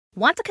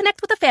Want to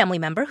connect with a family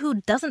member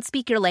who doesn't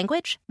speak your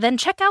language? Then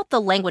check out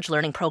the language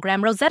learning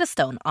program Rosetta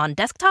Stone on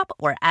desktop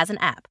or as an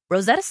app.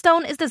 Rosetta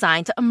Stone is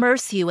designed to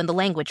immerse you in the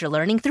language you're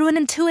learning through an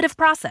intuitive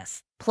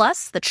process.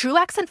 Plus, the True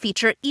Accent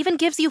feature even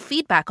gives you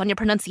feedback on your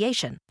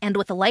pronunciation. And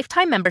with a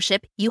lifetime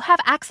membership, you have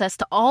access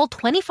to all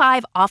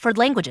 25 offered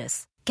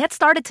languages. Get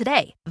started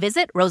today.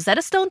 Visit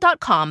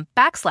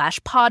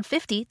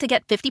rosettastone.com/pod50 to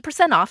get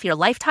 50% off your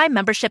lifetime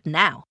membership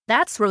now.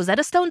 That's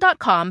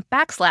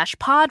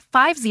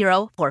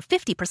rosettastone.com/pod50 for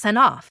 50%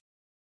 off.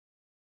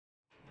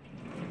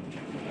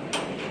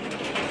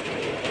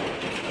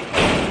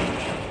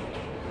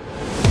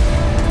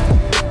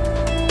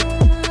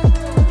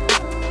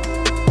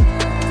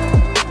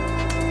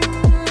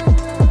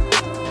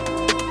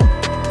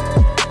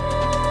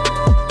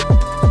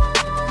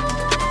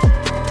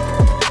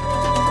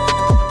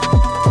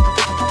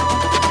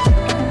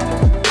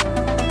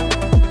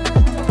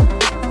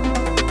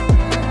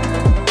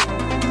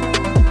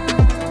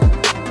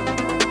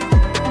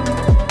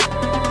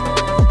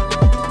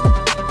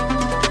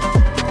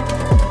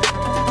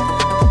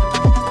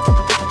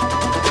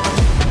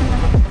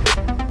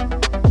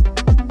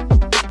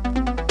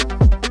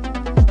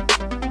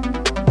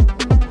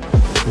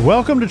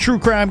 Welcome to True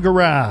Crime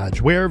Garage.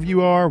 Wherever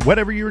you are,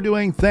 whatever you're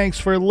doing, thanks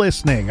for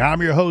listening.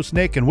 I'm your host,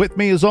 Nick, and with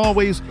me, as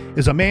always,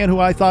 is a man who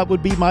I thought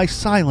would be my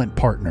silent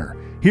partner.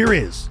 Here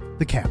is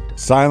the captain.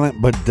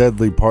 Silent but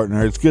deadly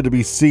partner. It's good to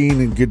be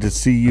seen and good to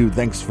see you.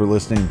 Thanks for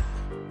listening.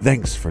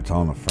 Thanks for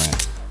telling a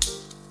friend.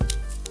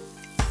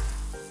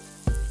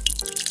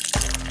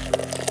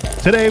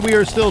 Today, we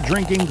are still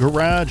drinking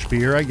garage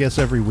beer. I guess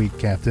every week,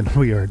 Captain,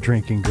 we are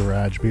drinking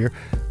garage beer.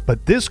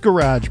 But this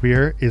garage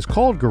beer is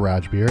called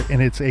garage beer,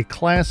 and it's a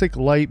classic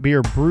light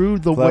beer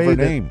brewed the way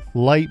that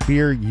light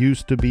beer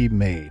used to be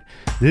made.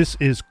 This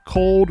is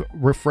cold,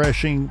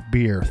 refreshing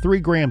beer. 3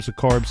 grams of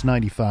carbs,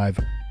 95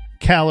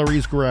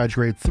 calories, garage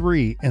grade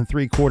 3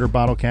 3/4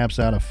 bottle caps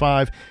out of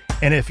 5.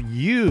 And if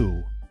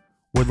you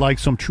would like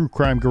some True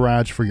Crime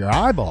Garage for your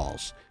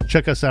eyeballs,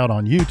 check us out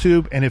on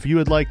YouTube. And if you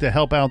would like to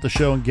help out the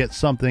show and get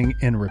something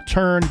in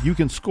return, you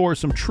can score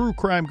some True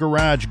Crime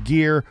Garage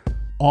gear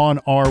on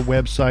our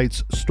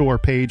website's store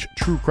page,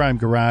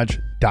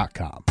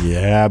 truecrimegarage.com.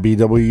 Yeah,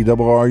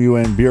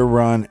 BWRUN beer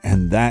run,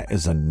 and that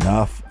is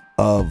enough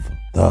of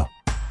the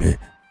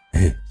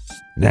business.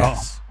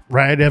 Oh,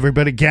 right,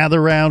 everybody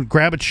gather around,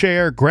 grab a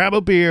chair, grab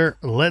a beer,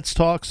 let's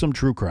talk some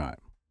true crime.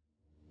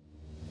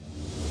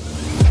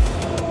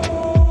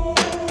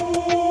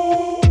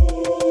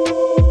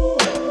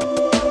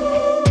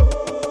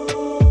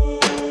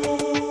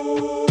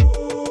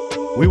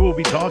 We will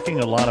be talking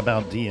a lot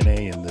about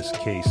DNA in this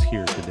case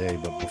here today,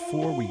 but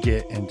before we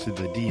get into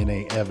the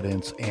DNA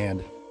evidence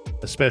and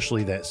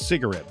especially that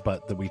cigarette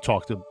butt that we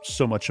talked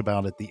so much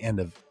about at the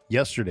end of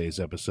yesterday's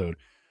episode,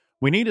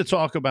 we need to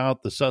talk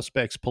about the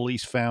suspects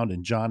police found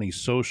in Johnny's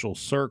social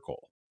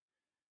circle.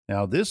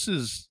 Now, this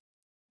is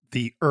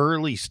the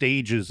early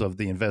stages of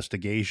the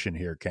investigation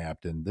here,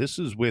 Captain. This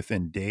is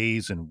within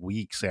days and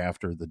weeks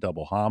after the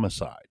double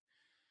homicide.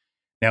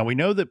 Now, we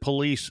know that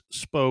police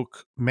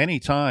spoke many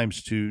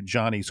times to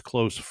Johnny's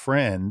close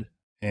friend,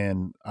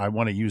 and I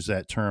want to use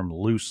that term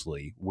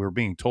loosely. We're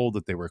being told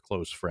that they were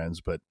close friends,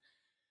 but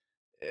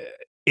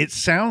it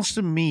sounds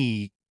to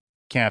me,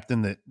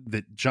 Captain, that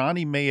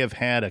Johnny may have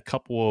had a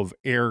couple of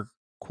air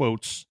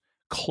quotes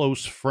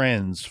close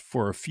friends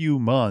for a few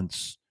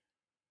months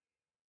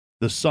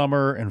the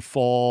summer and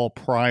fall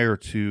prior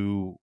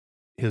to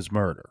his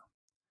murder.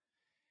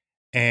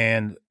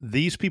 And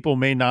these people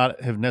may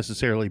not have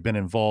necessarily been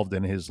involved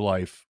in his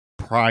life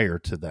prior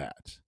to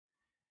that.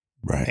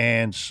 Right.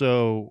 And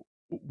so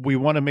we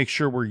want to make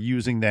sure we're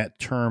using that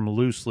term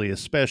loosely,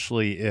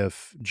 especially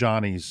if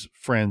Johnny's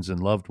friends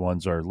and loved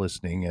ones are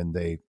listening and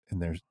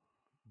they're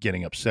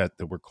getting upset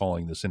that we're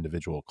calling this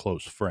individual a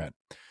close friend.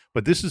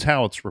 But this is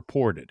how it's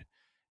reported.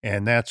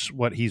 And that's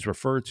what he's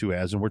referred to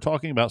as. And we're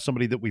talking about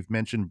somebody that we've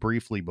mentioned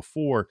briefly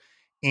before,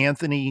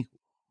 Anthony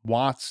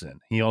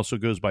Watson. He also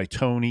goes by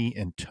Tony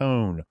and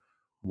Tone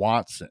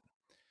Watson.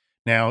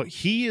 Now,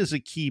 he is a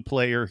key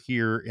player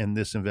here in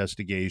this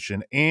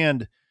investigation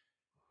and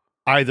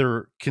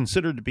either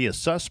considered to be a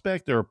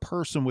suspect or a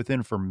person with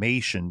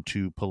information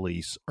to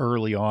police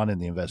early on in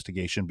the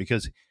investigation,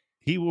 because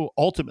he will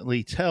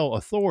ultimately tell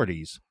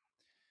authorities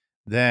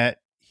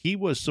that he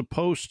was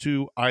supposed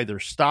to either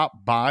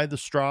stop by the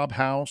Straub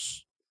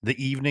house the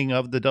evening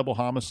of the double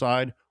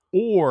homicide,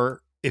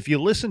 or if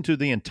you listen to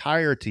the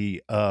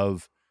entirety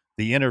of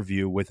the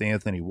interview with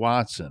Anthony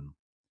Watson,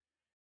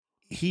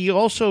 he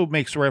also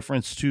makes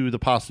reference to the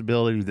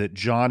possibility that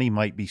Johnny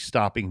might be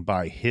stopping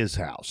by his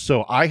house.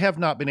 So I have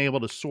not been able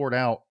to sort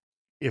out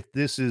if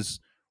this is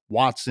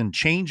Watson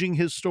changing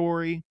his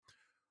story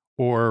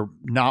or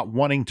not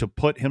wanting to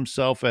put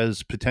himself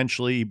as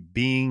potentially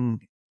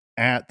being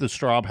at the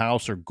Straub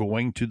house or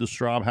going to the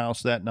Straub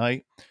house that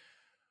night.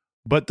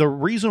 But the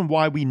reason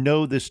why we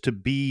know this to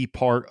be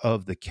part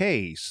of the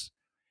case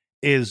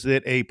is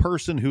that a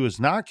person who is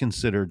not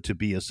considered to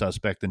be a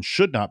suspect and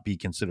should not be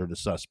considered a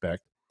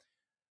suspect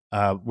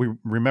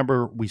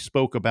We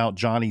spoke about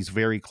Johnny's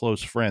very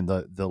close friend,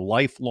 the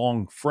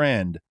lifelong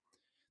friend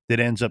that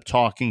ends up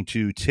talking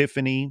to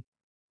Tiffany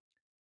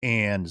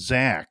and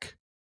Zach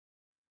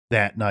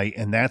that night,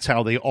 and that's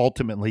how they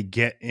ultimately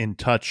get in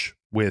touch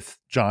with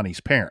Johnny's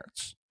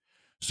parents.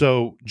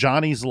 So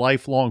Johnny's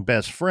lifelong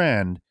best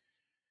friend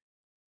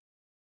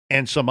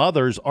and some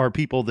others are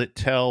people that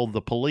tell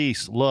the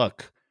police,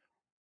 look,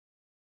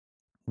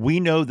 we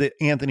know that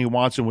Anthony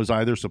Watson was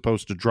either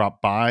supposed to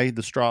drop by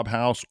the Straub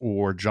house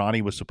or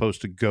Johnny was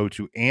supposed to go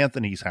to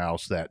Anthony's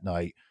house that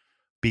night,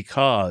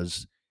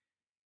 because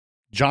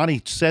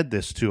Johnny said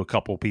this to a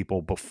couple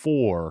people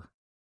before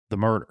the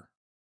murder.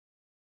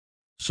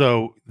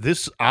 So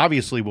this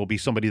obviously will be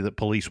somebody that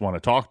police want to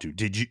talk to.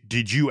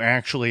 Did you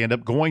actually end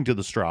up going to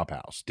the Straub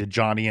house? Did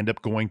Johnny end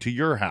up going to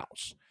your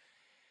house?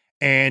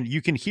 And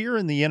you can hear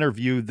in the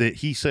interview that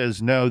he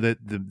says no, that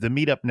the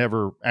meetup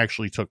never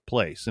actually took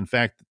place. In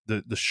fact,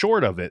 the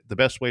short of it, the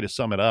best way to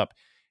sum it up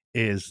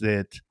is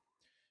that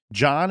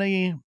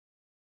Johnny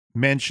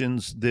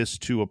mentions this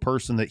to a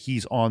person that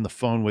he's on the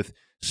phone with,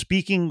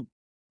 the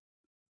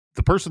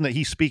person that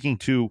he's speaking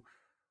to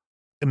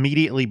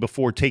immediately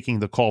before taking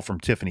the call from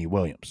Tiffany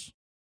Williams.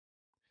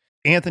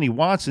 Anthony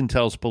Watson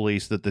tells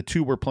police that the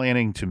two were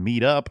planning to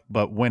meet up,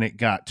 but when it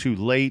got too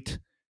late,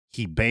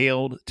 he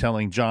bailed,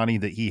 telling Johnny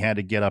that he had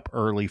to get up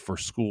early for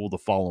school the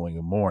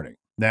following morning.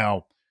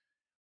 Now,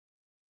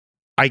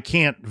 I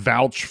can't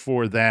vouch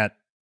for that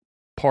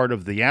part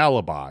of the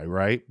alibi,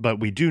 right?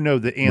 But we do know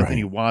that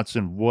Anthony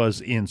Watson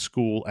was in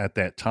school at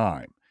that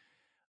time.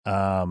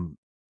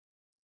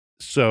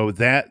 So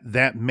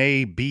that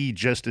may be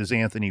just as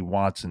Anthony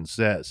Watson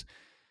says.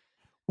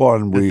 Well,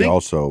 and we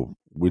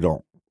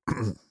don't,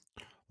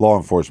 law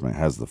enforcement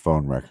has the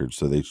phone records,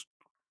 so they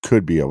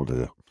could be able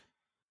to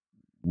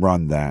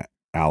run that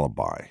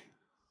alibi.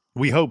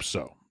 We hope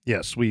so.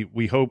 Yes,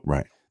 we hope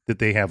that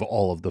they have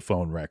all of the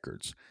phone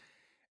records.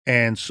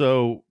 And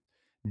so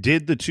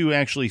did the two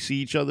actually see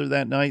each other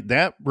that night?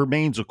 That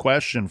remains a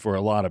question for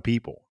a lot of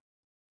people.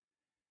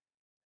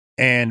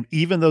 And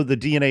even though the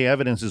DNA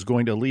evidence is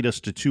going to lead us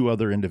to two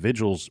other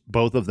individuals,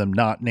 both of them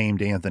not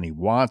named Anthony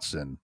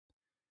Watson,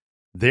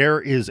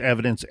 there is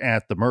evidence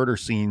at the murder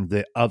scene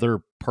that other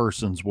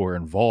persons were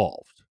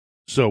involved.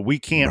 So we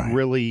can't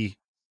really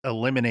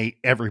eliminate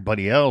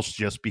everybody else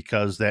just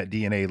because that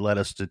DNA led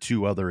us to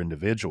two other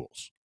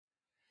individuals.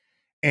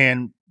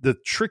 And the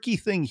tricky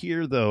thing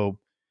here, though,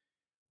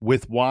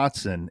 with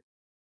Watson,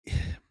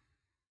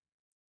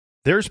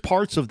 there's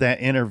parts of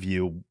that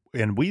interview,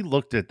 and we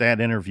looked at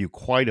that interview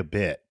quite a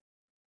bit,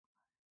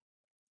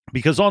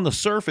 because on the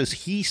surface,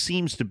 he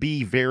seems to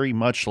be very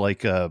much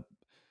like a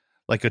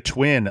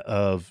twin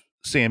of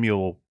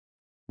Samuel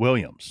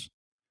Williams.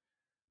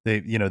 They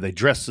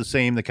dress the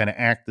same, they kind of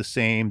act the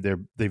same.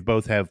 They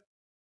both have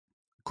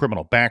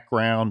criminal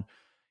background,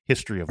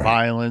 history of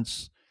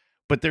violence,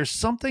 but there's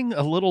something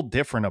a little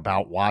different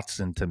about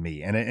Watson to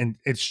me. And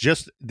it's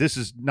just, this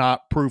is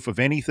not proof of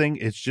anything.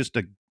 It's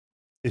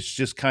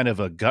just kind of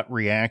a gut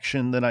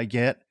reaction that I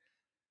get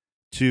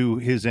to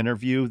his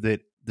interview,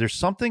 that there's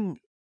something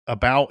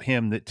about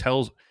him that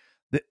tells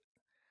that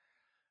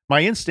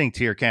my instinct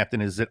here, Captain,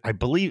 is that I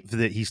believe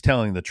that he's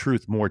telling the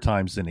truth more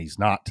times than he's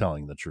not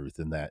telling the truth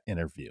in that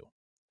interview.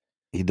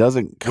 He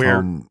doesn't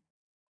come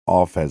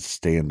off as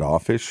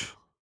standoffish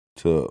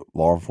to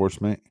law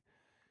enforcement.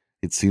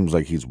 It seems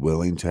like he's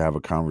willing to have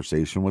a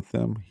conversation with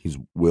them. He's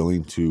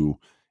willing to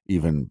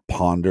even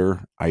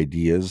ponder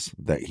ideas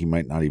that he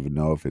might not even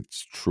know if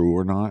it's true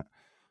or not.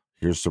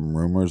 Here's some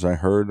rumors I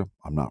heard.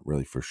 I'm not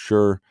really for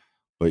sure,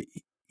 but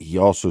he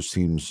also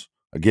seems,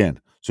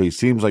 so he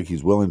seems like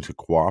he's willing to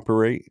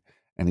cooperate,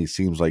 and he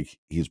seems like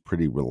he's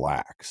pretty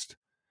relaxed.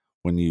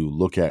 When you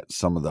look at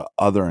some of the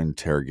other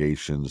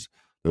interrogations,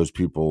 those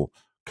people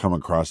come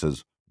across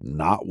as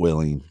not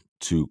willing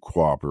to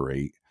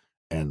cooperate,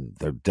 and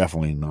they're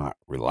definitely not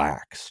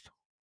relaxed.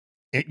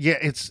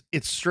 It's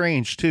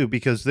strange too,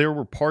 because there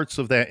were parts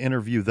of that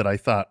interview that I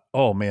thought,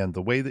 oh man,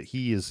 the way that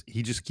he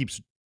just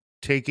keeps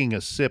taking a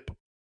sip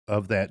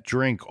of that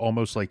drink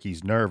almost like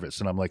he's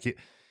nervous. And I'm like,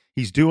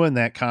 he's doing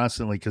that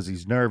constantly because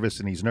he's nervous,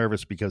 and he's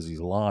nervous because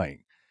he's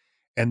lying.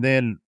 And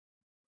then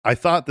I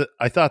thought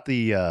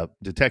the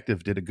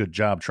detective did a good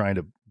job trying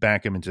to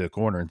back him into a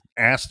corner and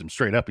asked him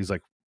straight up. He's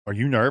like, "Are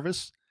you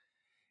nervous?"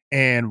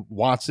 And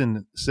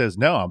Watson says,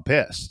 "No, I'm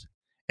pissed."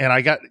 And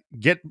I got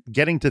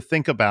getting to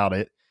think about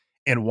it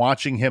and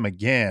watching him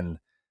again,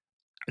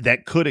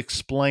 that could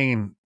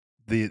explain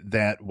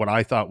that what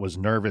I thought was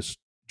nervous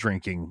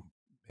drinking.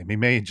 He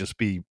may just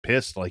be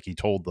pissed, like he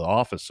told the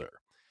officer.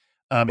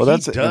 Well,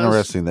 that's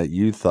interesting that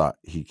you thought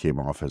he came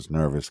off as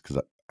nervous,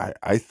 because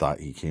I thought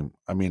he came.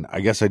 I mean,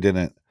 I guess I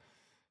didn't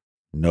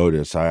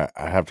notice. I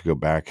have to go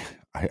back.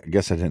 I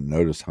guess I didn't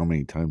notice how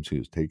many times he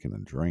was taking a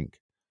drink.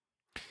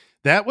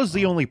 That was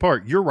the only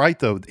part. You're right,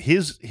 though.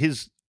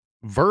 His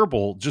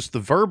verbal, just the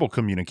verbal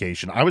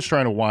communication. I was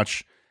trying to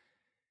watch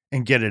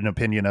and get an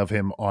opinion of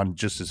him on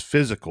just his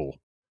physical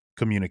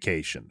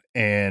communication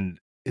and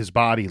his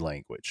body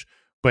language.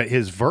 But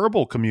his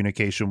verbal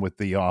communication with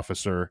the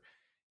officer,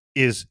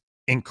 is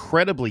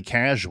incredibly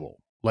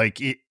casual.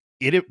 Like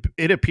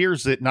it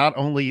appears that not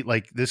only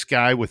like this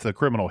guy with a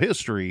criminal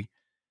history,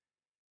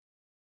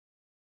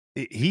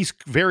 he's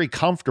very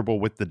comfortable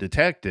with the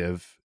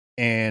detective,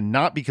 and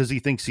not because he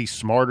thinks he's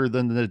smarter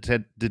than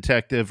the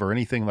detective or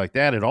anything like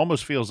that. It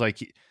almost feels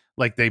like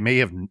like they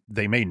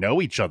may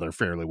know each other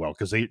fairly well,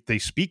 because they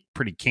speak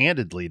pretty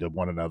candidly to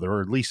one another,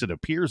 or at least it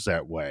appears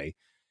that way,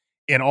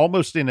 and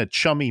almost in a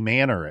chummy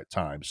manner at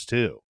times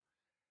too.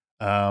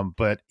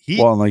 But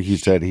Well, and like you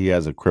said, he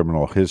has a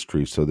criminal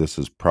history, so this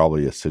is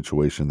probably a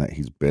situation that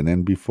he's been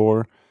in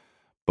before.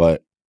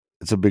 But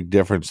it's a big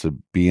difference to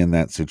be in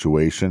that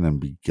situation and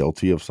be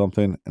guilty of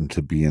something, and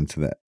to be in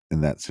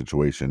that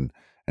situation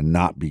and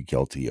not be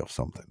guilty of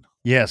something.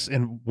 Yes,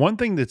 and one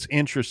thing that's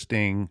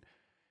interesting,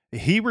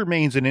 he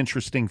remains an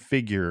interesting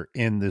figure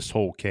in this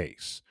whole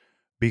case,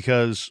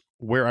 because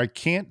where I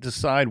can't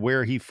decide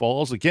where he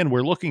falls, again,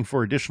 we're looking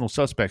for additional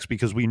suspects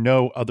because we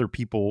know other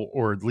people,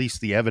 or at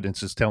least the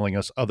evidence is telling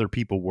us other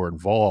people were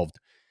involved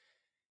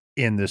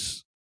in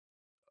this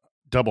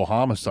double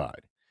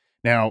homicide.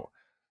 Now,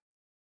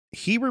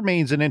 he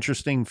remains an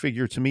interesting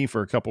figure to me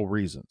for a couple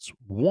reasons.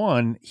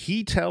 One,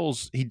 he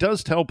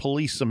does tell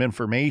police some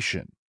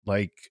information,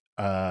 like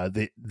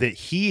that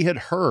he had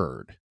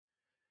heard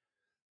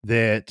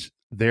that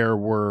there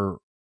were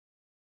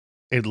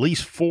at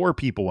least 4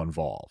 people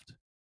involved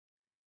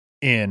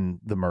in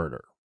the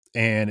murder.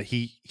 And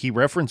he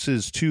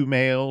references 2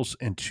 males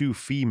and 2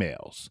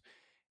 females.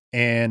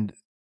 And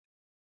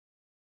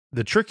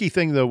the tricky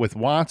thing though with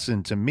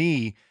Watson, to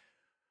me,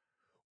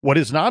 what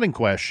is not in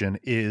question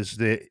is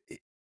that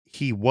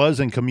he was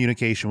in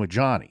communication with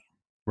Johnny,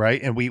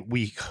 right? And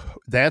we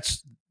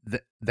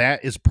that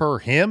is per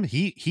him.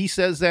 He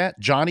says that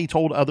Johnny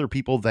told other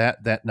people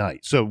that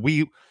night. So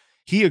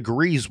he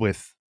agrees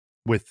with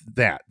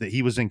that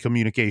he was in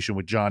communication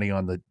with Johnny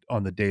on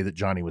the day that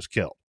Johnny was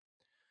killed.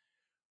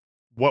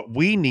 What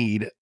we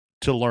need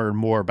to learn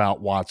more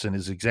about Watson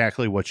is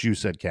exactly what you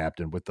said,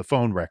 Captain, with the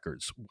phone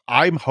records.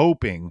 I'm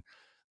hoping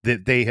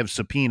that they have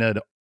subpoenaed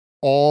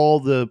all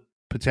the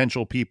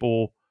potential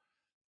people,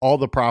 all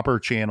the proper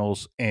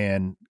channels,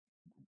 and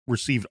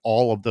received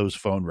all of those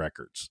phone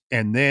records,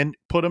 and then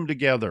put them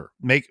together,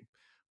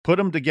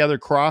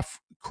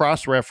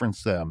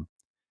 cross-reference them,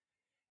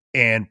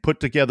 and put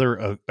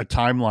together a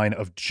timeline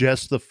of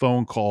just the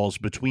phone calls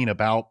between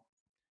about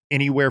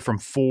anywhere from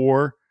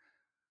 4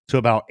 to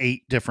about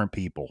 8 different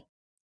people.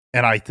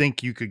 And I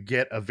think you could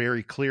get a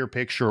very clear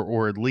picture,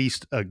 or at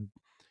least a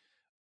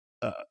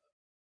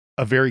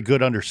very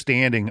good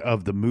understanding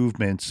of the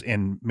movements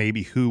and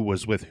maybe who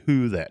was with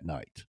who that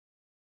night.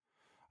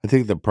 I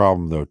think the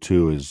problem, though,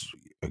 too, is,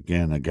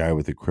 again, a guy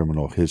with a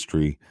criminal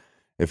history.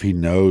 If he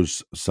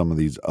knows some of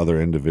these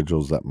other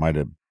individuals that might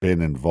have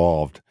been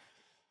involved,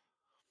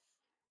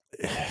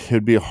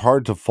 it'd be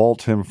hard to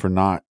fault him for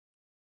not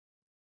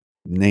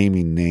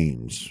naming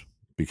names,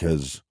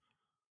 because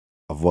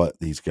of what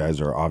these guys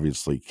are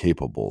obviously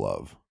capable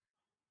of.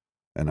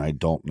 And I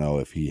don't know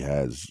if he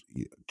has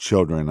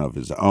children of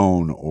his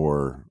own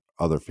or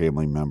other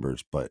family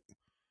members, but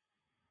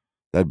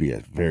that'd be a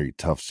very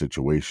tough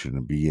situation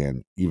to be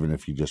in. Even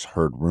if you just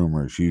heard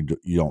rumors, you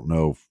don't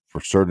know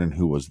for certain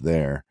who was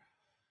there,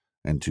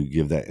 and to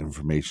give that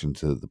information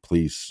to the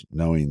police,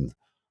 knowing,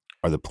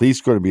 are the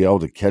police going to be able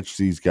to catch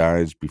these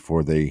guys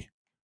before they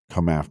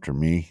come after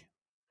me?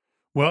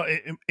 Well,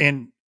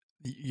 and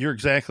you're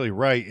exactly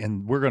right,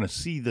 and we're going to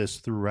see this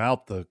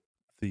throughout the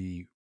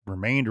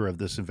remainder of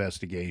this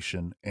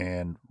investigation.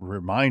 And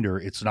reminder,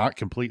 it's not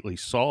completely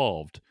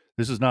solved.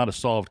 This is not a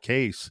solved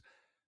case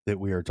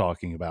that we are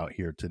talking about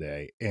here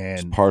today, and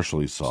it's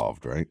partially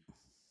solved, right?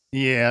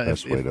 Yeah,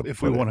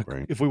 if we want to,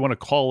 right? If we want to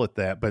call it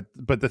that, but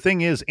the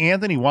thing is,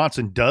 Anthony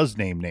Watson does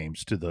name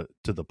names to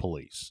the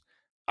police.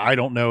 I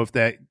don't know if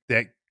that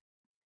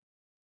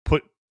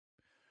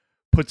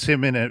puts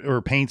him in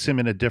or paints him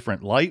in a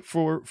different light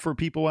for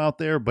people out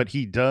there, but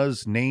he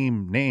does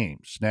name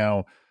names.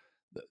 Now,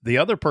 the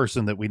other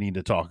person that we need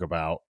to talk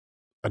about,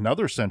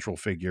 another central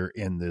figure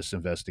in this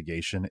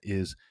investigation,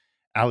 is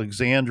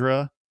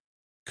Alexandra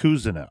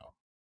Cousineau,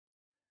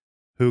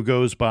 who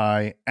goes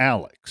by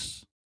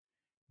Alex.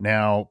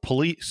 Now,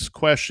 police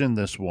question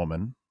this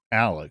woman,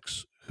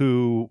 Alex,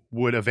 who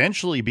would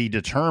eventually be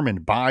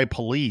determined by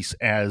police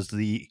as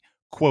the,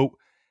 quote,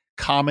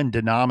 common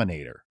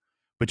denominator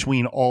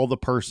between all the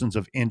persons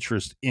of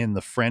interest in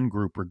the friend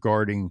group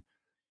regarding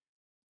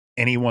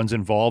anyone's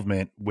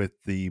involvement with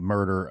the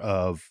murder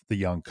of the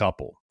young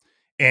couple.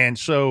 And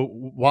so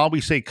while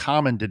we say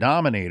common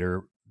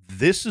denominator,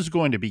 this is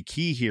going to be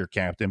key here,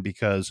 Captain,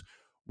 because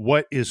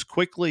what is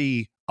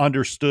quickly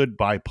understood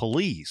by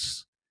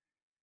police,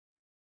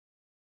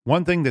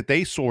 one thing that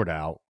they sort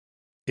out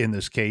in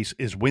this case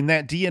is when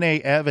that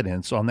DNA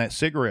evidence on that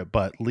cigarette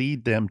butt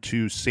lead them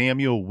to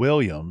Samuel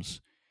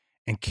Williams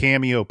and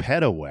Cameo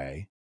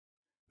Petaway,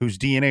 whose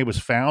DNA was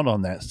found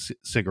on that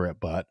cigarette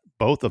butt,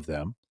 both of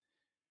them,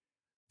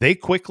 they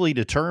quickly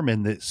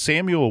determined that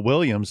Samuel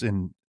Williams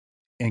and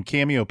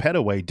Cameo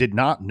Petaway did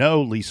not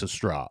know Lisa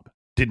Straub,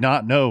 did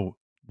not know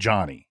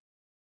Johnny.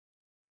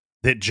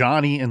 that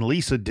Johnny and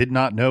Lisa did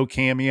not know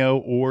Cameo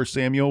or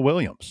Samuel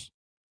Williams.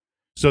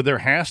 So there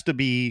has to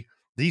be,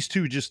 these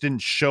two just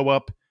didn't show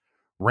up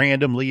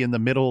randomly in the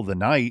middle of the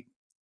night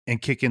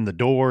and kick in the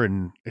door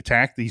and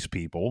attack these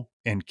people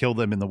and kill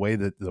them in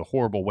the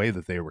horrible way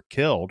that they were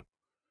killed.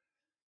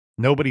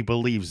 Nobody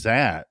believes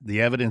that.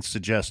 The evidence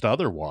suggests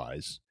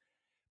otherwise.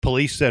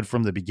 Police said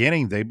from the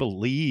beginning they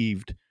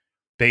believed,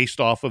 based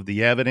off of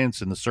the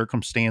evidence and the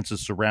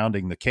circumstances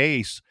surrounding the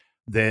case,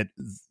 that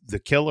the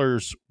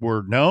killers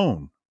were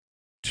known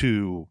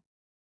to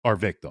our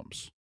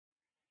victims.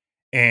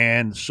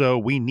 And so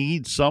we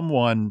need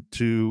someone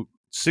to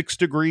 6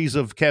 degrees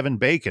of Kevin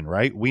Bacon,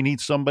 right? We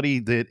need somebody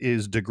that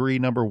is degree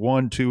number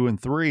 1, 2,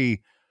 and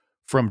 3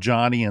 from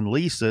Johnny and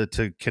Lisa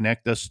to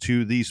connect us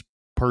to these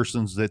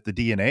persons that the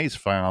DNA is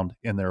found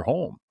in their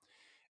home.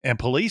 And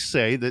police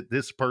say that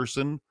this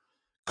person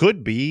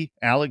could be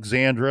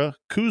Alexandra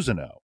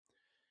Cousineau.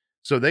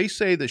 So they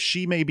say that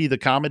she may be the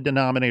common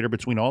denominator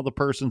between all the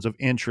persons of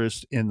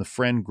interest in the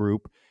friend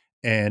group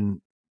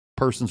and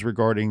persons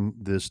regarding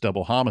this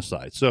double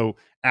homicide. So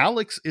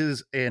Alex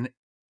is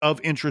of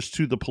interest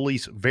to the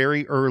police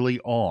very early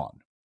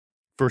on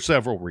for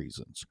several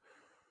reasons.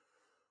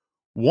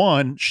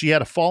 One, she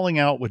had a falling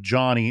out with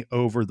Johnny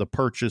over the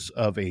purchase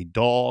of a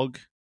dog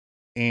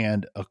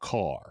and a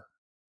car.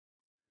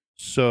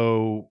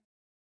 So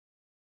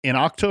in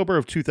October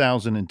of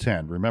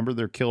 2010, remember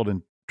they're killed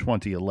in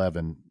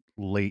 2011,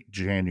 late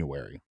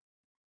January,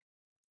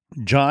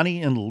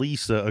 Johnny and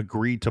Lisa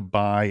agreed to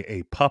buy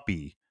a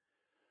puppy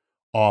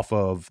off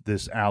of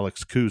this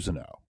Alex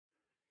Cousineau.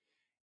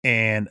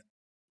 And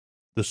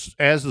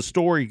as the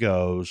story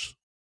goes,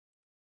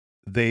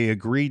 they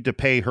agreed to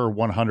pay her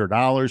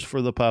 $100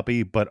 for the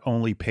puppy, but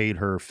only paid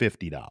her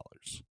 $50.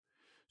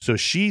 So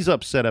she's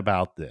upset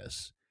about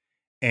this.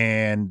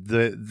 And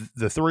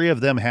the three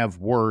of them have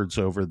words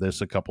over this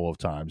a couple of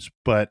times.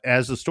 But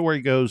as the story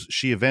goes,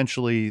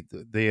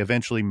 they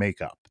eventually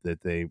make up,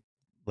 that they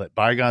let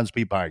bygones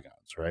be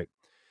bygones, right?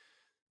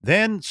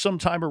 Then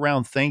sometime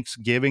around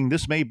Thanksgiving,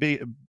 this may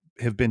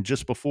have been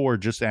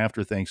just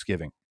after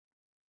Thanksgiving.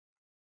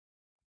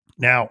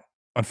 Now,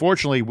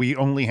 unfortunately, we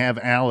only have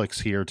Alex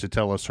here to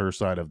tell us her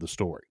side of the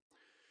story.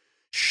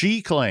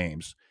 She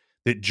claims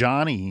that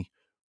Johnny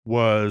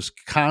was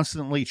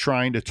constantly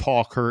trying to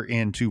talk her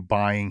into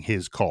buying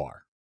his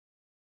car.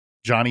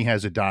 Johnny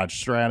has a Dodge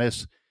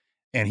Stratus,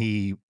 and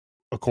he,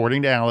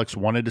 according to Alex,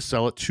 wanted to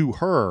sell it to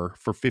her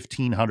for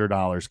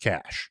 $1,500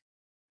 cash.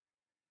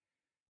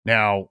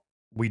 Now,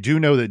 we do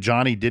know that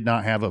Johnny did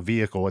not have a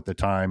vehicle at the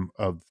time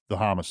of the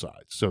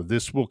homicide. So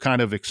this will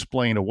kind of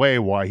explain away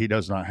why he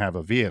does not have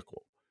a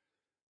vehicle.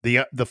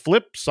 The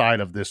flip side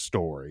of this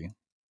story,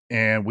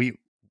 and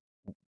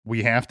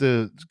we have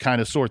to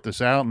kind of sort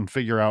this out and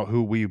figure out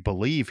who we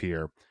believe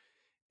here,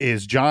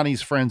 is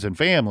Johnny's friends and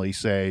family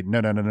say,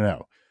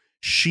 no.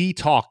 She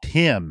talked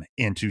him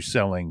into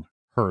selling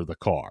her the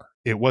car.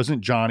 It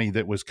wasn't Johnny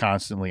that was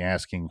constantly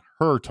asking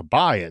her to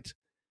buy it.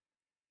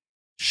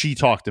 She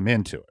talked him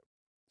into it.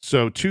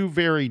 So two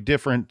very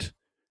different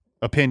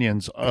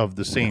opinions of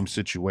the same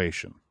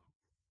situation.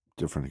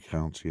 Different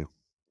accounts, yeah.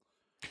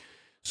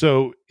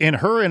 So in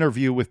her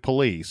interview with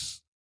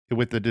police,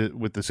 with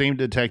the same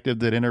detective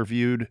that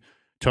interviewed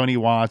Tony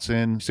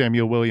Watson,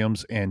 Samuel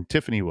Williams, and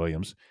Tiffany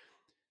Williams,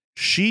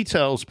 she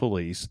tells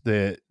police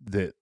that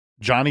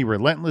Johnny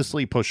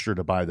relentlessly pushed her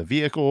to buy the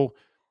vehicle,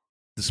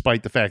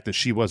 despite the fact that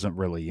she wasn't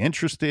really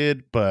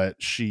interested,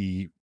 but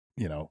she,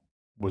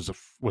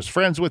 was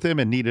friends with him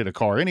and needed a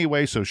car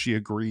anyway, so she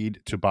agreed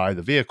to buy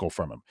the vehicle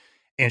from him.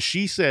 And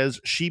she says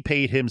she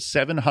paid him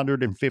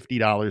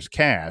 $750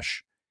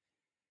 cash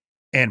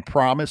and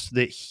promised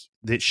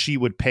that she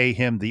would pay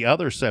him the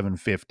other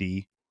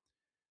 $750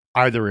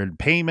 either in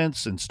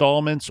payments,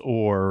 installments,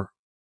 or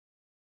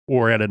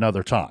at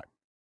another time.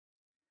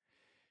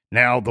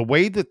 Now, the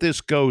way that this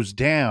goes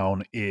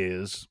down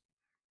is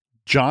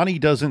Johnny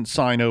doesn't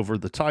sign over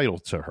the title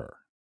to her.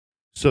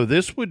 So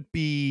this would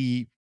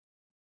be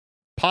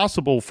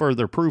possible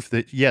further proof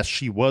that, yes,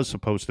 she was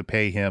supposed to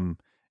pay him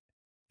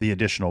the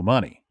additional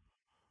money.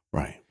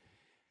 Right.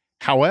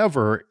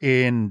 However,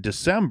 in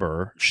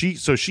December, she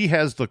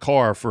has the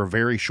car for a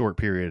very short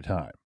period of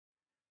time.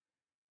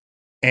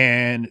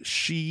 And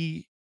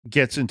she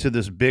gets into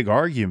this big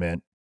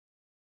argument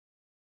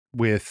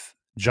with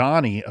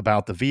Johnny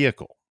about the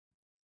vehicle.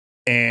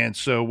 And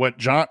so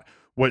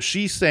what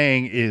she's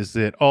saying is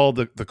that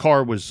the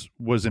car was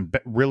in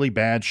really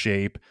bad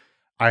shape.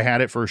 I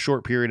had it for a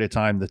short period of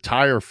time. The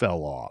tire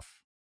fell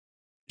off.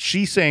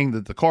 She's saying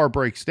that the car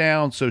breaks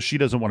down, so she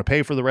doesn't want to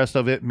pay for the rest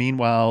of it.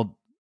 Meanwhile,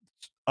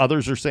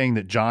 others are saying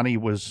that Johnny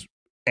was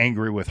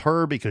angry with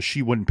her because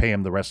she wouldn't pay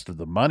him the rest of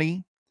the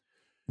money.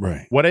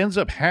 Right. What ends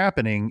up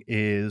happening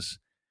is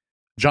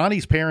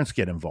Johnny's parents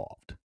get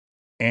involved,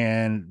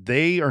 and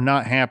they are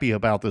not happy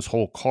about this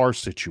whole car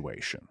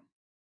situation.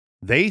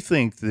 They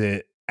think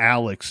that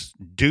Alex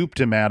duped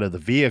him out of the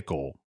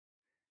vehicle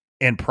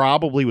and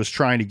probably was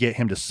trying to get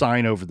him to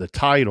sign over the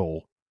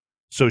title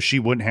so she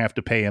wouldn't have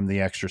to pay him the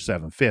extra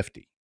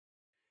 $750.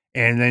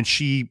 And then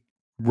she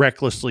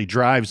recklessly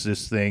drives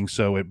this thing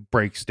so it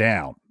breaks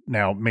down.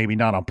 Now, maybe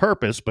not on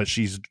purpose, but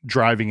she's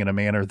driving in a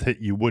manner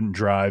that you wouldn't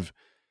drive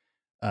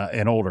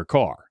an older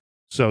car.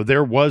 So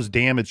there was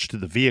damage to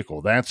the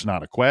vehicle. That's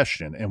not a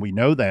question. And we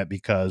know that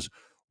because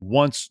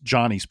once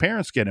Johnny's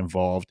parents get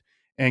involved,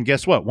 and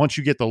guess what? Once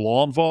you get the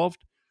law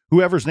involved,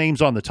 whoever's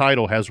name's on the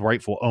title has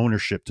rightful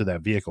ownership to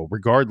that vehicle,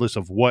 regardless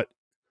of what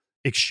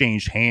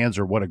exchanged hands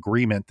or what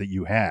agreement that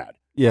you had.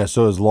 Yeah,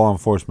 so is law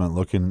enforcement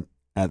looking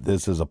at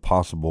this as a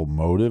possible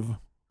motive?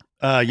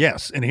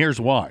 Yes, and here's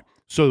why.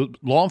 So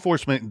law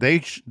enforcement,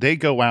 they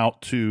go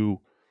out to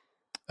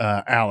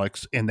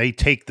Alex and they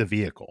take the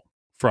vehicle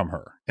from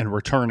her and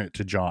return it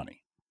to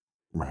Johnny.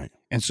 Right.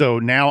 And so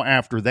now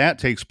after that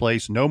takes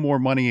place, no more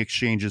money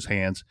exchanges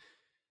hands.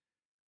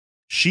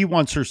 She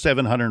wants her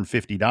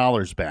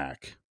 $750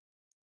 back.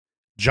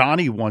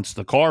 Johnny wants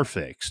the car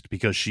fixed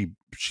because she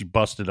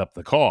busted up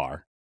the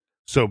car.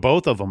 So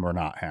both of them are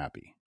not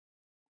happy.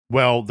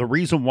 Well, the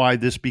reason why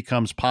this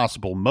becomes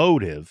possible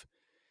motive,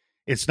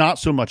 it's not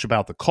so much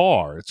about the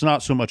car. It's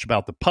not so much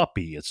about the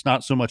puppy. It's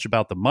not so much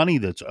about the money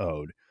that's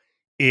owed.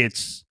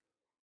 It's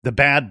the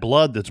bad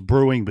blood that's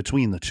brewing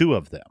between the two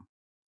of them.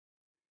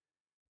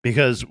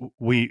 Because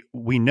we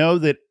know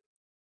that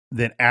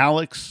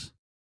Alex,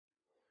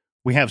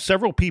 we have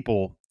several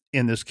people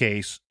in this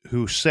case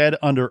who said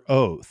under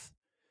oath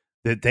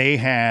that they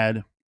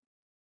had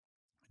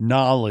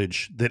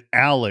knowledge that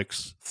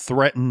Alex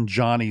threatened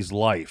Johnny's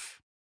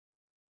life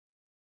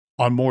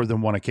on more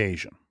than one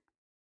occasion.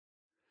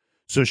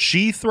 So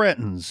she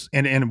threatens,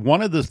 and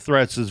one of the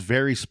threats is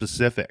very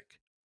specific,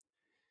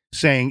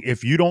 saying,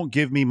 if you don't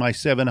give me my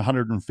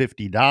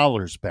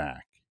 $750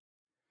 back,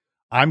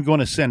 I'm going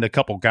to send a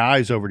couple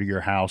guys over to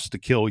your house to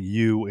kill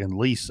you and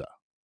Lisa.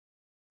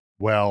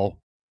 Well,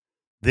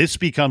 this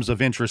becomes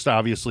of interest,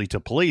 obviously, to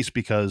police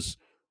because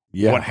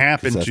what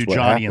happened to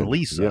Johnny and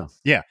Lisa.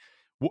 Yeah.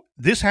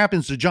 This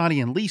happens to Johnny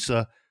and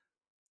Lisa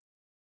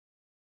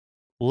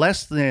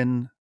less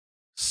than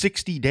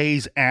 60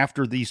 days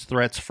after these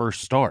threats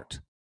first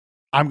start.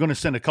 I'm going to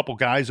send a couple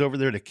guys over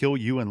there to kill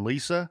you and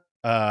Lisa.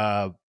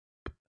 It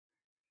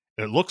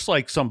looks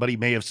like somebody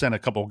may have sent a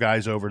couple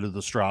guys over to the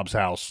Straub's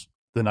house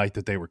the night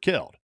that they were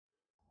killed.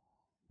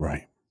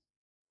 Right.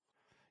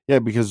 Yeah,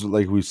 because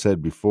like we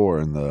said before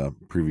in the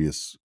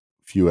previous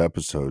few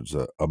episodes,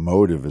 a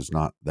motive is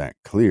not that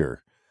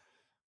clear.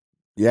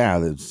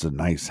 Yeah, it's a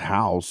nice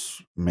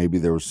house. Maybe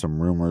there was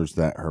some rumors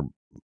that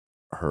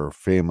her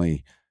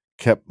family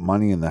kept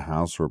money in the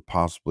house or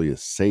possibly a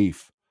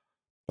safe,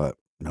 but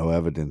no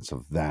evidence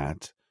of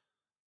that.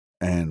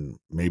 And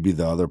maybe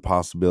the other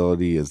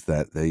possibility is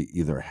that they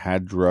either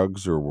had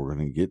drugs or were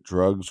going to get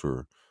drugs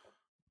or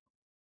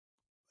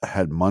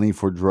had money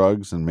for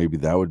drugs, and maybe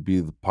that would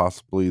be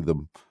possibly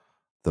the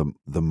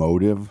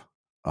motive.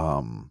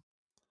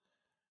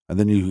 And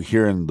then you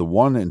hear in the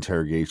one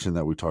interrogation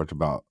that we talked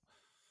about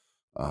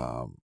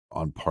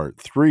on part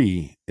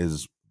 3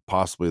 is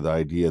possibly the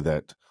idea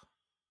that,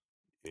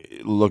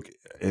 look,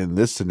 in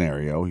this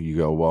scenario, you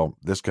go, well,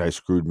 this guy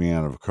screwed me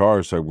out of a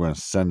car, so I'm going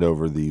to send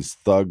over these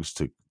thugs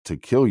to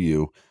kill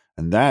you.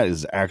 And that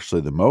is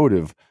actually the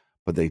motive,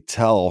 but they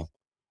tell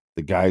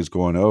the guys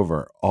going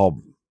over,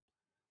 oh,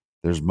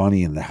 there's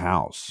money in the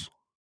house.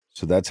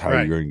 So that's how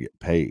you're going to get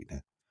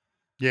paid.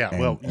 Yeah,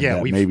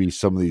 and maybe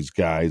some of these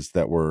guys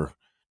that were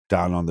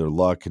down on their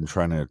luck and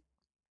trying to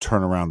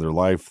turn around their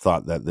life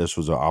thought that this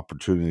was an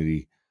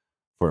opportunity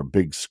for a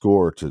big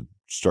score to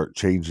start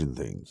changing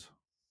things.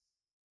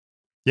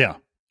 Yeah.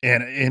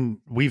 And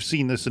we've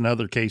seen this in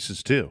other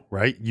cases too,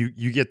 right?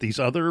 You get these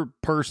other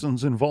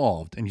persons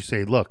involved and you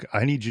say, look,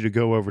 I need you to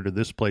go over to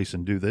this place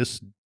and do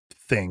this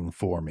thing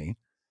for me.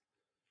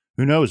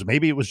 Who knows?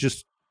 Maybe it was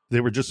just, they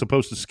were just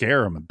supposed to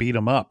scare him and beat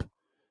him up.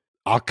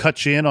 I'll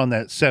cut you in on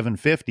that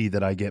 $750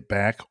 that I get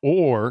back,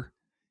 or,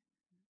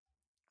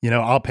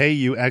 I'll pay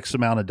you X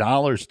amount of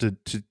dollars to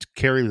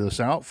carry this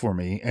out for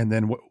me. And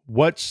then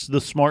what's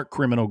the smart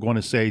criminal going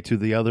to say to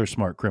the other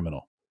smart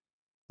criminal?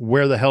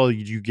 Where the hell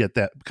did you get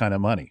that kind of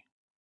money?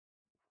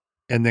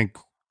 And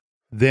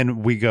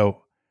then we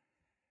go,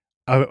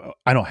 I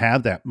don't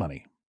have that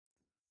money,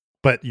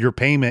 but your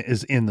payment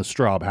is in the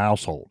Straub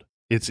household.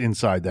 It's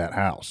inside that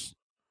house.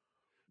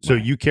 So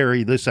you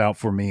carry this out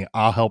for me.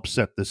 I'll help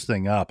set this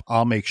thing up.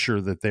 I'll make sure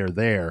that they're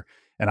there,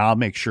 and I'll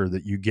make sure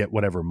that you get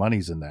whatever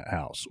money's in that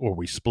house, or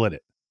we split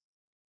it.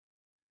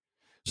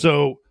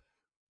 So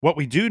what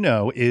we do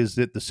know is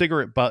that the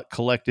cigarette butt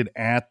collected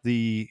at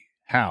the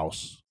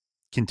house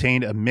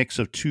contained a mix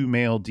of 2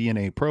 male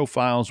DNA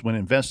profiles. When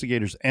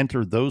investigators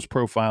enter those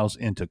profiles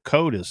into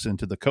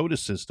the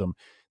CODIS system,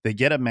 they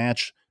get a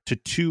match to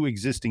 2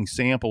 existing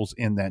samples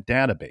in that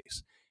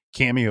database,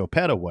 Cameo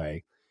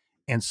Petaway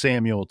and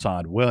Samuel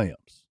Todd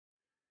Williams.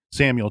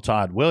 Samuel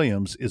Todd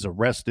Williams is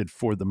arrested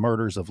for the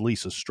murders of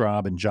Lisa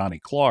Straub and Johnny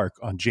Clark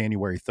on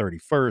January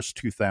 31st,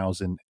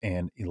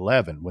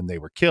 2011, when they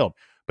were killed.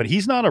 But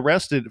he's not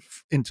arrested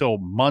until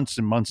months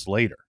and months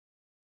later.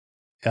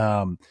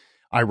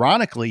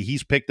 Ironically,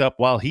 he's picked up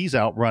while he's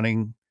out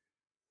running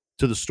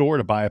to the store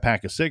to buy a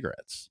pack of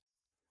cigarettes.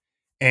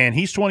 And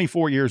he's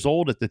 24 years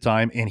old at the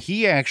time, and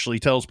he actually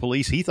tells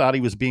police he thought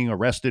he was being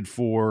arrested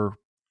for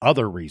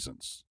other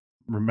reasons.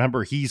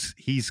 Remember,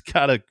 he's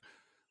got a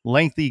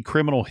lengthy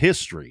criminal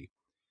history.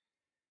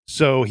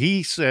 So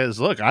he says,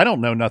 look, I don't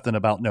know nothing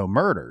about no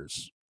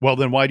murders. Well,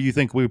 then why do you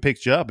think we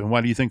picked you up, and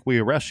why do you think we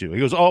arrest you? He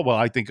goes, oh, well,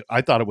 I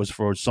thought it was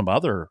for some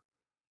other,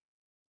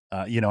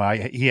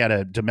 he had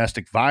a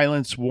domestic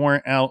violence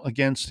warrant out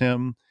against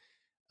him.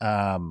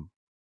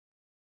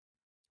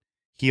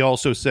 He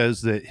also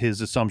says that his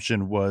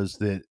assumption was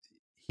that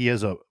he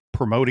has a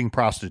promoting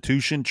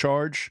prostitution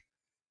charge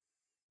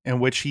in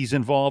which he's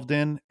involved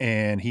in,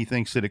 and he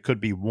thinks that it could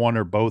be one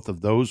or both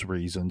of those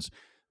reasons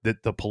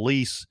that the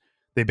police,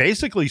 they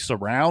basically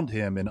surround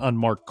him in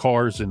unmarked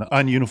cars and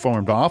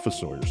ununiformed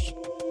officers,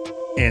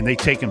 and they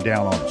take him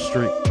down on the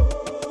street.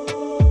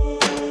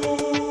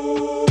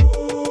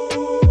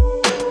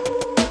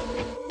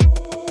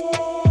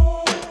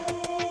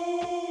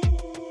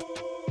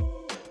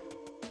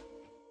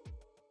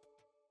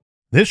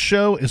 This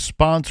show is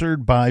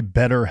sponsored by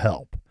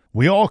BetterHelp.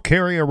 We all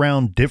carry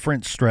around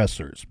different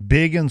stressors,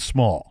 big and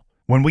small.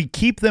 When we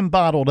keep them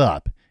bottled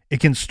up, it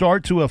can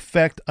start to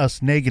affect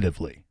us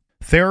negatively.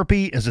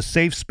 Therapy is a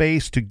safe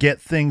space to get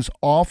things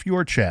off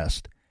your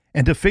chest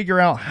and to figure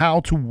out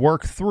how to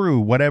work through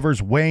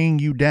whatever's weighing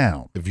you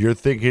down. If you're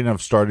thinking of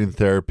starting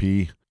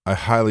therapy, I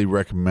highly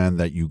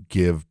recommend that you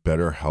give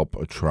BetterHelp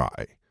a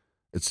try.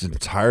 It's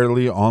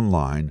entirely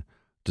online,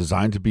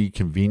 designed to be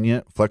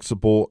convenient,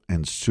 flexible,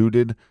 and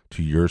suited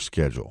to your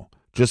schedule.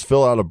 Just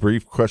fill out a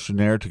brief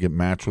questionnaire to get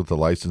matched with a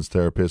licensed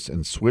therapist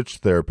and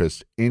switch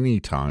therapists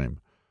anytime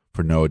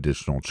for no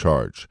additional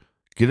charge.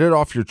 Get it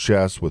off your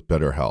chest with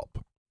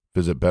BetterHelp.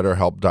 Visit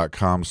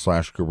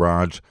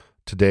BetterHelp.com/garage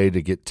today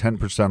to get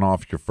 10%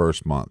 off your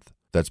first month.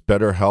 That's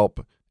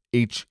BetterHelp,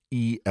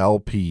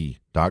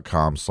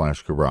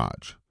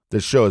 HELP.com/garage.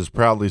 This show is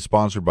proudly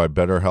sponsored by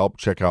BetterHelp.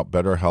 Check out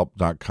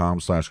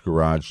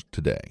BetterHelp.com/garage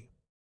today.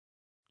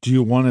 Do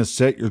you want to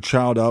set your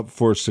child up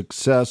for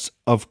success?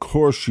 Of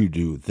course you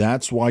do.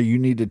 That's why you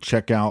need to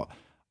check out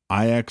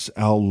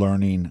IXL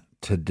Learning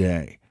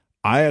today.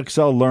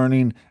 IXL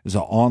Learning is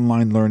an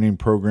online learning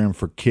program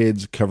for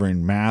kids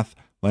covering math,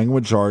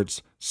 language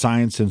arts,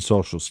 science, and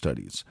social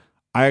studies.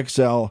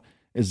 IXL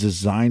is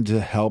designed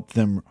to help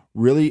them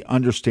really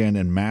understand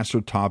and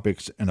master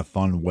topics in a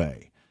fun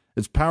way.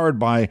 It's powered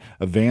by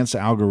advanced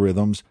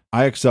algorithms.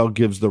 IXL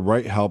gives the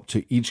right help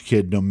to each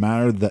kid, no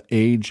matter the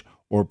age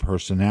or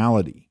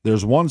personality.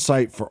 There's one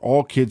site for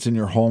all kids in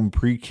your home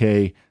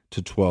pre-K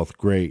to 12th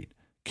grade.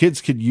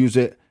 Kids could use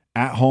it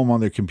at home on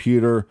their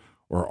computer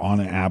or on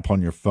an app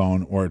on your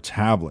phone or a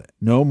tablet.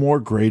 No more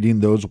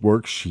grading those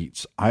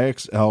worksheets.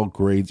 IXL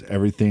grades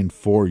everything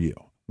for you.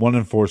 1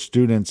 in 4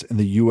 students in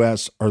the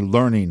U.S. are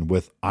learning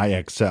with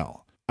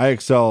IXL.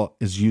 IXL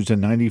is used in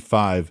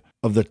 95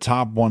 of the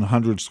top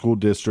 100 school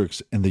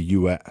districts in the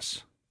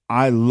U.S.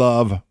 I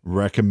love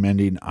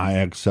recommending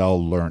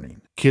IXL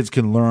Learning. Kids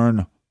can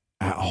learn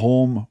at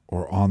home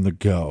or on the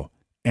go.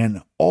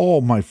 And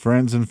all my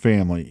friends and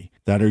family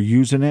that are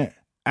using it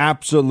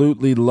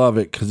absolutely love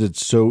it because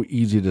it's so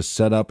easy to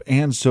set up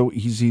and so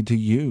easy to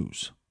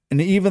use. And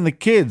even the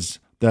kids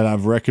that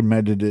I've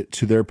recommended it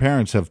to their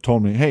parents have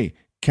told me, hey,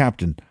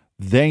 Captain,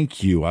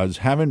 thank you. I was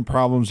having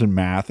problems in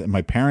math and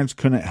my parents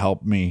couldn't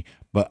help me,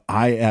 but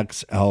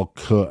IXL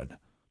could.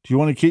 Do you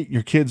want to get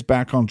your kids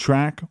back on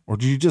track, or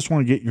do you just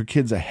want to get your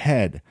kids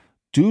ahead?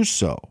 Do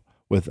so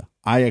with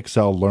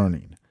IXL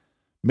Learning.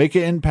 Make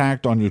an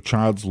impact on your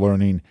child's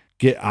learning.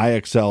 Get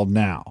IXL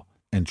now.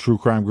 And True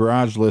Crime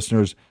Garage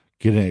listeners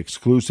get an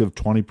exclusive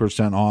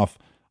 20% off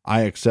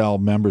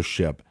IXL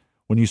membership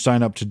when you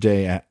sign up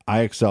today at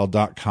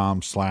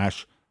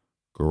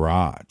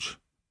IXL.com/garage.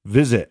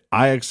 Visit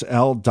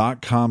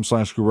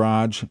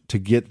IXL.com/garage to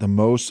get the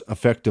most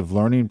effective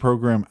learning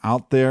program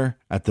out there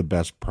at the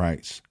best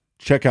price.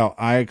 Check out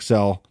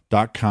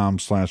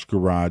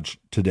IXL.com/garage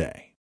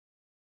today.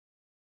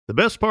 The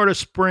best part of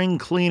spring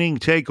cleaning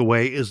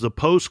takeaway is the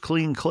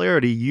post-clean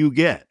clarity you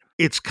get.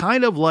 It's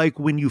kind of like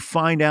when you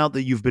find out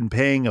that you've been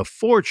paying a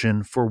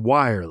fortune for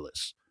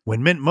wireless.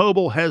 When Mint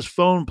Mobile has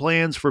phone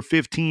plans for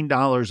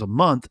 $15 a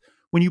month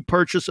when you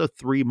purchase a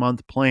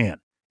 3-month plan.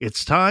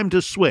 It's time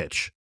to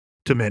switch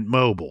to Mint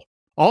Mobile.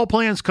 All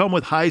plans come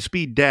with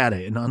high-speed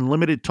data and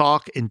unlimited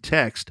talk and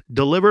text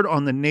delivered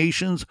on the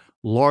nation's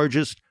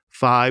largest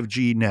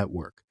 5G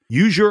network.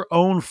 Use your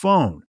own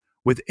phone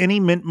with any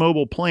Mint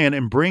Mobile plan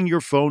and bring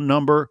your phone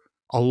number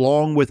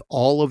along with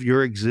all of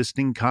your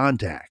existing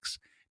contacts.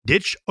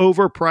 Ditch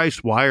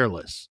overpriced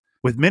wireless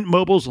with Mint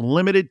Mobile's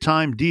limited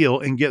time deal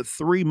and get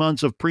 3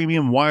 months of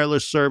premium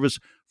wireless service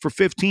for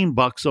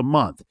 $15 a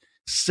month.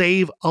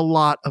 Save a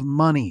lot of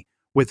money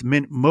with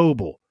Mint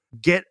Mobile.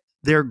 Get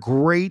their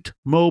great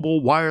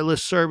mobile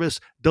wireless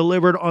service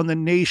delivered on the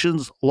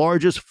nation's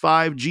largest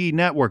 5G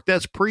network.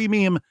 That's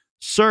premium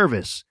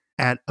service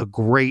at a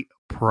great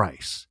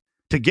price.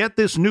 To get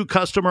this new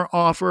customer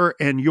offer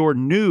and your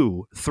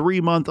new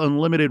 3-month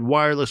unlimited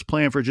wireless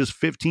plan for just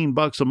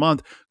 $15 a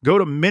month, go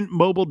to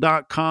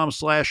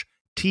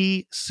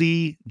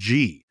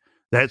mintmobile.com/TCG.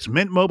 That's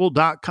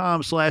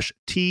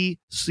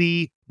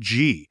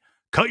mintmobile.com/TCG.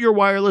 Cut your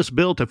wireless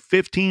bill to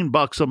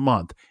 $15 a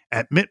month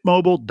at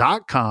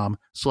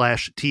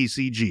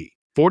mintmobile.com/TCG.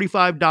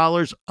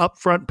 $45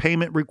 upfront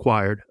payment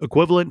required,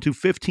 equivalent to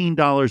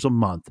 $15 a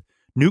month.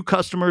 New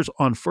customers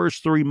on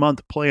first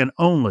 3-month plan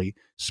only.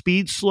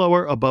 Speed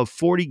slower above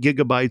 40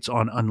 gigabytes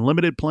on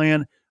unlimited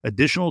plan.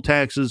 Additional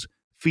taxes,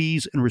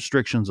 fees, and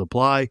restrictions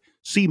apply.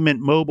 See Mint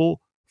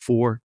Mobile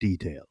for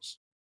details.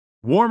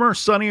 Warmer,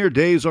 sunnier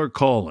days are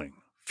calling.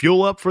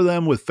 Fuel up for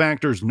them with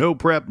Factor's no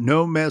prep,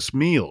 no mess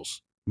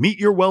meals. Meet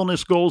your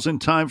wellness goals in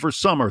time for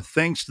summer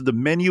thanks to the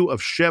menu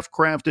of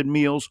chef-crafted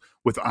meals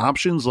with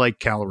options like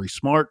Calorie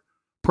Smart,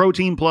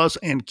 Protein Plus,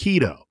 and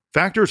Keto.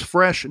 Factor's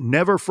fresh,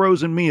 never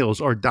frozen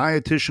meals are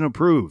dietitian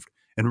approved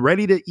and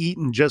ready to eat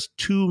in just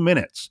 2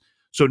 minutes.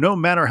 So no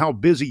matter how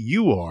busy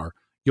you are,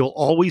 you'll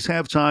always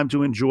have time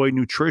to enjoy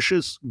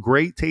nutritious,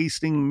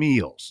 great-tasting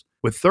meals.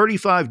 With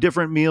 35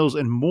 different meals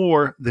and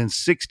more than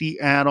 60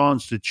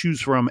 add-ons to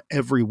choose from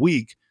every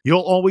week,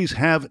 you'll always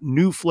have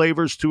new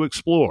flavors to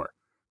explore.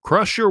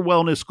 Crush your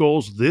wellness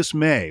goals this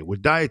May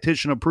with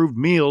dietitian-approved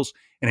meals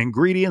and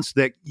ingredients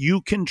that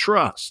you can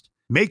trust.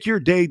 Make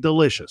your day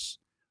delicious,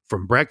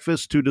 from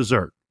breakfast to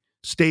dessert.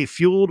 Stay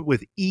fueled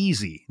with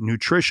easy,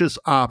 nutritious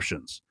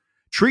options.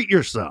 Treat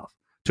yourself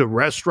to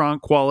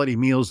restaurant-quality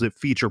meals that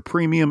feature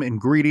premium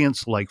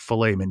ingredients like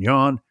filet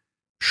mignon,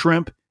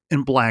 shrimp,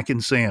 and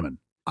blackened salmon.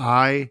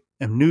 I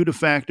am new to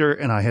Factor,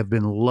 and I have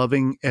been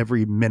loving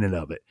every minute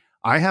of it.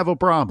 I have a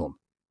problem,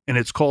 and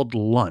it's called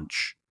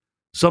lunch.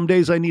 Some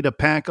days I need to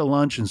pack a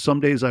lunch, and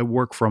some days I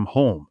work from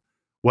home.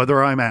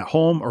 Whether I'm at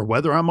home or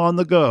whether I'm on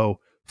the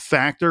go,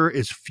 Factor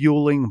is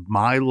fueling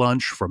my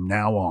lunch from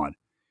now on.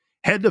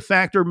 Head to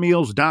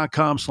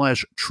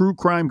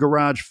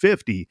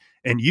factormeals.com/truecrimegarage50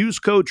 and use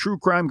code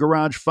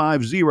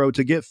truecrimegarage50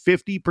 to get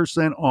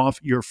 50% off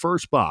your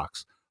first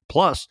box,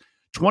 plus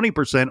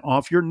 20%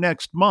 off your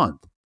next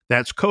month.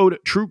 That's code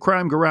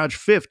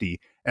truecrimegarage50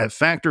 at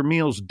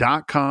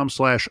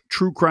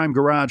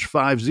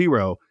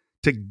factormeals.com/truecrimegarage50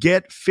 to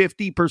get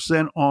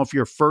 50% off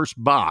your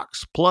first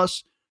box,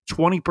 plus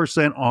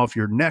 20% off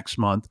your next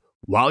month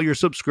while your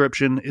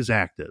subscription is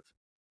active.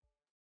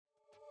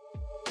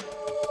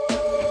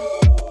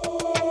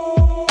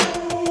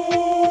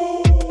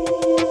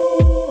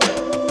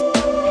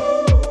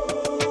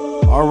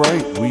 All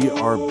right, we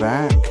are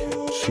back.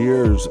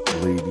 Cheers,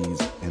 ladies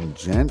and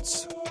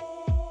gents.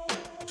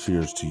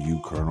 Cheers to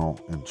you, Colonel,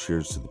 and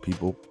cheers to the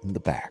people in the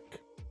back.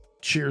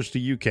 Cheers to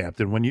you,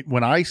 Captain.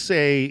 When I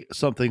say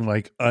something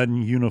like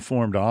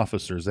ununiformed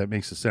officers, that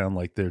makes it sound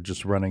like they're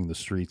just running the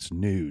streets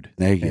nude.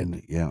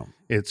 Naked, yeah.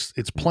 It's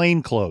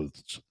plain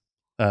clothes.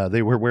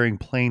 They were wearing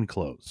plain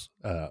clothes.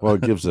 Well,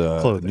 it gives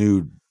a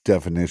new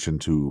definition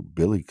to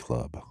Billy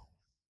Club.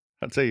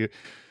 I'll tell you,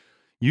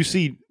 you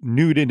see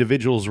nude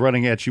individuals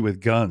running at you with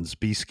guns,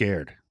 be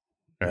scared.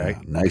 All right.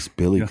 Yeah, nice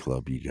Billy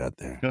Club you got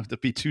there. You don't have to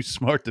be too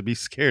smart to be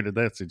scared in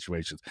that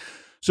situation.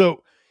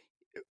 So,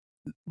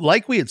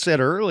 like we had said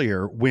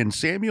earlier, when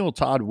Samuel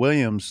Todd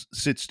Williams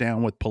sits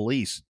down with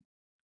police,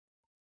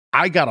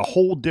 I got a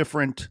whole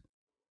different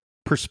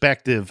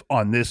perspective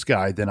on this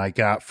guy than I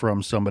got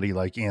from somebody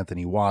like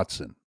Anthony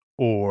Watson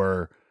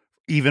or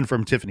even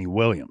from Tiffany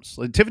Williams.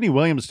 Like, Tiffany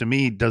Williams, to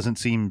me, doesn't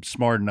seem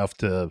smart enough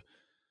to...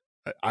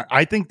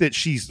 I think that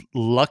she's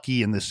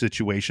lucky in this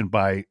situation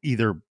by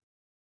either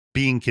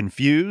being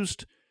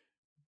confused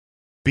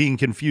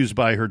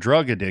by her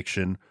drug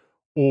addiction,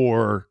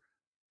 or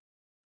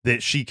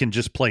that she can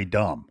just play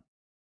dumb,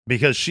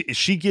 because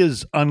she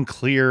gives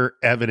unclear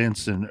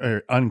evidence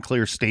and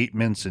unclear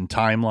statements and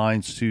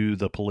timelines to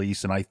the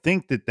police. And I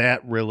think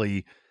that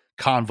really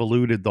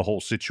convoluted the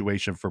whole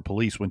situation for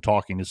police when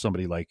talking to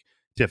somebody like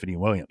Tiffany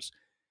Williams.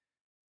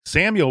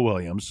 Samuel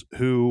Williams,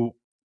 who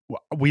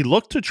we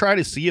look to try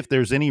to see if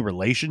there's any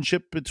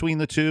relationship between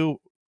the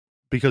two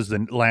because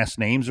the last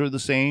names are the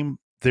same.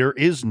 There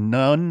is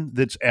none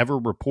that's ever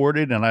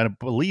reported. And I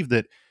believe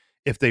that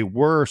if they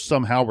were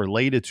somehow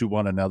related to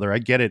one another, I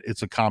get it,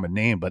 it's a common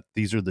name, but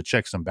these are the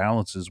checks and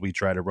balances we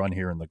try to run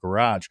here in the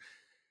garage,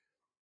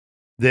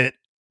 that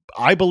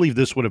I believe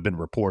this would have been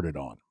reported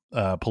on.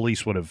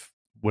 Police would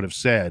have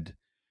said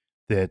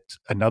that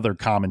another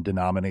common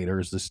denominator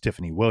is this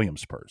Tiffany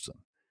Williams person.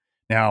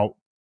 Now,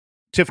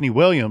 Tiffany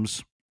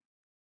Williams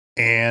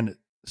and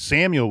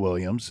Samuel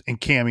Williams and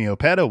Cameo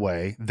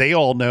Petaway, they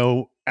all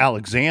know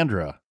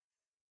Alexandra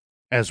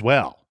as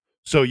well.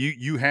 So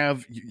you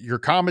have your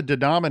common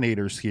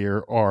denominators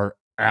here are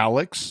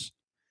Alex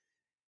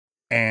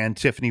and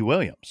Tiffany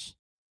Williams.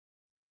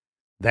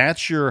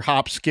 That's your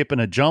hop, skip,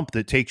 and a jump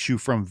that takes you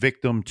from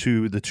victim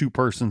to the two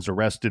persons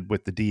arrested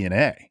with the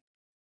DNA.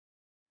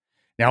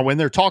 Now, when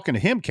they're talking to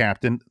him,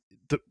 Captain,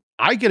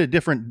 I get a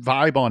different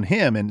vibe on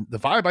him. And the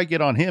vibe I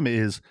get on him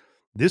is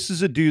this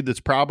is a dude that's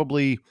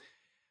probably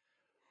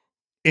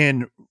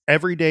in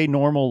everyday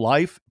normal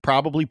life,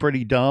 probably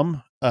pretty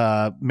dumb,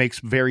 makes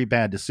very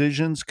bad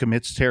decisions,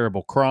 commits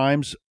terrible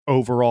crimes,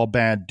 overall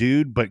bad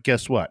dude. But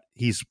guess what?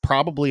 He's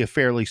probably a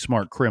fairly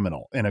smart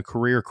criminal and a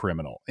career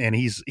criminal. And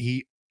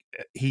he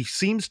he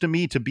seems to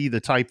me to be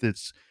the type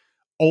that's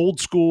old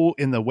school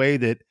in the way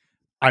that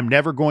I'm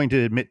never going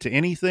to admit to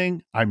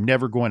anything. I'm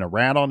never going to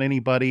rat on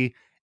anybody.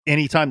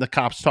 Anytime the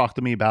cops talk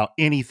to me about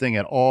anything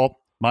at all,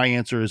 my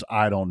answer is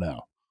I don't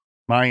know.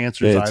 My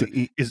answer Yeah,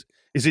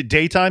 is it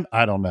daytime?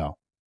 I don't know.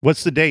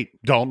 What's the date?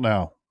 Don't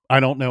know. I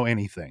don't know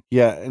anything.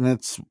 yeah, and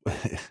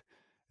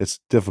it's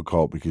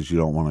difficult because you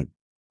don't want to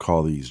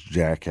call these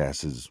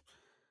jackasses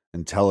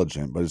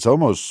intelligent, but it's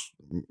almost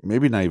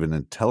maybe not even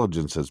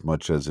intelligence as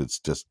much as it's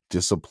just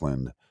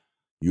disciplined.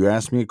 You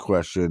ask me a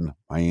question,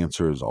 my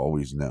answer is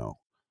always no.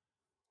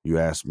 You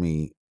ask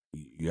me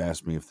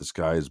if the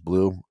sky is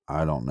blue,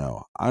 I don't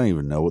know. I don't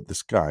even know what the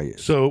sky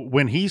is. So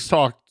when he's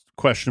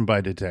questioned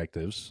by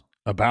detectives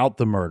about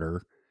the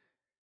murder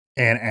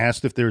and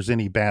asked if there's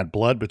any bad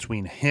blood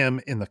between him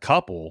and the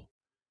couple,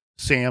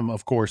 Sam,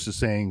 of course, is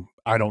saying,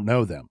 I don't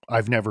know them.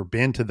 I've never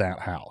been to that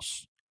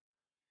house.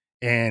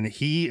 And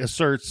he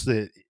asserts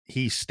that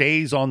he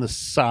stays on the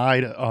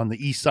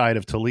east side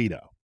of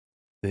Toledo.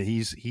 That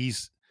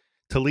he's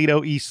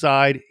Toledo east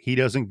side. He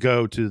doesn't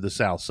go to the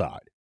south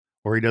side,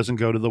 or he doesn't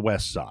go to the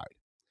west side.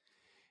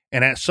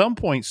 And at some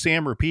point,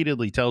 Sam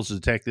repeatedly tells the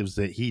detectives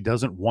that he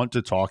doesn't want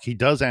to talk. He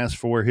does ask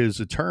for his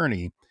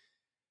attorney.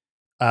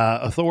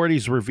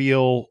 Authorities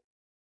reveal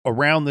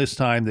around this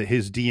time that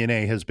his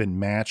DNA has been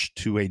matched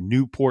to a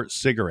Newport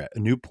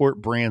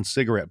brand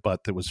cigarette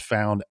butt that was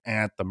found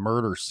at the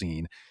murder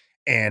scene,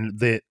 and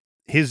that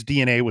his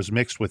DNA was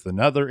mixed with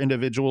another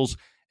individual's,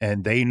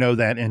 and they know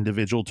that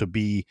individual to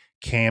be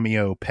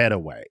Cameo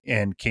Petaway.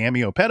 And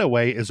Cameo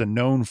Petaway is a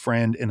known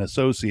friend and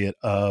associate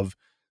of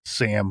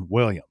Sam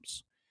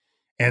Williams.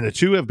 And the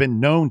two have been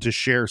known to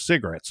share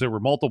cigarettes. There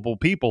were multiple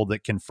people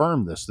that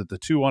confirmed this, that the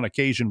two on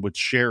occasion would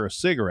share a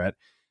cigarette.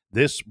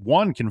 This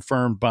one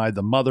confirmed by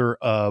the mother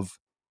of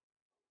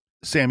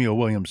Samuel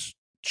Williams'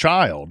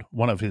 child,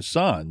 one of his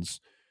sons,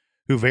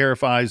 who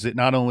verifies that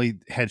not only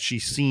had she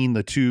seen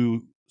the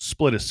two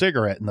split a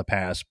cigarette in the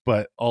past,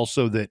 but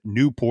also that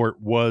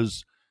Newport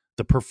was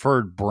the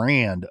preferred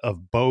brand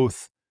of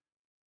both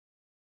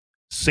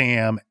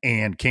Sam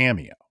and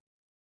Cameo.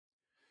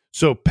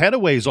 So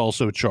Petaway's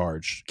also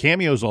charged.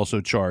 Cameo's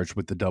also charged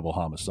with the double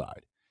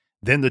homicide.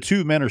 Then the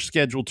two men are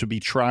scheduled to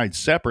be tried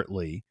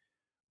separately,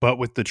 but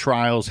with the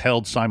trials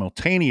held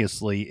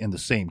simultaneously in the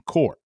same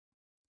court.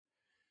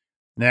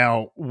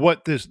 Now,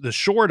 what the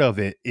short of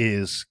it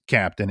is,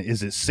 Captain,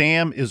 is that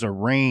Sam is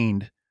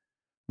arraigned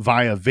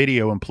via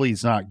video and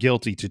pleads not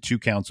guilty to 2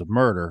 counts of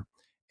murder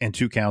and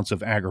 2 counts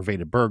of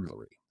aggravated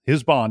burglary.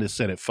 His bond is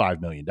set at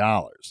 $5 million.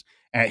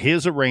 At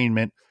his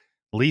arraignment,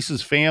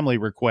 Lisa's family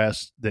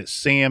requests that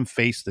Sam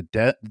face the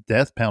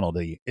death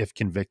penalty if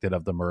convicted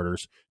of the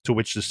murders, to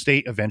which the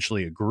state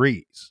eventually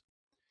agrees.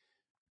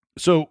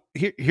 So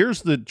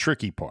here's the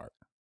tricky part.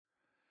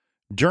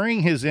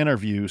 During his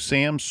interview,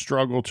 Sam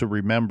struggled to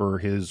remember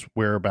his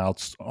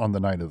whereabouts on the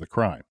night of the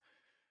crime.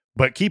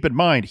 But keep in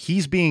mind,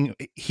 he's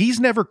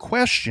never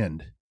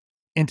questioned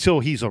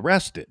until he's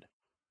arrested.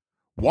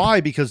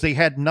 Why? Because they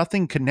had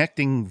nothing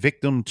connecting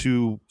victim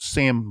to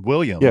Sam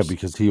Williams. Yeah,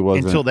 because he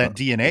wasn't until that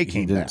DNA came back.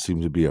 He didn't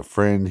seem to be a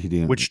friend. He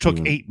didn't, which took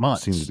 8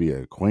 months. Seemed to be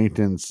an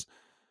acquaintance.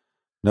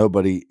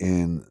 Nobody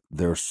in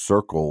their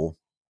circle,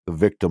 the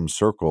victim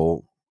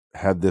circle,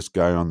 had this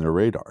guy on their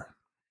radar.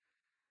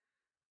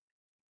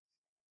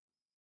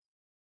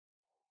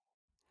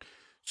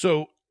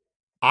 So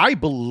I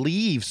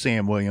believe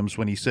Sam Williams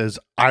when he says,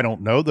 I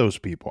don't know those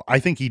people. I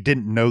think he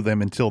didn't know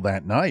them until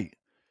that night.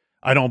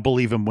 I don't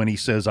believe him when he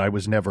says I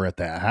was never at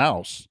that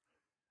house.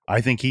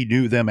 I think he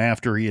knew them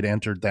after he had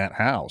entered that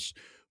house.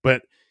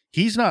 But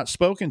he's not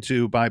spoken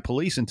to by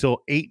police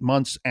until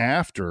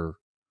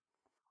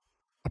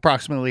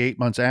approximately 8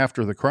 months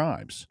after the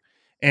crimes.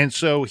 And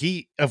so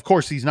of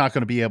course, he's not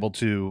going to be able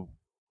to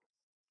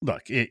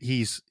look.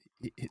 He's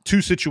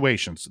two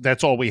situations.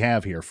 That's all we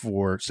have here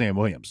for Sam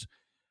Williams.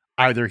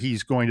 Either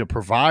he's going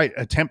to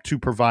attempt to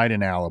provide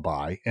an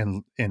alibi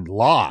and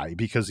lie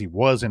because he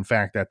was in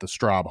fact at the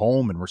Straub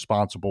home and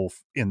responsible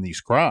in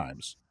these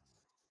crimes,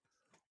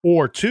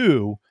 or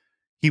two,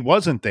 he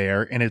wasn't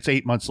there and it's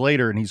 8 months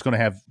later and he's going to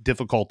have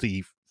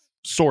difficulty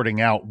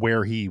sorting out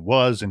where he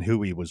was and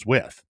who he was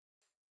with.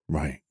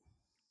 Right.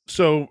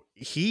 So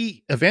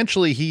he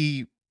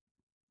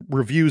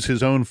reviews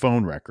his own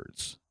phone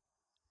records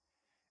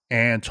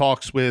and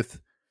talks with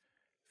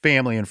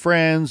family and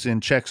friends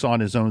and checks on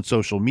his own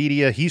social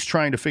media. He's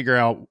trying to figure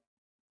out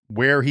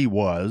where he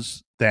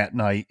was that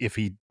night if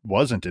he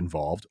wasn't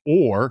involved,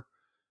 or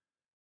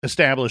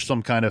establish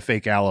some kind of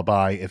fake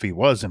alibi if he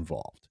was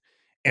involved.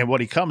 And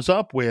what he comes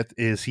up with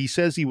is he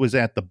says he was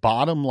at the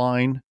Bottom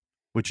Line,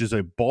 which is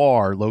a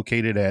bar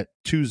located at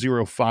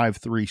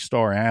 2053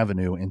 Star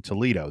Avenue in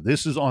Toledo.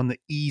 This is on the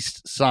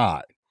east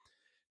side.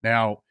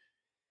 Now,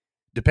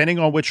 depending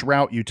on which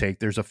route you take,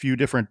 there's a few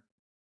different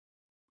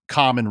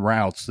common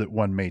routes that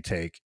one may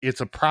take. It's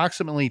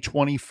approximately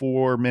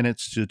 24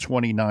 minutes to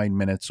 29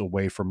 minutes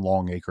away from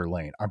Longacre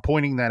Lane. I'm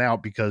pointing that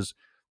out because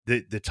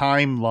the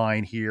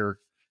timeline here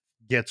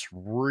gets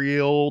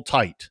real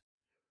tight.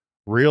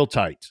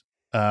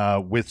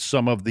 with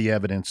some of the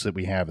evidence that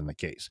we have in the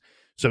case.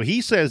 So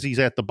he says he's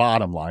at the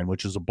bottom line,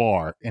 which is a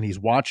bar, and he's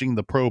watching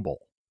the Pro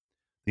Bowl,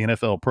 the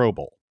NFL Pro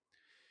Bowl.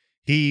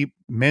 He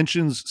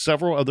mentions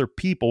several other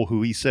people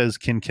who he says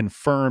can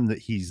confirm that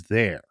he's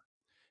there.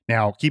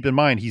 Now, keep in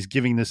mind, he's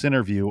giving this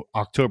interview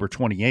October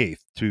 28th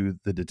to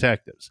the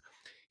detectives.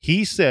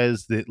 He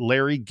says that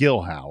Larry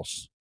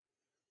Gilhouse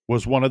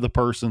was one of the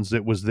persons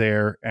that was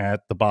there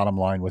at the bottom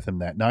line with him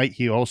that night.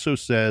 He also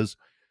says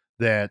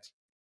that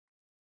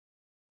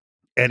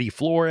Eddie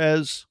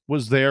Flores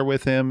was there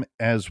with him,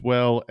 as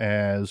well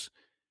as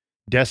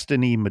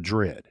Destiny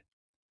Madrid.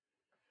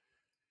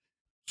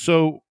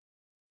 So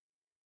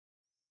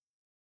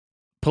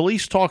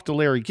police talked to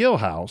Larry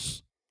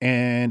Gilhouse,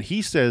 and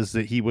he says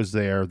that he was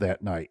there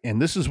that night.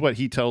 And this is what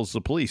he tells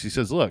the police. He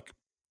says, look,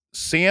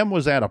 Sam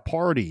was at a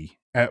party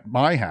at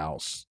my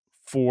house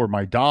for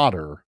my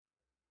daughter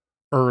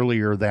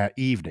earlier that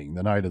evening,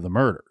 the night of the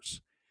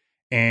murders.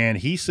 And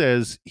he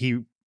says he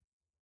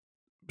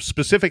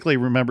specifically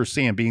remembers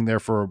Sam being there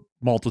for a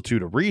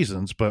multitude of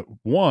reasons, but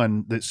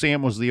one, that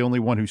Sam was the only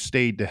one who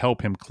stayed to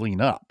help him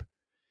clean up.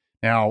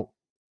 Now,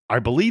 I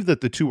believe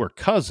that the two are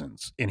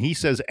cousins, and he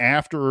says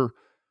after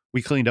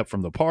we cleaned up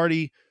from the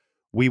party,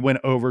 we went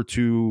over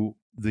to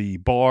the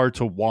bar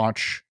to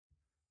watch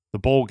the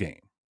bowl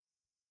game,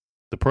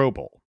 the Pro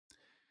Bowl.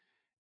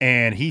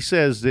 And he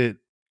says that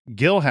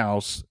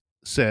Gilhouse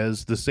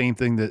says the same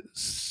thing that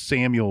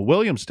Samuel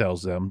Williams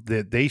tells them,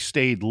 that they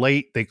stayed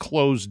late. They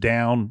closed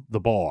down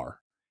the bar.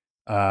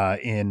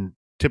 And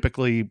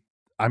typically,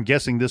 I'm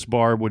guessing this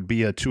bar would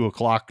be a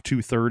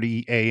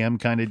 2:30 a.m.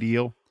 kind of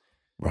deal.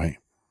 Right.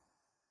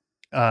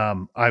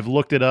 I've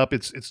looked it up.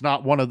 It's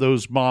not one of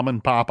those mom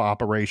and pop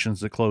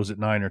operations that close at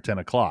 9 or 10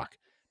 o'clock.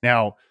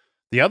 Now,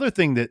 the other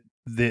thing that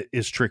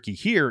is tricky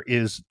here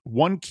is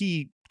one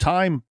key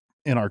time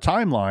in our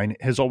timeline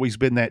has always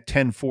been that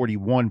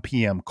 10:41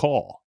 p.m.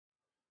 call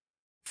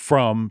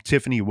from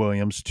Tiffany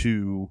Williams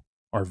to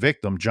our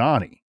victim,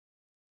 Johnny,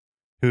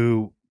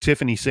 who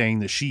Tiffany saying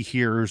that she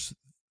hears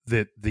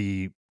that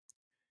the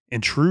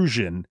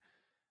intrusion,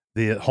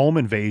 the home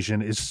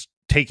invasion, is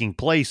taking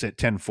place at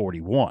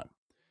 10:41.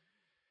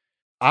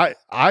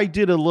 I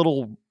did a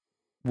little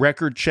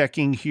record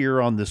checking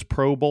here on this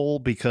Pro Bowl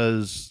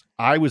because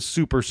I was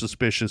super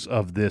suspicious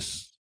of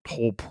this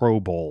whole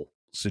Pro Bowl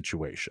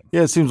situation.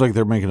 Yeah, it seems like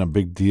they're making a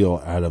big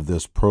deal out of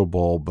this Pro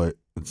Bowl, but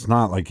it's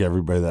not like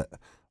everybody that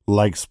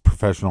likes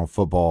professional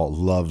football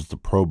loves the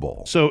Pro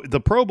Bowl. So the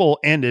Pro Bowl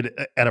ended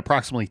at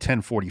approximately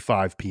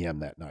 10:45 p.m.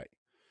 that night.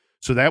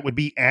 So that would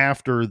be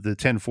after the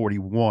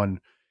 10:41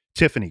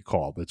 Tiffany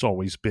call. That's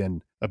always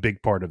been a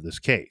big part of this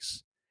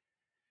case.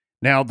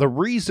 Now, the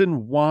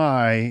reason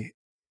why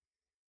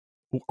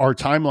our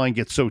timeline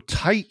gets so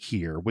tight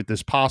here with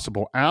this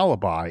possible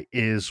alibi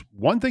is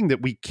one thing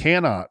that we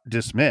cannot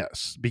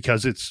dismiss,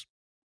 because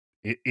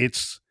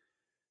it's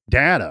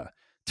data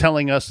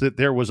telling us that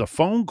there was a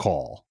phone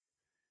call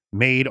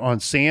made on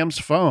Sam's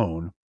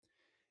phone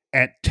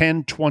at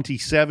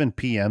 10:27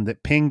 p.m.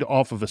 that pinged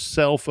off of a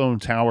cell phone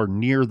tower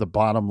near the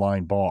bottom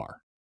line bar.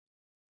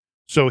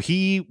 So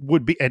he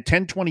would be at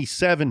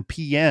 10:27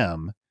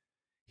 p.m.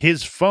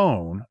 His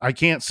phone, I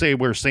can't say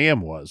where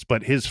Sam was,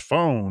 but his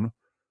phone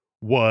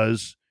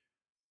was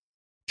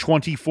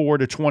 24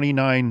 to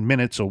 29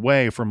 minutes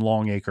away from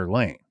Longacre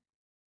Lane,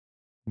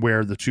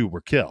 where the two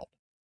were killed.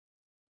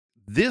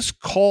 This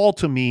call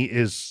to me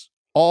is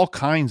all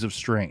kinds of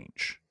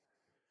strange,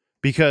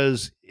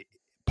 because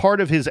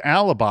part of his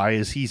alibi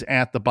is he's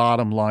at the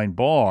bottom line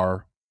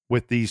bar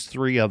with these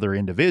three other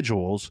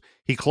individuals.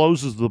 He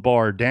closes the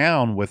bar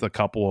down with a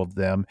couple of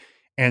them,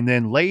 and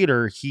then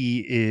later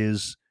he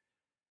is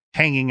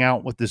hanging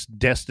out with this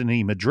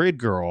Destiny Madrid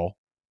girl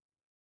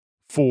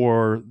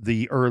for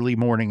the early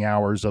morning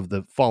hours of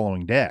the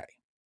following day.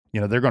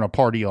 You know, they're going to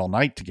party all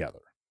night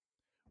together.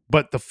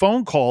 But the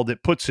phone call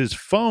that puts his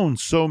phone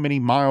so many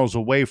miles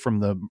away from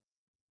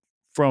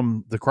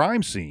the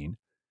crime scene,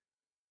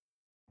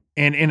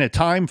 and in a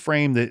time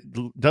frame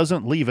that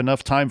doesn't leave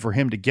enough time for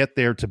him to get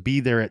there to be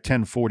there at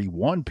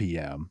 10:41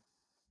 p.m.,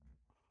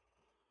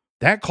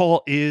 that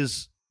call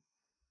is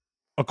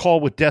a call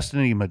with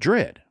Destiny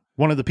Madrid,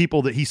 one of the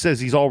people that he says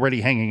he's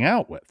already hanging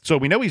out with. So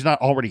we know he's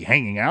not already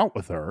hanging out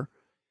with her.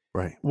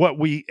 Right. What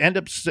we end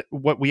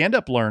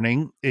up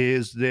learning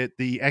is that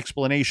the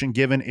explanation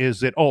given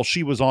is that, oh,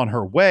 she was on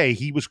her way.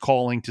 He was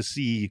calling to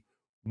see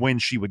when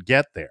she would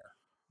get there.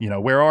 You know,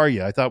 where are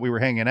you? I thought we were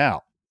hanging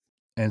out.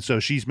 And so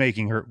she's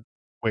making her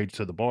way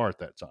to the bar at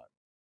that time.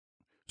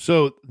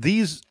 So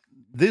this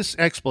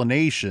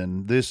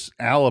explanation, this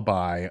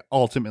alibi,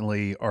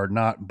 ultimately are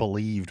not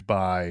believed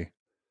by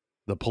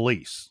the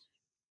police.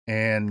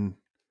 And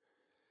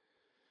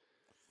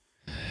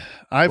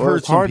I've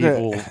heard some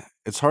people...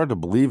 It's hard to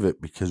believe it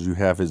because you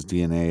have his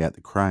DNA at the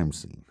crime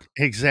scene.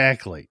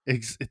 Exactly.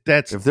 If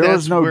there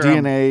was no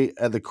DNA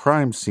at the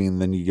crime scene,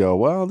 then you go,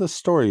 well, this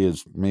story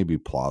is maybe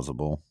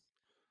plausible.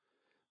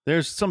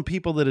 There's some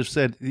people that have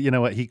said, you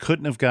know what, he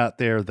couldn't have got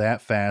there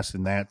that fast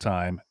in that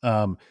time.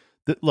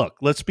 Look,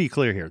 let's be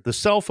clear here. The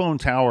cell phone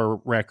tower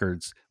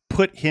records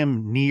put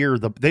him near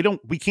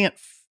we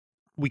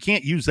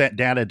can't use that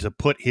data to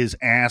put his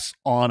ass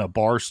on a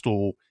bar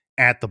stool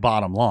at the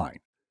bottom line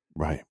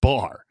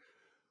bar.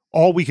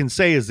 All we can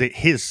say is that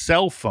his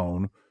cell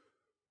phone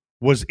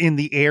was in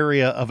the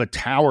area of a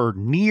tower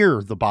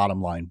near the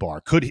bottom line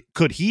bar.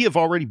 Could he have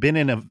already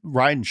been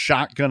riding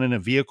shotgun in a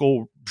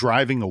vehicle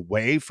driving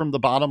away from the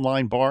bottom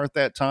line bar at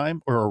that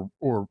time, or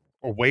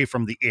away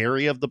from the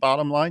area of the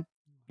bottom line?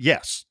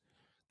 Yes.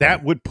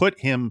 That would put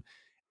him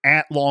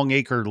at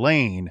Longacre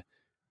Lane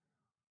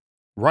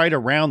right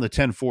around the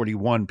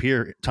 1041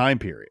 time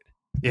period.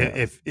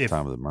 If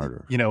time of the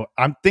murder.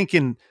 I'm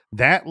thinking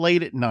that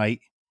late at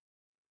night,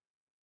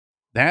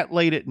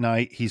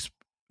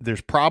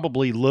 there's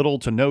probably little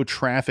to no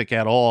traffic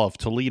at all of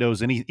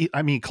Toledo's.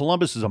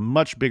 Columbus is a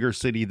much bigger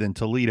city than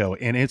Toledo,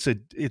 and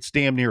it's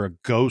damn near a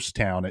ghost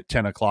town at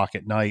 10 o'clock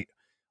at night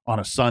on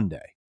a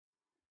Sunday.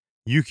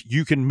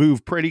 You can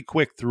move pretty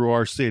quick through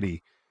our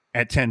city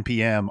at 10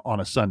 p.m. on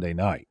a Sunday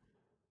night.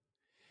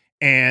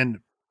 And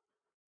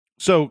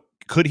so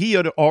could he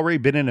have already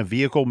been in a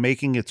vehicle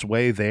making its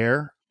way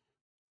there?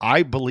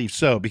 I believe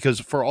so, because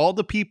for all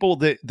the people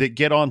that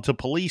get onto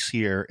police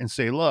here and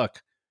say,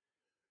 look,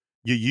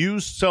 you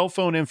use cell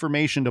phone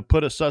information to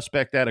put a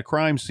suspect at a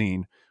crime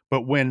scene,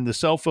 but when the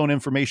cell phone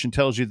information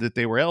tells you that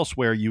they were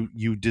elsewhere,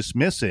 you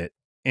dismiss it.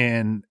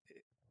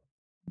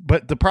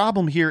 But the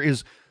problem here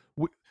is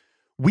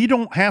we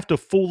don't have to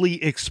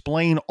fully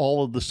explain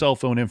all of the cell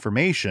phone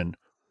information.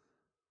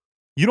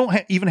 You don't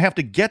even have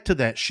to get to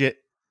that shit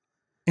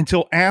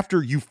until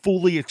after you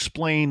fully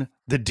explain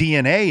the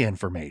DNA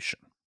information.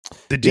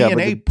 The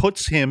DNA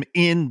puts him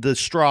in the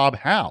Straub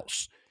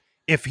house.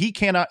 If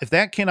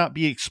that cannot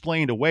be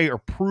explained away or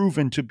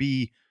proven to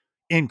be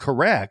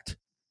incorrect,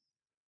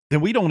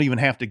 then we don't even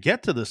have to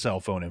get to the cell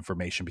phone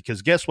information,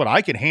 because guess what?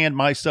 I could hand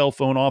my cell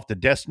phone off to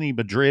Destiny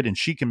Madrid and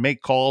she can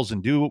make calls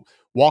and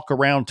walk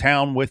around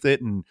town with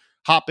it and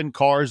hop in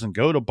cars and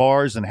go to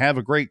bars and have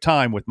a great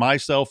time with my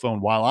cell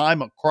phone while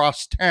I'm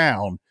across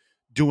town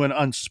doing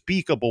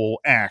unspeakable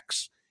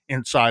acts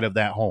inside of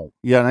that home.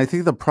 Yeah, and I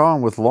think the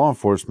problem with law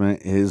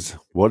enforcement is,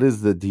 what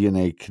is the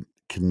DNA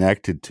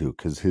connected to?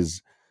 Because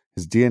his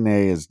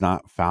DNA is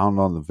not found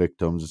on the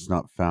victims. It's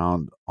not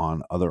found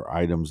on other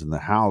items in the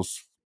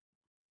house.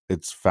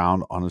 It's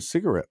found on a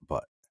cigarette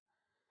butt.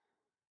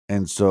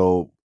 And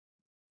so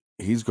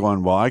he's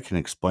going, well, I can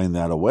explain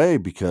that away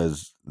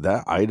because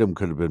that item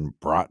could have been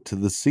brought to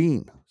the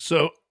scene.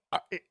 So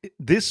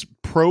this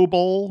Pro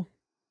Bowl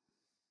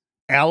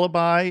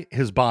alibi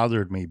has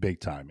bothered me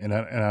big time.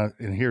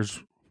 And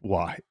here's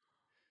why.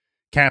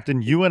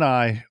 Captain, you and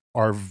I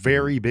are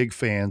very big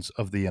fans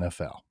of the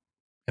NFL.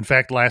 In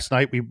fact, last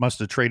night we must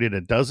have traded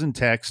a dozen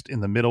texts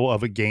in the middle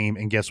of a game,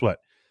 and guess what?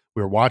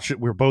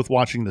 We're both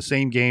watching the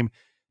same game.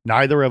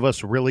 Neither of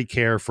us really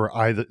care for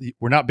either.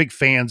 We're not big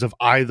fans of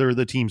either of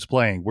the teams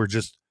playing. We're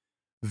just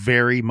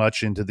very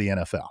much into the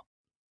NFL.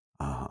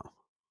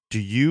 Do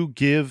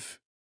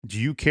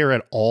you care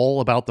at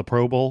all about the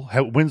Pro Bowl?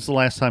 When's the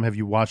last time have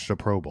you watched a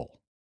Pro Bowl?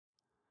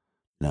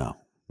 No,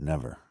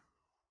 never.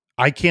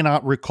 I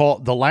cannot recall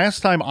the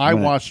last time I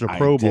watched a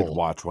Pro Bowl. I did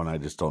watch one. I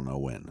just don't know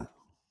when.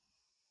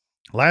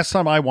 Last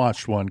time I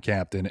watched one,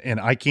 Captain, and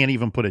I can't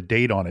even put a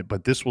date on it,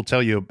 but this will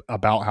tell you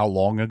about how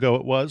long ago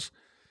it was.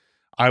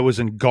 I was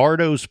in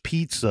Gardo's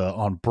Pizza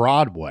on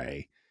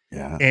Broadway.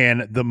 Yeah.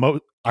 And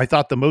I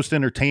thought the most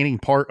entertaining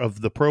part of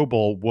the Pro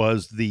Bowl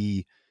was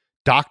the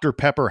Dr.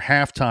 Pepper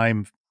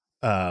halftime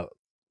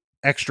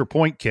extra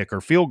point kick or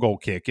field goal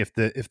kick. If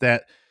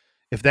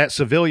that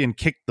civilian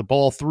kicked the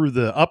ball through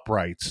the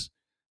uprights,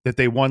 that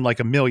they won like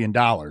 $1 million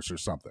or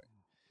something.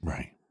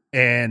 Right.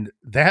 And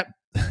that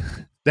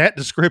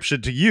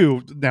description to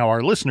you, now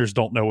our listeners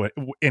don't know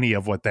any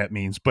of what that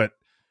means, but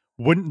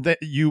wouldn't that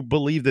you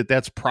believe that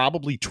that's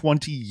probably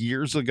 20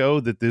 years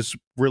ago that this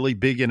really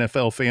big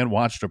NFL fan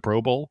watched a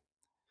Pro Bowl?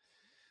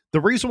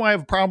 The reason why I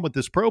have a problem with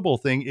this Pro Bowl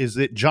thing is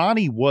that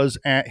Johnny was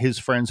at his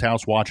friend's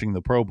house watching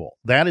the Pro Bowl.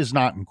 That is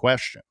not in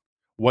question.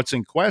 What's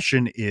in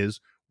question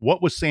is,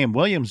 what was Sam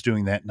Williams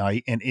doing that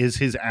night, and is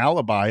his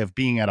alibi of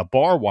being at a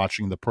bar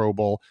watching the Pro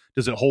Bowl,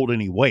 does it hold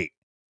any weight?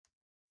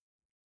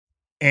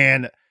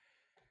 And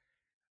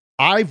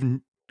I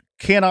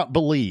cannot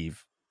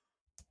believe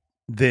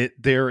that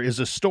there is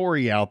a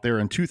story out there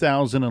in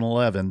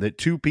 2011 that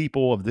two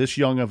people of this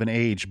young of an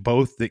age,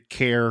 both that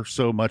care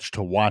so much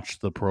to watch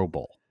the Pro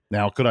Bowl.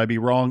 Now, could I be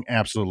wrong?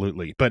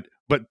 Absolutely. But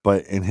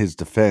in his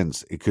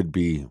defense, it could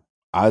be,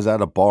 I was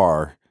at a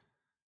bar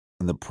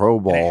and the Pro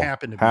Bowl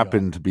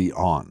happened to be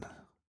on.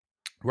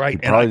 Right.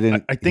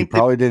 He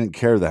probably didn't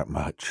care that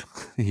much.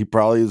 He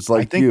probably is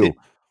like you.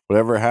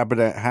 Whatever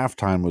happened at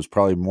halftime was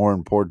probably more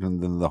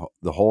important than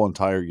the whole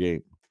entire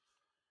game.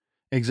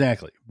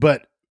 Exactly.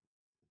 But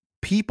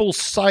people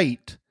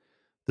cite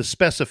the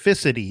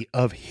specificity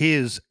of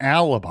his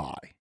alibi,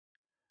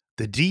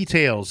 the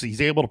details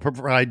he's able to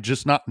provide,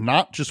 just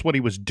not just what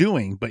he was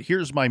doing, but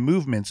here's my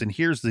movements and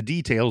here's the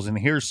details and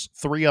here's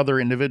 3 other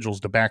individuals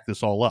to back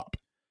this all up.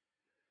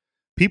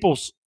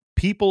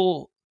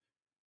 People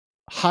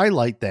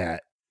highlight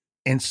that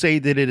and say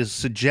that it is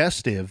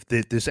suggestive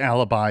that this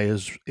alibi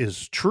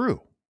is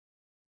true.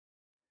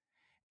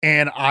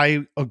 And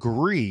I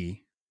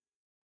agree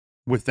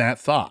with that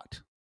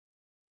thought.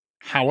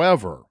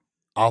 However,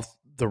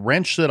 the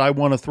wrench that I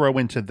want to throw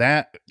into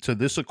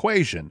this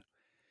equation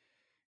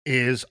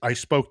is I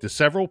spoke to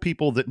several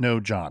people that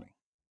knew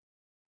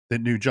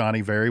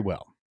Johnny very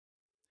well.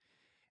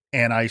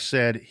 And I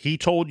said, he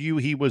told you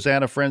he was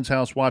at a friend's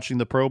house watching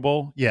the Pro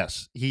Bowl?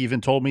 Yes. He even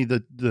told me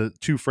the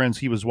two friends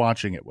he was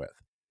watching it with.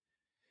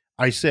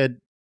 I said,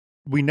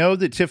 we know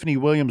that Tiffany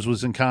Williams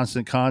was in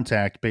constant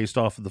contact based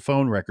off of the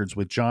phone records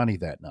with Johnny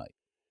that night.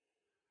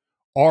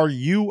 Are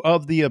you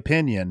of the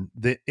opinion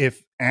that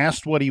if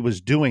asked what he was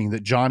doing,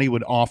 that Johnny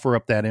would offer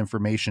up that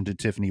information to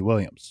Tiffany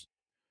Williams?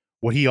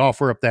 Would he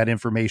offer up that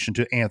information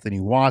to Anthony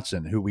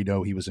Watson, who we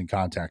know he was in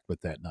contact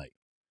with that night?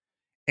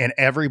 And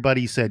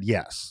everybody said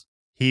yes.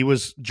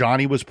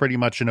 Johnny was pretty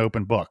much an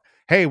open book.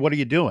 Hey, what are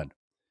you doing?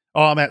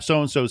 Oh, I'm at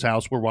so-and-so's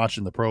house. We're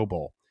watching the Pro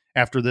Bowl.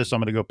 After this, I'm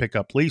going to go pick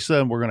up Lisa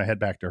and we're going to head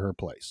back to her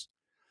place.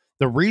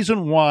 The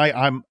reason why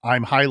I'm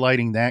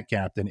highlighting that,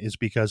 Captain, is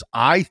because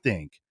I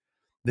think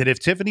that if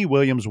Tiffany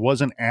Williams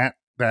wasn't at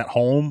that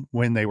home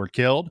when they were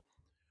killed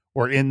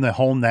or in the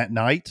home that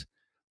night,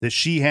 that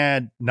she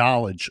had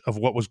knowledge of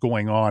what was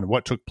going on,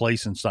 what took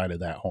place inside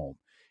of that home.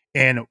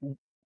 And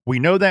we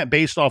know that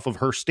based off of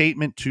her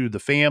statement to the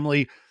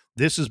family.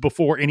 This is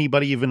before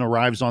anybody even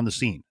arrives on the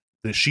scene,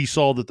 that she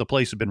saw that the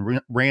place had been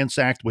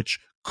ransacked, which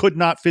could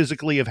not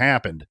physically have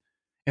happened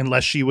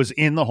unless she was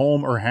in the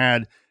home or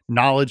had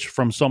knowledge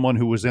from someone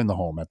who was in the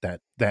home at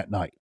that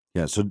night.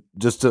 Yeah. So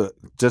just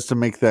to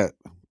make that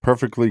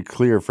perfectly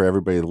clear for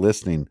everybody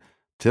listening,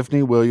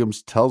 Tiffany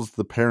Williams tells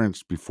the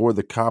parents before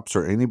the cops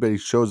or anybody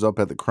shows up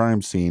at the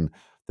crime scene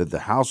that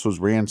the house was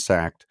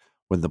ransacked.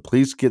 When the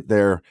police get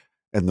there,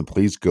 and the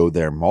police go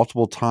there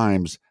multiple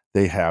times,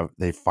 they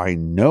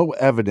find no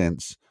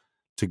evidence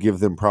to give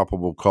them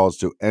probable cause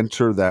to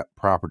enter that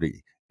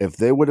property. If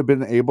they would have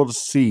been able to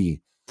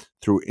see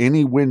through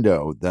any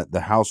window that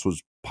the house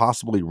was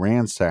possibly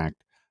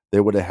ransacked, they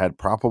would have had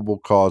probable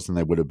cause and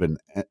they would have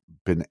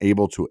been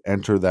able to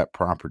enter that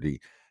property,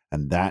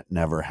 and that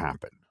never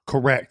happened.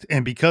 Correct.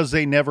 And because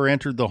they never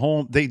entered the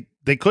home,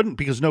 they couldn't,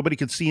 because nobody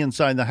could see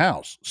inside the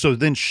house. So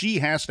then she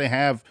has to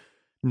have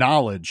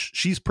knowledge.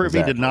 She's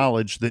privy to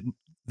knowledge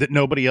that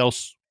nobody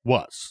else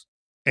was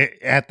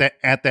at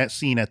that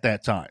scene at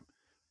that time.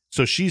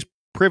 So she's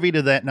privy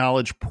to that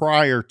knowledge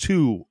prior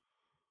to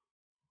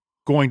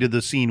going to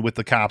the scene with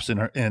the cops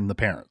and the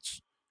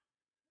parents.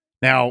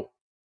 Now,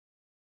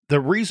 the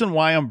reason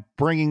why I'm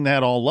bringing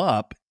that all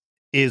up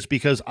is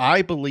because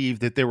I believe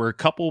that there were a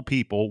couple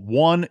people,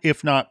 one,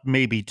 if not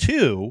maybe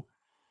two,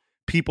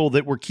 people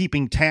that were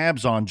keeping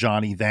tabs on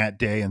Johnny that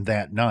day and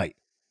that night.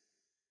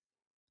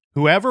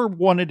 Whoever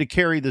wanted to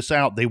carry this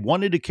out, they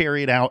wanted to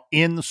carry it out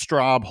in the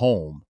Straub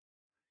home,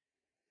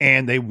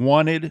 and they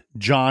wanted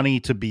Johnny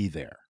to be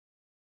there.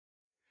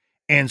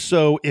 And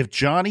so if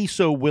Johnny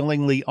so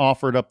willingly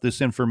offered up this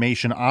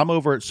information, I'm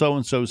over at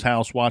so-and-so's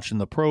house watching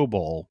the Pro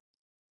Bowl,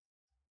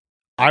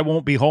 I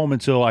won't be home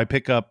until I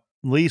pick up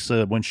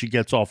Lisa when she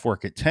gets off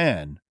work at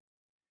 10.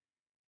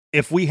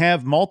 If we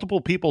have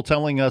multiple people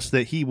telling us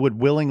that he would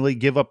willingly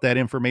give up that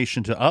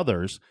information to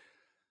others,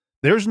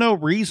 there's no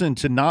reason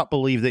to not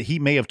believe that he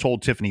may have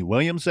told Tiffany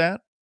Williams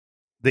that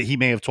he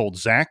may have told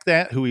Zach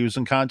that, who he was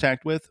in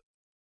contact with,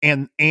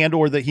 and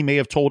or that he may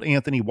have told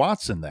Anthony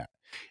Watson that.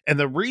 And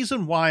the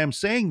reason why I'm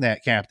saying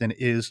that, Captain,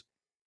 is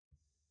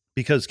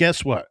because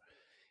guess what?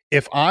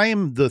 If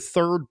I'm the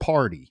third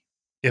party,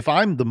 if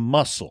I'm the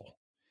muscle,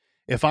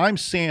 if I'm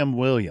Sam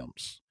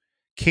Williams,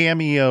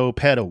 Cameo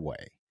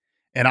Petaway,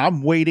 and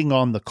I'm waiting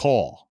on the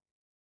call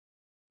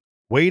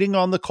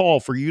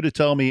for you to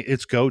tell me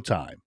it's go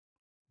time,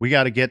 we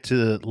got to get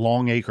to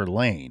Longacre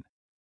Lane,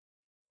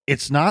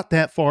 it's not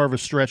that far of a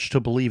stretch to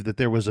believe that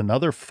there was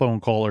another phone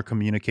call or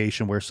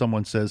communication where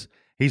someone says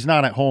he's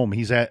not at home,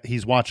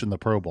 he's watching the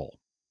Pro Bowl.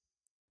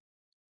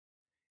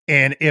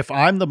 And if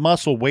I'm the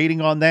muscle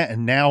waiting on that,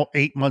 and now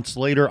 8 months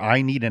later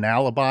I need an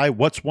alibi,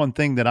 what's one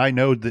thing that I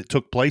know that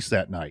took place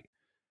that night?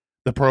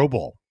 The Pro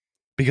Bowl.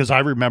 Because I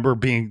remember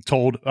being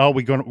told, oh,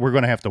 we're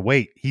going to have to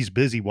wait. He's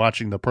busy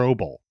watching the Pro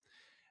Bowl.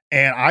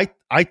 And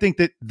I think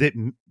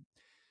that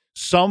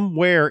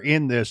somewhere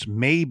in this,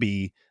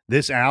 maybe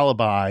this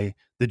alibi,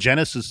 the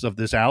genesis of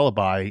this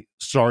alibi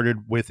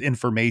started with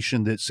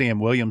information that Sam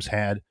Williams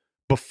had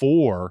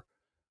before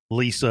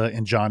Lisa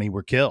and Johnny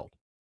were killed.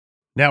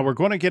 Now we're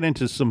going to get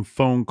into some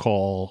phone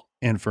call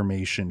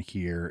information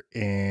here,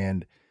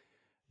 and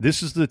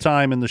this is the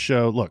time in the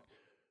show. Look,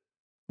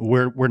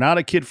 we're not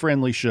a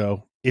kid-friendly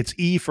show. It's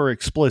E for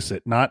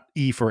explicit, not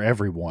E for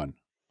everyone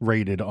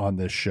rated on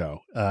this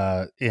show.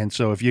 And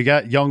so if you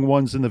got young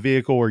ones in the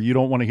vehicle or you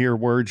don't want to hear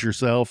words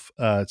yourself,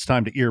 it's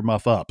time to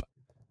earmuff up.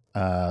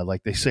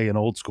 Like they say in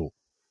old school,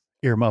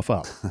 earmuff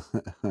up.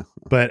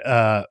 But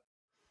I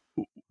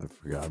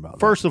forgot about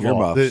first that. Of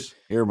all,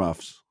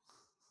 earmuffs.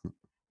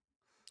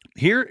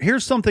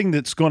 Here's something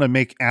that's going to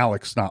make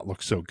Alex not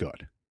look so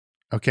good.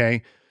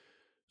 Okay.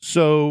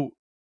 So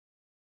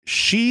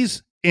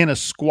she's in a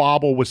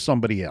squabble with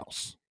somebody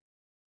else,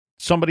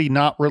 somebody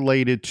not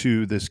related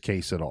to this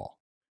case at all.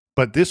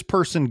 But this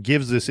person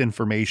gives this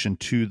information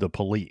to the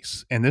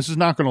police, and this is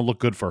not going to look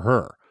good for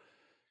her.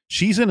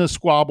 She's in a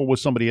squabble with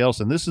somebody else,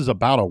 and this is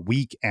about a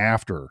week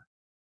after.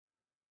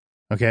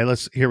 Okay,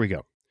 here we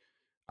go.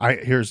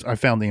 I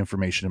found the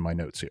information in my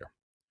notes here.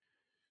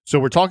 So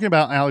we're talking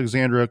about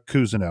Alexandra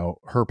Cousineau,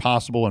 her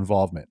possible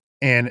involvement.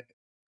 And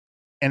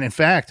in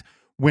fact,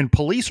 when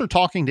police are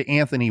talking to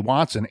Anthony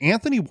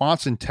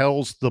Watson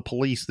tells the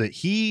police that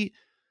he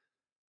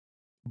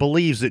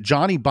believes that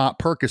Johnny bought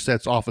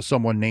Percocets off of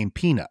someone named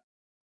Peanut.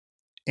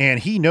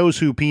 And he knows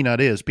who Peanut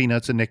is.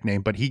 Peanut's a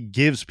nickname, but he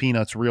gives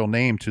Peanut's real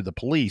name to the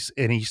police.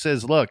 And he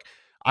says, look,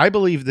 I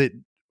believe that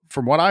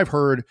from what I've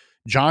heard,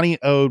 Johnny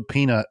owed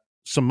Peanut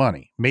some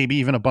money, maybe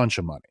even a bunch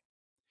of money.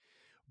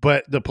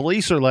 But the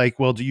police are like,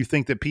 well, do you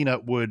think that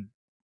Peanut would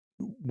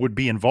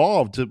be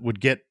involved,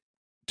 would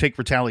take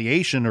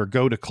retaliation or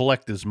go to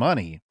collect his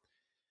money?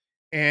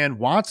 And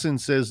Watson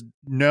says,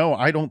 no,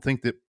 I don't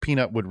think that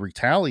Peanut would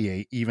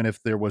retaliate even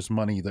if there was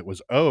money that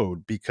was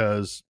owed,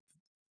 because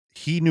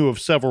he knew of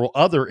several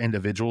other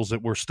individuals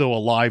that were still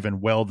alive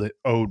and well that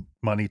owed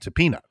money to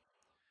Peanut.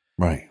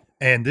 Right.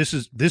 And this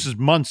is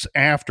months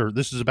after.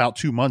 This is about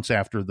 2 months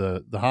after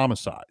the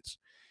homicides.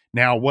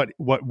 Now, what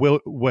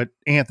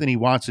Anthony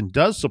Watson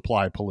does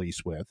supply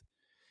police with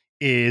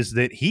is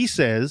that he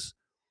says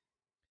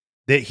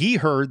that he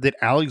heard that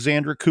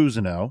Alexandra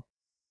Cousineau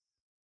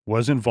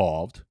was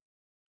involved.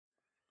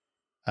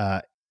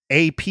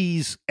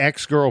 AP's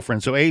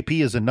ex-girlfriend. So AP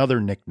is another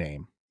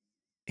nickname.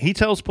 He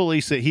tells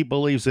police that he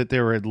believes that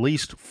there are at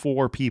least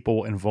 4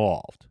 people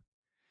involved.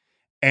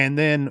 And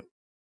then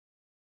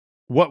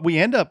what we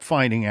end up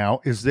finding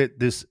out is that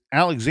this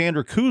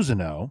Alexandra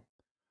Cousineau,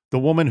 the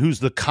woman who's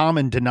the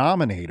common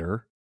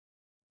denominator,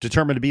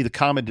 determined to be the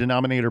common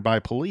denominator by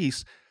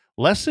police,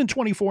 less than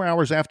 24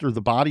 hours after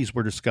the bodies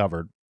were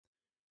discovered,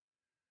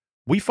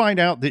 we find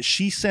out that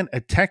she sent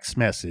a text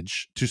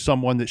message to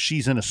someone that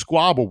she's in a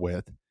squabble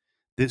with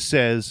that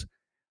says,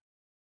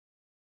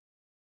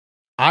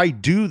 I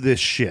do this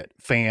shit,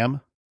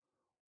 fam.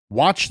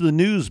 Watch the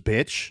news,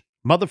 bitch.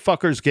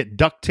 Motherfuckers get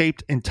duct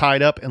taped and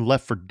tied up and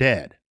left for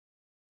dead.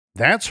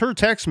 That's her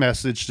text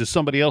message to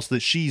somebody else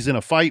that she's in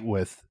a fight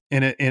with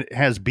and it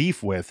has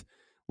beef with,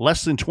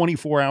 less than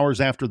 24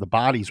 hours after the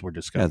bodies were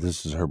discovered. Yeah,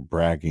 this is her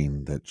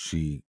bragging that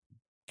she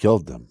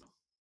killed them.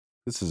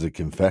 This is a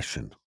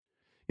confession.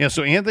 Yeah,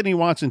 so Anthony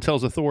Watson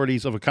tells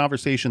authorities of a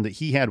conversation that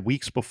he had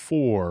weeks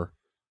before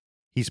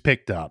he's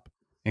picked up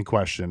in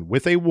question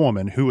with a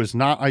woman who is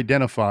not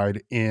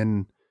identified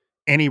in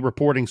any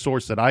reporting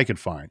source that I could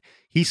find.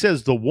 He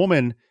says the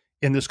woman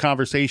in this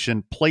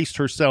conversation placed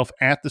herself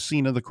at the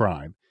scene of the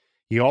crime.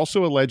 He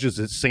also alleges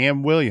that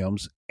Sam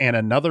Williams and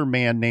another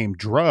man named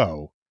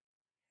Dro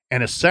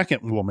and a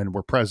second woman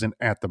were present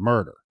at the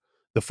murder.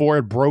 The 4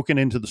 had broken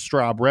into the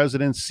Straub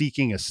residence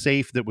seeking a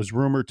safe that was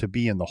rumored to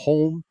be in the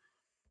home.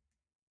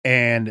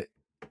 And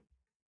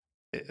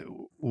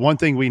one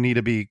thing we need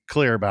to be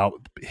clear about,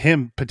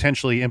 him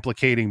potentially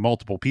implicating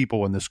multiple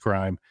people in this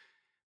crime,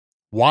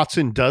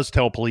 Watson does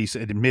tell police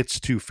it admits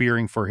to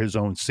fearing for his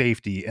own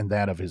safety and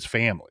that of his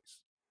family's.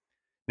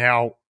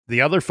 Now,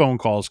 the other phone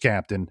calls,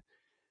 Captain,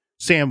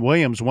 Sam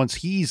Williams, once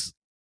he's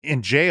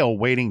in jail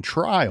waiting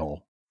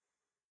trial,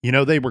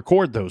 they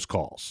record those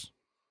calls.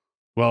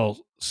 Well,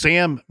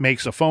 Sam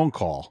makes a phone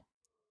call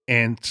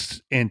and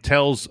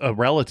tells a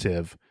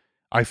relative,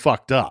 I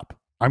fucked up.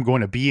 I'm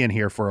going to be in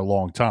here for a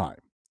long time.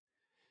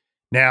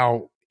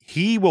 Now,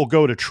 he will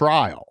go to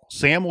trial.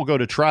 Sam will go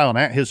to trial, and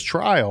at his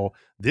trial,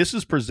 this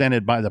is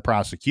presented by the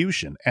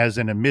prosecution as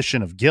an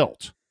admission of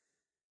guilt.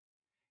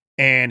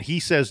 And he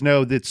says,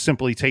 no, that's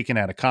simply taken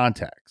out of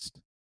context.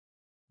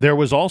 There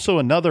was also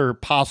another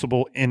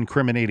possible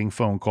incriminating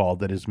phone call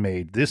that is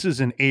made. This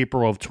is in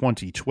April of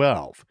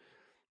 2012.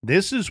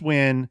 This is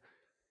when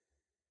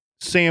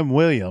Sam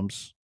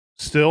Williams,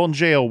 still in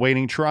jail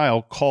waiting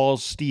trial,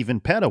 calls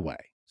Stephen Pettaway.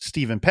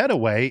 Stephen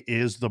Pettaway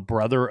is the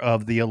brother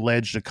of the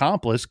alleged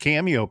accomplice,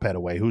 Cameo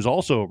Pettaway, who's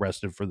also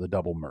arrested for the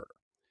double murder.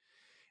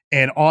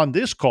 And on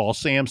this call,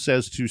 Sam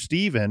says to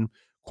Stephen,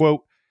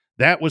 quote,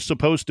 that was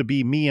supposed to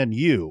be me and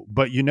you,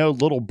 but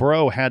little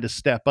bro had to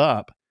step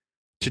up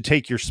to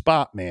take your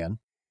spot, man.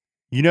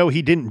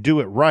 He didn't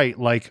do it right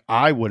like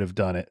I would have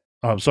done it.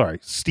 I'm sorry.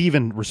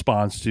 Stephen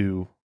responds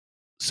to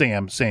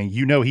Sam saying,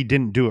 he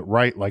didn't do it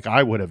right like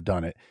I would have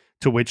done it.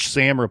 To which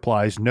Sam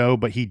replies, no,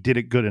 but he did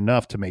it good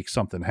enough to make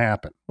something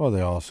happen. Well,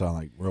 they all sound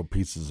like real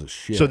pieces of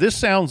shit. So this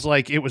sounds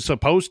like it was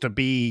supposed to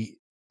be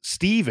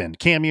Stephen,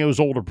 Cameo's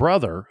older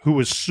brother, who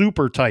was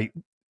super tight.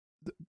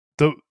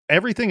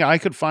 Everything I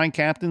could find,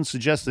 Captain,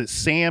 suggests that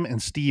Sam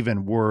and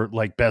Stephen were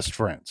like best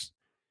friends.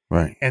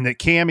 Right. And that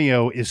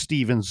Cameo is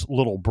Stephen's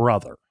little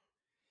brother.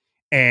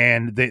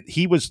 And that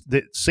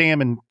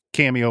Sam and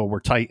Cameo were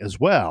tight as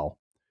well.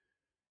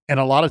 And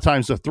a lot of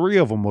times the 3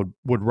 of them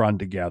would run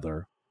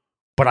together.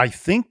 But I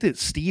think that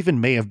Stephen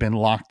may have been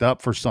locked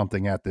up for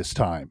something at this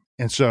time.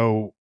 And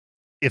so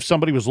if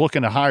somebody was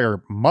looking to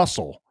hire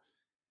muscle,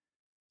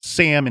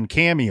 Sam and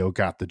Cameo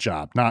got the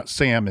job, not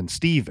Sam and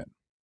Steven.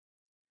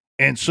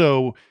 And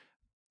so,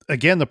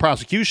 again, the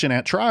prosecution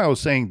at trial is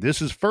saying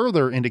this is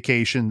further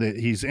indication that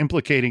he's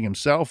implicating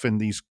himself in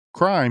these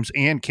crimes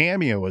and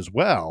Cameo as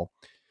well.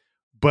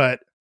 But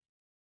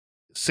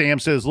Sam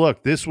says,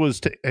 look, this was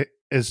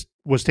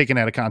taken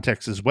out of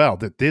context as well,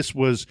 that this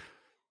was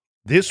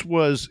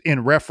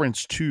in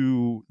reference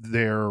to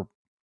the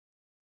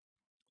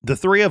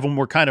three of them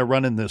were kind of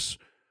running this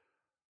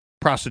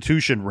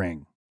prostitution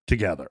ring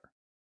together.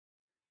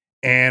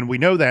 And we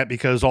know that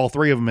because all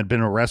three of them had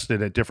been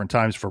arrested at different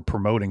times for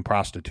promoting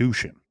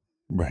prostitution.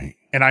 Right.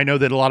 And I know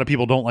that a lot of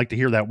people don't like to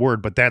hear that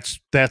word, but that's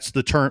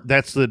the term,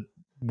 that's the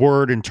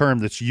word and term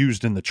that's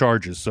used in the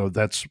charges. So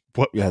that's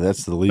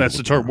that's the legal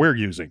term we're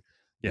using.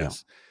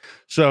 Yes. Yeah.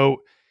 So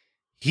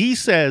he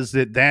says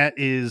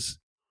he's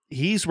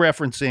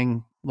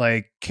referencing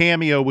like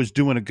Cameo was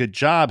doing a good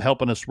job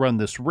helping us run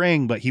this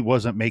ring, but he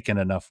wasn't making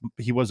enough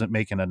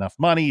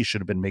money. He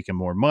should have been making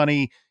more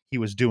money. He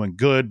was doing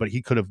good, but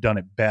he could have done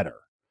it better.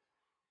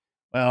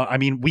 Well, I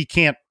mean, we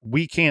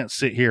can't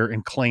sit here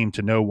and claim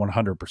to know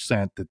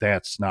 100% that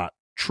that's not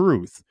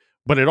truth,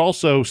 but it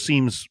also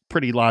seems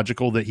pretty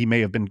logical that he may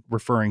have been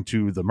referring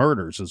to the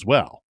murders as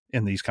well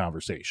in these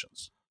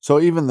conversations. So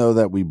even though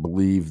that we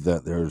believe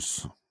that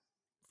there's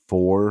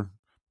 4,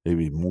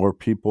 maybe more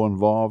people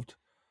involved,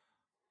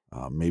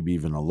 maybe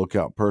even a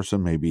lookout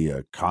person, maybe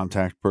a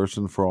contact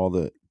person for all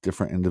the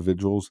different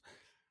individuals,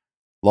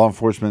 law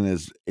enforcement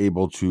is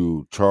able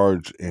to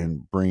charge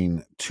and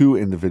bring 2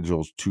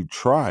 individuals to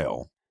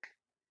trial.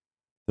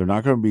 They're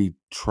not going to be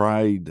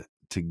tried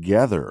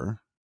together,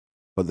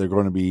 but they're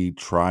going to be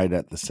tried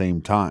at the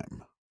same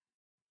time.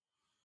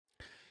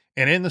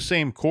 And in the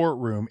same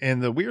courtroom.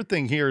 And the weird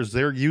thing here is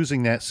they're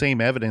using that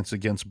same evidence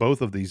against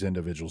both of these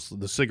individuals,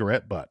 the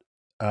cigarette butt.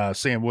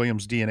 Sam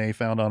Williams' DNA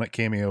found on it,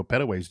 Cameo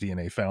Petaway's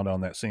DNA found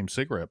on that same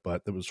cigarette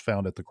butt that was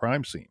found at the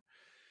crime scene.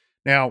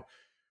 Now,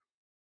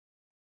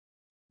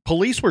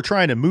 police were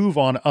trying to move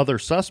on other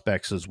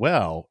suspects as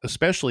well,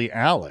 especially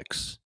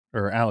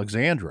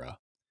Alexandra.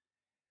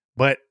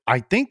 But I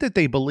think that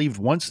they believed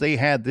once they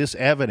had this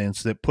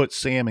evidence that put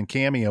Sam and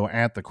Cameo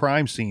at the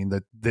crime scene,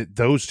 that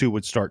those two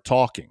would start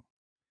talking.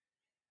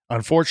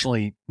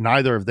 Unfortunately,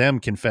 neither of them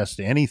confessed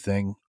to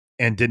anything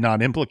and did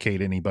not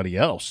implicate anybody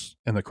else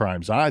in the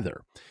crimes either.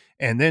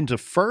 And then to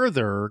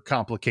further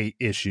complicate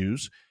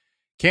issues,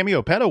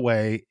 Cameo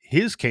Petaway,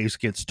 his case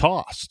gets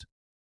tossed.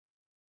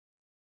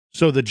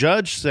 So the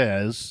judge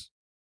says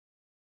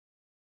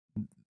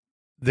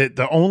that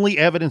the only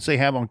evidence they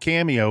have on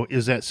Cameo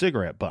is that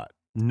cigarette butt.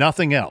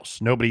 Nothing else.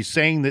 Nobody's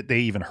saying that they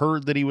even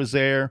heard that he was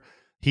there.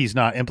 He's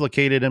not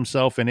implicated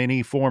himself in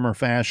any form or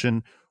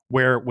fashion.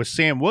 Where with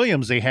Sam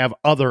Williams, they have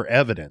other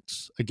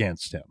evidence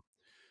against him.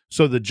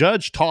 So the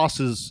judge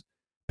tosses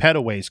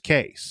Petaway's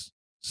case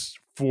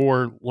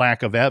for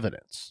lack of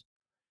evidence.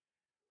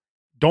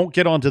 Don't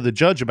get onto the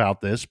judge about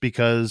this,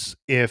 because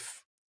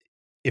if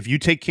you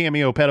take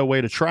Cameo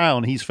Petaway to trial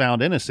and he's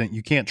found innocent,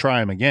 you can't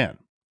try him again.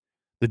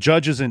 The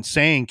judge isn't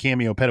saying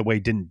Cameo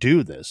Petaway didn't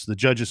do this. The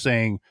judge is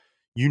saying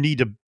you need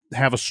to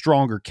have a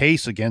stronger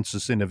case against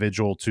this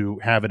individual to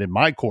have it in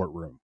my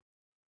courtroom.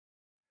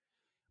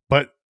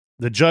 But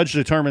the judge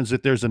determines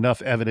that there's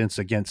enough evidence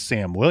against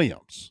Sam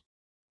Williams.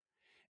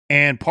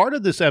 And part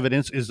of this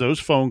evidence is those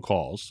phone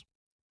calls.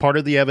 Part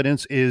of the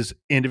evidence is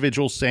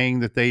individuals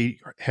saying that they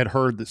had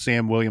heard that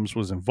Sam Williams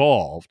was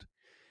involved.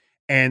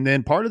 And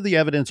then part of the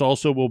evidence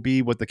also will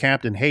be what the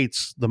captain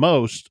hates the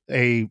most,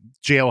 a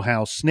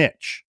jailhouse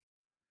snitch.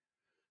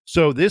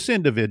 So this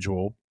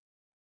individual,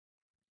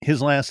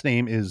 his last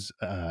name is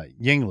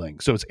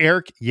Yingling. So it's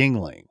Eric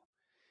Yingling.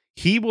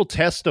 He will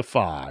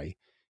testify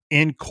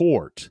in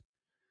court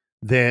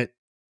that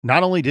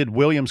not only did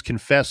Williams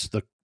confess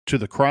to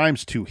the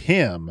crimes to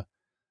him,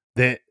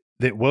 that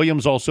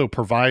Williams also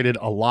provided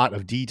a lot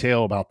of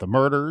detail about the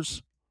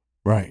murders.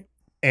 Right.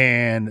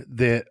 And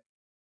that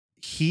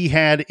he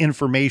had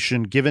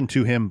information given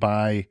to him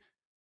by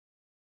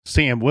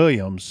Sam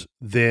Williams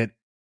that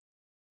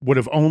would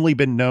have only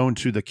been known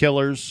to the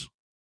killers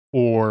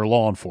or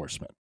law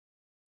enforcement.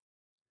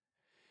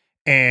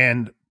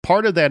 And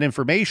part of that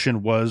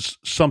information was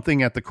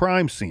something at the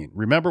crime scene.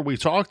 Remember, we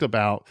talked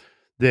about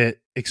that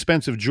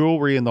expensive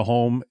jewelry in the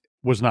home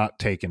was not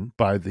taken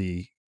by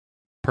the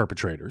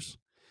perpetrators.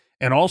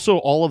 And also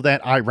all of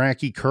that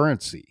Iraqi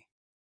currency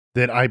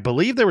that I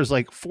believe there was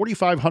like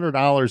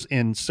 $4,500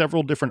 in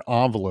several different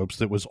envelopes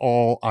that was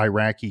all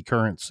Iraqi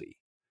currency.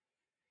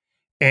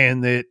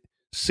 And that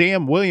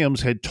Sam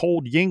Williams had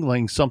told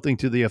Yingling something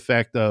to the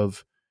effect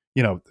of,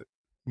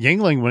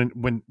 Yingling,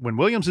 when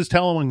Williams is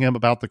telling him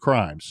about the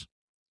crimes,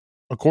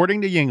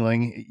 according to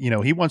Yingling,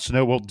 he wants to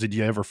know, well, did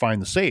you ever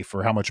find the safe,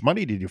 or how much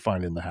money did you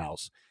find in the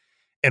house?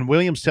 And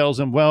Williams tells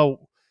him,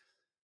 well,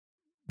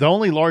 the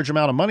only large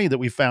amount of money that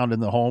we found in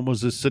the home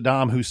was this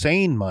Saddam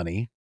Hussein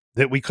money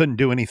that we couldn't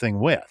do anything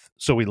with.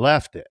 So we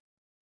left it.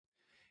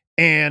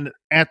 And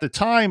at the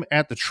time,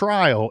 at the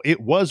trial, it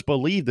was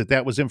believed that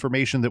that was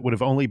information that would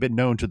have only been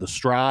known to the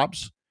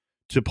Straubs,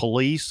 to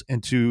police,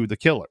 and to the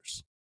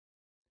killers.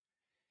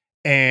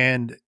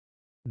 And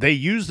they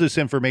use this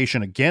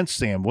information against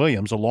Sam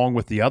Williams along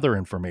with the other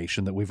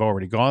information that we've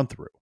already gone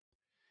through.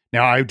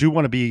 Now, I do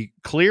want to be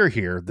clear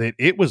here that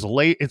it was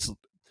late.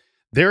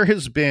 There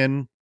has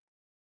been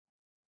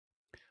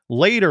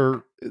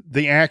later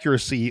the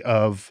accuracy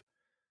of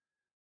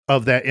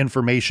that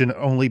information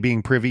only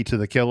being privy to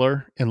the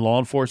killer in law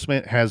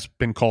enforcement has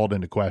been called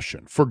into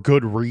question for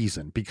good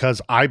reason, because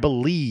I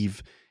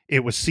believe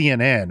it was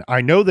CNN.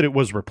 I know that it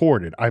was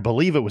reported. I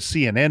believe it was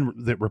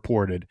CNN that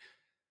reported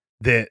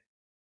that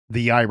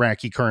the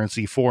Iraqi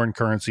currency, foreign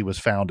currency, was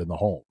found in the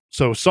home.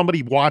 So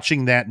somebody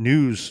watching that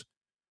news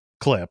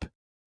clip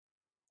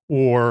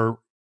or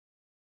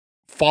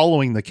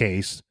following the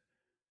case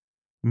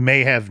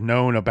may have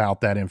known about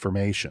that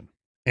information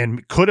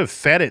and could have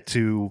fed it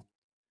to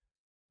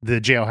the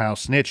jailhouse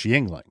snitch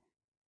Yingling.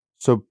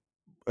 So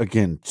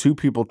again, two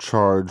people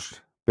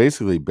charged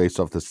basically based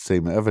off the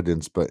same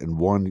evidence, but in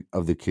one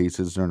of the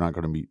cases, they're not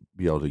going to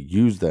be able to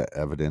use that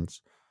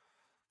evidence.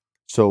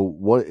 So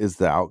what is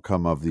the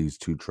outcome of these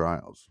two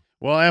trials?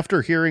 Well,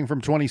 after hearing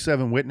from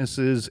 27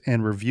 witnesses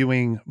and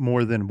reviewing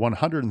more than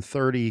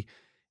 130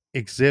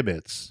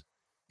 exhibits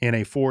in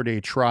a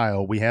 4-day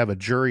trial, we have a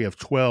jury of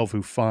 12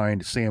 who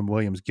find Sam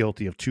Williams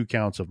guilty of 2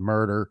 counts of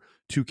murder,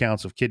 2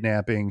 counts of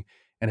kidnapping,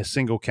 and a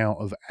single count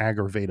of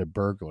aggravated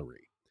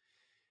burglary.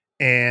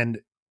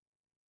 And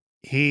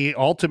he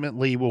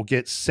ultimately will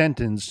get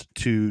sentenced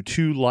to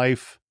 2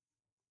 life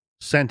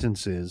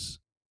sentences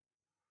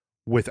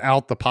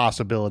without the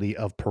possibility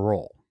of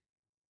parole.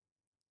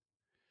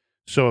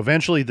 So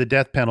eventually the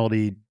death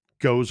penalty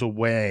goes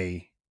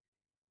away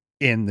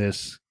in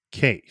this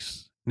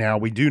case. Now,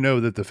 we do know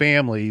that the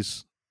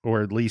families,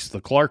 or at least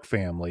the Clark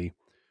family,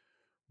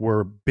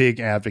 were big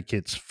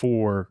advocates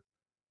for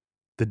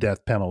the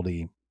death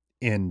penalty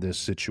in this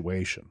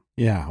situation.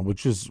 Yeah,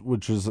 which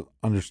is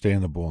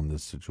understandable in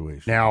this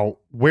situation. Now,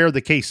 where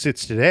the case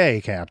sits today,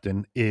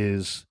 Captain,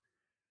 is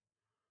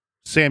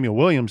Samuel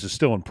Williams is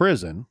still in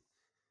prison,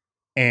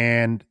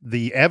 and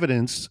the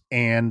evidence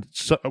and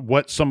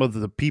what some of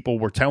the people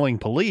were telling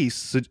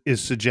police is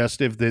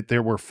suggestive that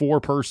there were 4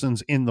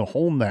 persons in the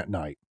home that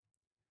night,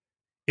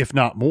 if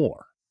not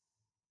more.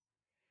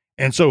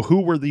 And so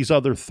who were these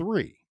other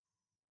 3?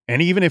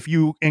 And even if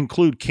you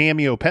include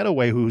Cameo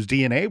Petaway, whose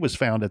DNA was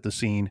found at the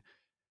scene,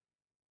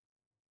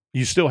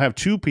 you still have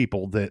 2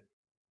 people that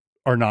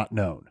are not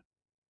known,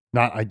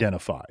 not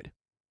identified,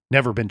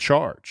 never been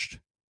charged.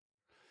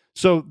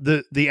 So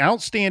the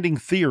outstanding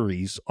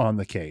theories on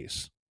the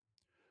case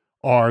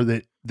are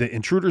that the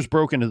intruders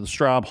broke into the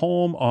Straub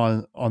home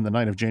on the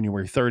night of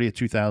January 30th,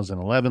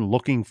 2011,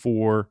 looking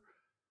for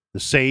the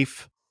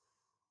safe,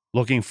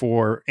 looking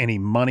for any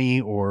money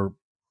or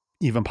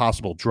even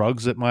possible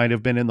drugs that might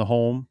have been in the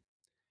home,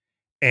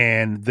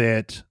 and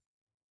that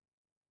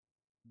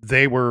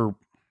they were...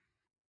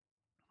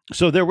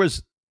 So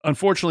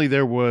unfortunately,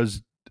 there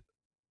was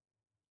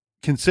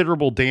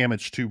considerable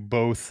damage to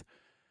both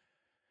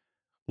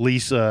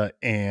Lisa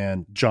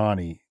and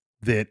Johnny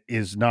that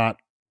is not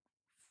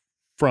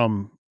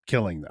from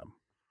killing them.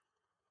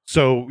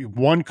 So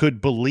one could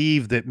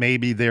believe that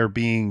maybe they're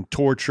being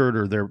tortured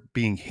or they're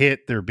being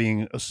hit, they're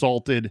being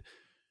assaulted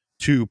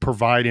to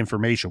provide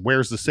information.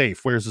 Where's the safe?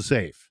 Where's the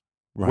safe?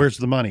 Right. Where's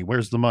the money?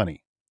 Where's the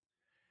money?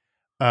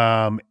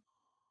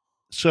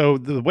 So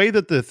the way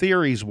that the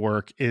theories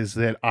work is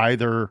that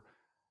either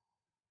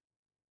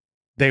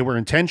they were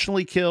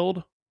intentionally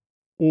killed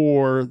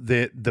or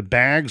that the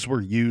bags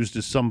were used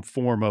as some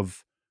form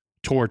of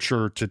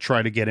torture to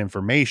try to get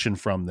information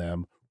from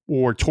them,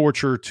 or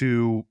torture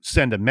to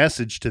send a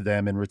message to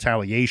them in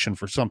retaliation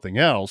for something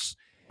else,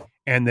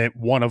 and that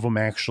one of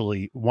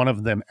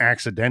them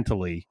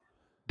accidentally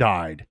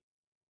died,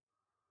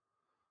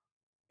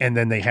 and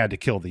then they had to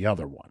kill the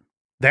other one.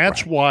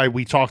 That's right. Why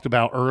we talked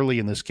about early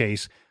in this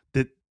case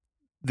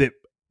that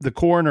the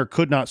coroner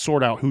could not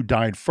sort out who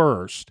died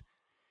first,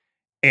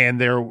 and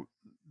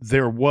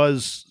there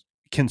was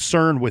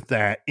concern with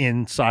that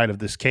inside of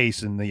this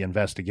case in the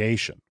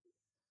investigation.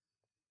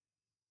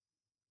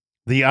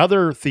 The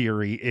other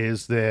theory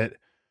is that,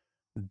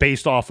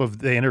 based off of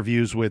the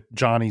interviews with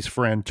Johnny's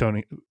friend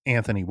Tony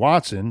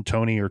Watson,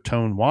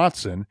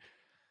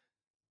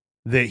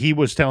 that he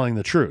was telling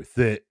the truth,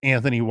 that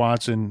Anthony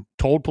Watson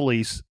told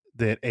police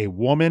that a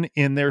woman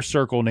in their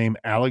circle named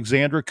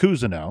Alexandra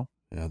Cousineau,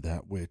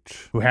 that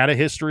witch, who had a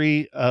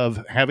history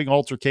of having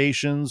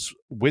altercations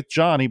with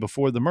Johnny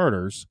before the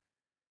murders,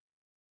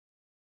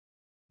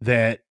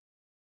 that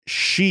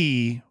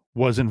she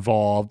was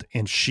involved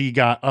and she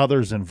got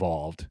others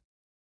involved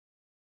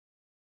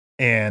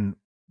and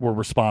were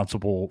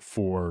responsible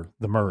for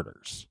the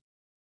murders.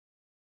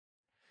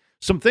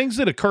 Some things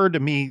that occurred to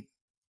me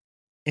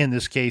in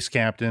this case,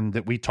 Captain,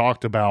 that we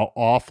talked about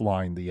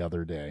offline the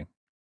other day.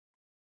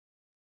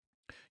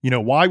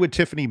 Why would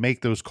Tiffany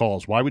make those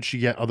calls? Why would she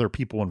get other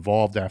people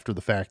involved after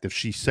the fact if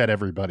she set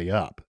everybody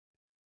up,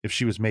 if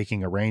she was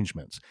making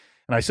arrangements?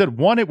 And I said,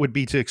 one, it would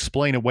be to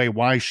explain away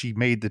why she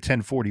made the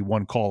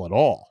 1041 call at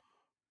all.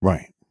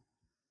 Right.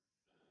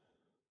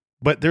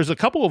 But there's a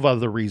couple of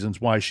other reasons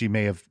why she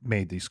may have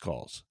made these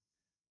calls.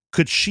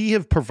 Could she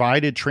have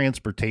provided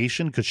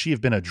transportation? Could she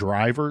have been a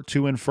driver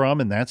to and from,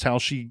 and that's how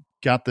she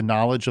got the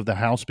knowledge of the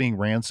house being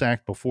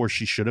ransacked before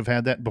she should have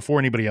had that, before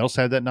anybody else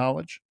had that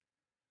knowledge?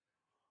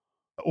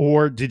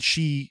 Or did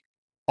she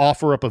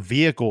offer up a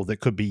vehicle that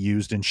could be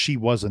used and she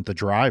wasn't the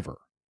driver?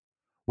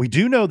 We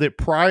do know that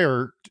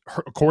prior,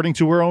 according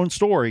to her own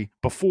story,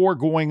 before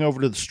going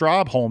over to the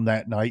Straub home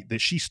that night, that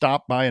she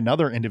stopped by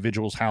another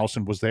individual's house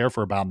and was there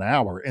for about an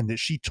hour, and that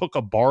she took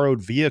a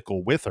borrowed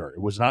vehicle with her.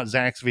 It was not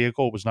Zach's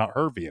vehicle. It was not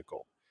her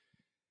vehicle.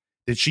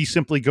 Did she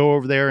simply go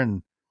over there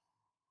and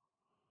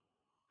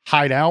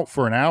hide out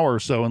for an hour or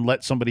so and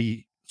let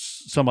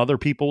some other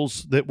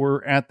people's that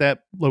were at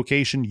that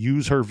location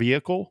use her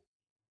vehicle?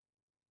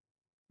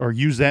 Or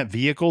use that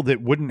vehicle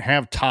that wouldn't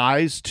have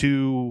ties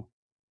to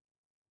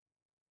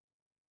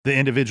the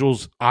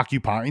individuals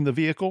occupying the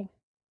vehicle?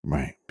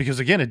 Right. Because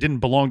again, it didn't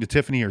belong to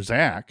Tiffany or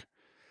Zach.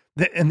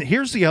 And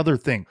here's the other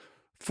thing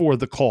for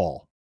the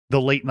call, the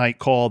late night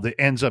call that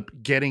ends up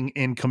getting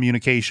in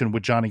communication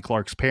with Johnny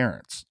Clark's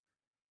parents.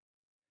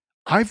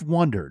 I've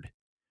wondered,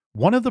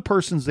 one of the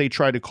persons they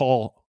tried to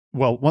call,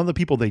 well, one of the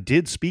people they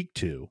did speak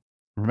to,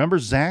 remember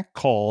Zach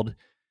called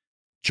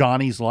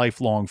Johnny's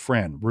lifelong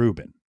friend,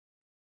 Reuben.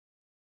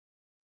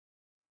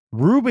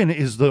 Reuben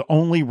is the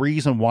only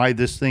reason why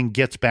this thing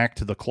gets back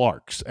to the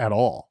Clarks at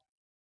all.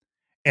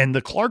 And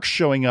the Clarks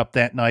showing up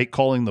that night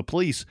calling the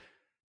police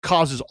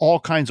causes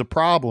all kinds of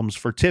problems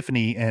for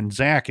Tiffany and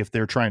Zach if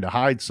they're trying to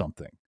hide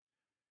something.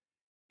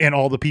 And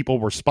all the people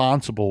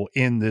responsible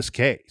in this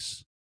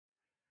case.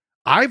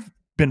 I've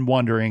been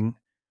wondering,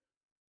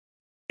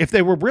 if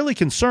they were really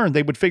concerned,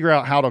 they would figure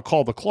out how to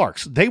call the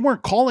Clarks. They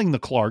weren't calling the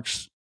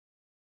Clarks.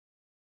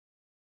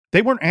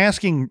 They weren't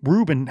asking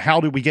Reuben,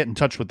 how do we get in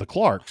touch with the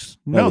Clarks?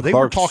 No, they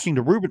were talking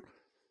to Reuben.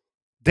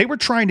 They were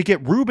trying to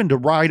get Reuben to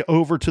ride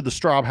over to the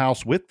Straub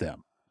house with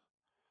them.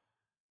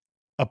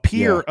 A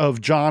peer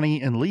of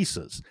Johnny and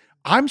Lisa's.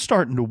 I'm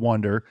starting to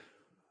wonder,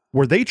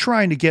 were they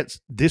trying to get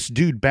this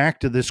dude back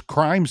to this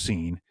crime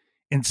scene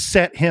and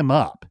set him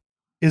up?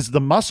 Is the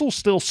muscle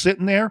still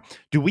sitting there?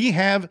 Do we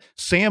have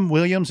Sam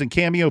Williams and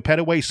Cameo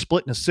Petaway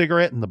splitting a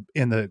cigarette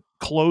in the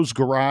closed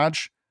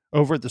garage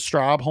over at the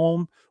Straub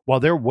home while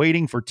they're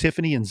waiting for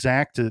Tiffany and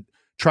Zach to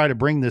try to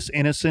bring this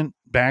innocent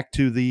back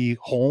to the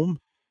home?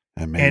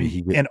 And maybe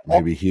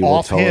he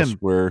will tell us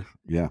where.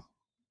 Yeah.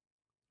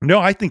 No,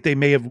 I think they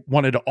may have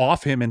wanted to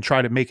off him and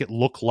try to make it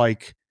look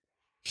like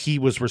he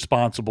was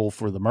responsible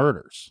for the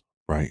murders.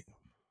 Right.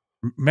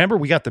 Remember,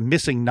 we got the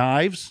missing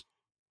knives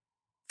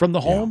from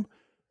the home. Yeah.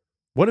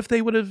 What if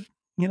they would have,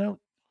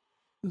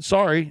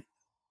 sorry,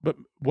 but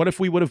what if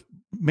we would have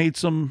made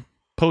some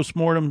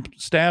post-mortem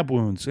stab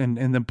wounds and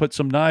then put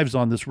some knives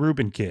on this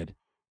Reuben kid?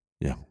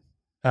 Yeah.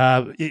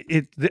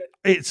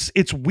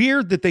 It's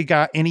weird that they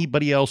got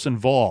anybody else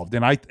involved.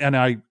 And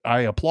I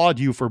applaud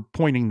you for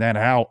pointing that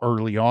out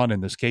early on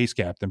in this case,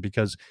 Captain,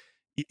 because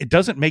it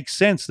doesn't make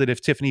sense that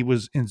if Tiffany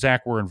and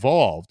Zach were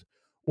involved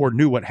or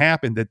knew what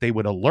happened, that they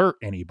would alert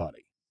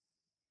anybody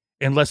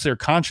unless their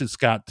conscience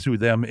got to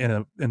them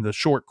in the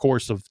short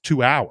course of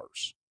 2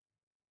 hours.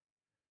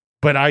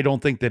 But I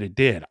don't think that it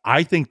did.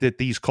 I think that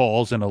these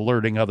calls and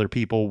alerting other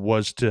people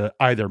was to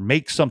either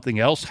make something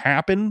else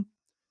happen,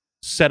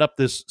 set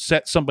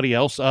somebody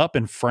else up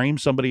and frame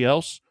somebody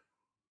else,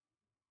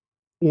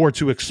 or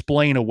to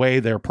explain away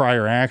their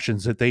prior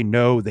actions that they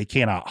know they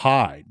cannot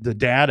hide. The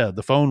data,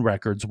 the phone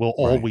records will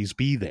always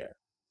be there.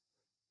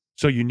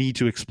 So you need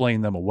to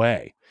explain them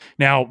away.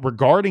 Now,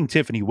 regarding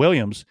Tiffany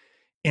Williams,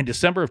 in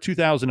December of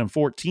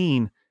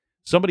 2014,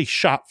 somebody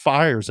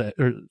fired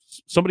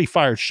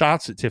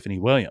shots at Tiffany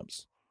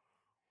Williams.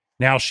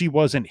 Now, she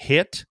wasn't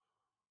hit,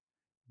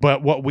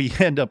 but what we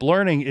end up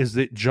learning is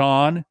that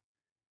John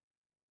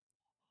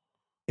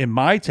and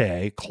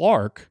Maite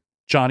Clark,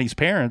 Johnny's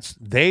parents,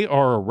 they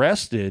are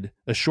arrested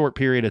a short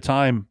period of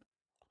time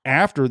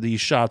after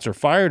these shots are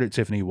fired at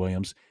Tiffany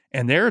Williams,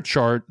 and they're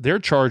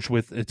charged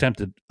with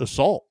attempted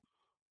assault.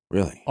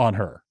 Really? On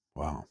her.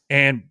 Wow.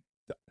 And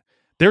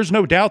there's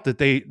no doubt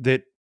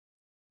that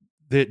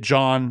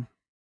John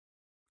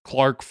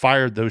Clark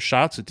fired those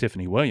shots at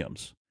Tiffany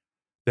Williams.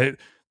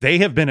 They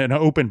have been an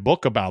open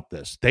book about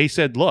this. They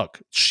said,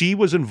 look, she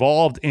was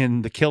involved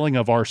in the killing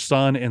of our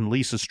son and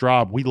Lisa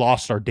Straub. We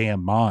lost our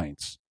damn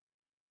minds.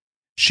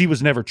 She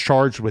was never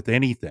charged with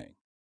anything.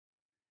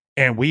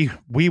 And we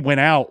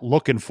went out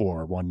looking for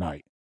her one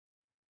night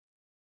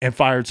and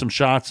fired some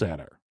shots at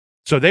her.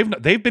 So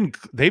they've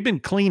been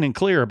clean and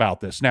clear about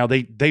this. Now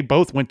they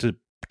both went to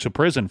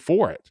prison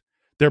for it.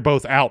 They're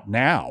both out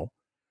now.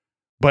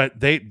 But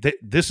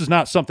this is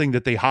not something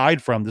that they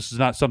hide from. This is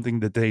not something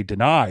that they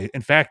deny.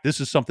 In fact, this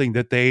is something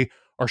that they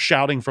are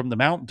shouting from the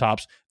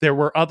mountaintops. There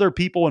were other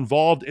people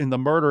involved in the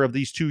murder of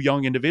these two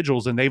young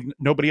individuals, and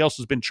nobody else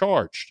has been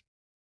charged.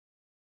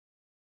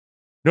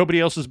 Nobody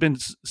else has been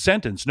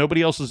sentenced.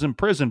 Nobody else is in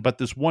prison but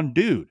this one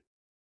dude.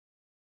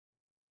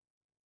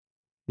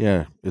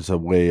 Yeah, it's a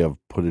way of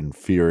putting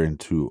fear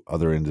into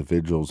other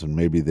individuals, and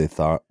maybe they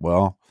thought,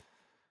 well,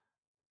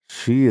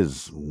 she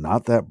is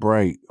not that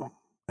bright.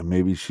 And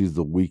maybe she's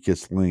the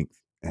weakest link.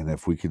 And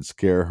if we could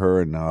scare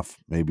her enough,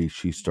 maybe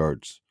she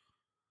starts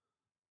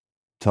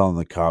telling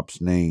the cops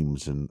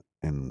names and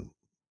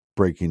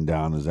breaking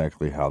down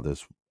exactly how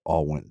this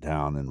all went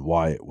down and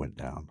why it went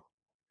down.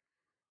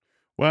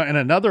 Well, and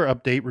another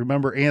update,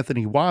 remember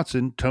Anthony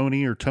Watson,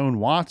 Tony or Tone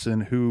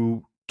Watson,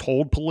 who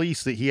told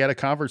police that he had a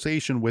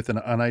conversation with an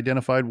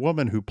unidentified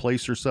woman who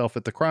placed herself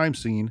at the crime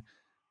scene,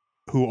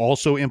 who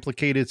also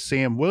implicated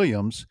Sam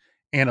Williams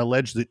and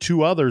alleged that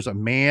two others, a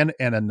man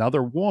and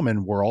another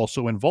woman, were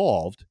also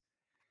involved.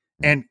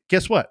 And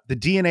guess what? The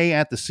DNA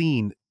at the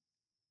scene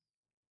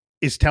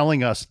is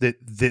telling us that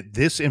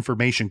this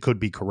information could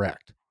be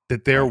correct,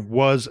 that there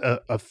was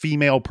a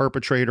female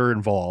perpetrator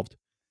involved,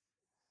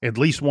 at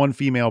least one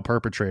female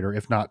perpetrator,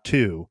 if not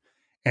two.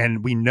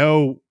 And we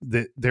know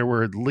that there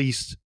were at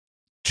least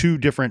two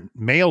different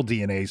male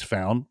DNAs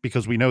found,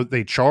 because we know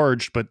they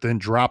charged, but then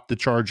dropped the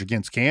charge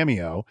against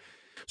Cameo.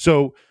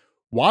 So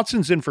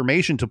Watson's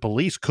information to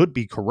police could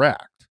be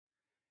correct.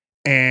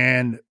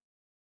 And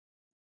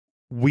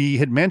we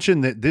had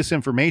mentioned that this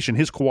information,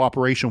 his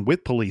cooperation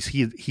with police,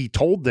 he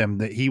told them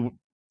that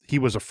he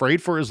was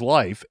afraid for his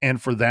life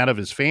and for that of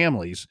his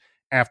families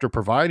after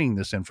providing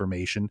this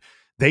information.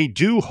 They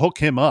do hook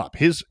him up.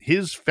 His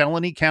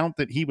felony count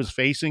that he was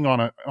facing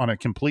on a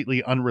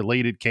completely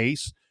unrelated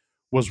case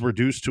was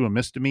reduced to a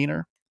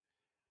misdemeanor.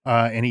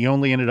 And he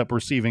only ended up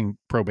receiving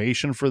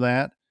probation for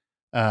that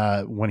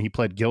when he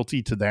pled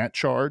guilty to that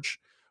charge.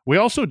 We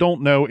also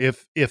don't know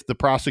if the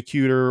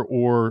prosecutor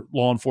or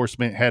law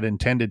enforcement had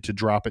intended to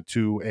drop it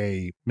to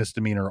a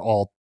misdemeanor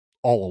all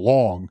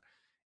along,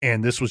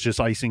 and this was just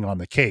icing on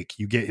the cake.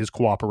 You get his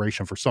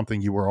cooperation for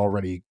something you were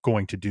already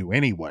going to do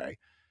anyway.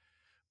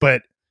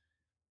 But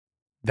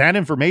that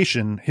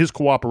information, his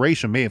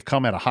cooperation, may have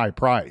come at a high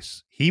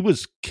price. He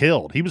was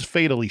killed. He was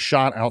fatally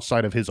shot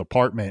outside of his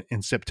apartment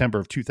in September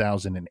of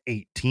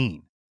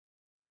 2018.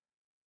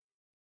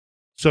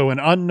 So an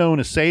unknown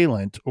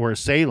assailant or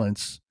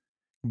assailants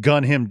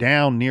gun him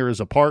down near his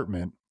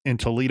apartment in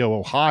Toledo,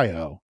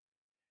 Ohio.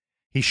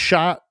 He's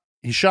shot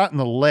in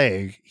the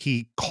leg.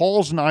 He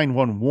calls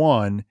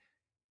 911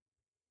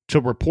 to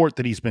report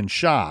that he's been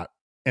shot.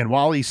 And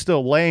while he's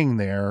still laying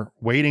there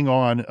waiting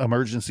on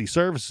emergency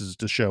services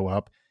to show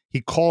up,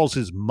 he calls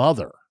his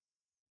mother.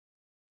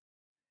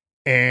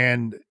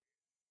 And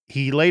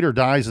he later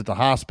dies at the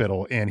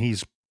hospital, and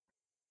he's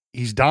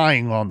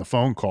dying on the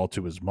phone call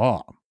to his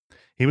mom.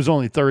 He was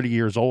only 30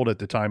 years old at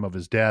the time of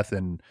his death,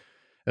 and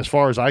as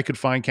far as I could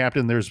find,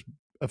 Captain, there's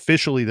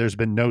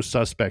been no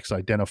suspects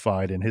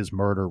identified, and his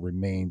murder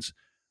remains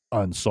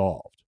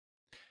unsolved.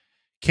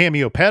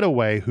 Cameo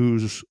Petaway,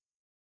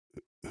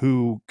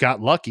 who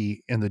got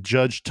lucky and the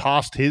judge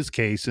tossed his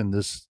case in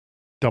this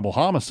double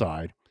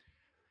homicide,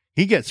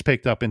 he gets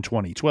picked up in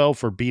 2012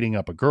 for beating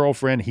up a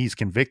girlfriend. He's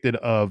convicted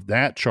of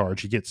that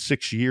charge. He gets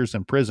 6 years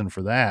in prison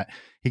for that.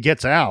 He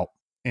gets out,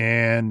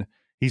 and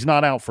he's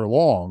not out for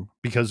long,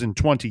 because in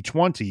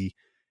 2020,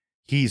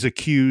 he's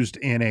accused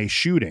in a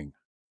shooting,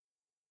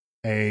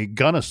 a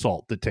gun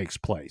assault that takes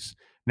place.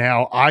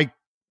 Now, I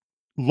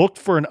looked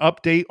for an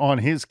update on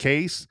his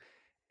case,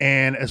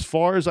 and as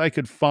far as I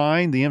could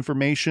find, the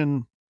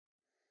information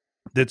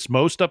that's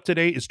most up to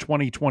date is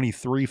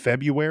 2023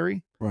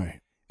 February. Right.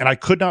 And I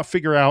could not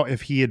figure out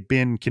if he had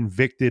been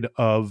convicted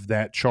of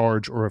that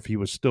charge or if he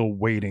was still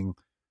waiting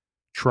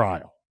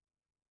trial.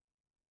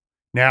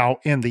 Now,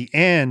 in the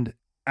end,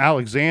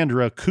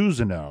 Alexandra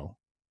Cousineau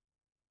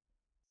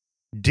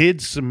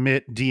did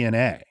submit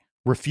DNA,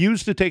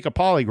 refused to take a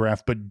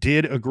polygraph, but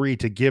did agree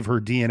to give her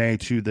DNA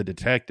to the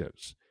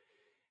detectives.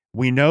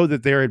 We know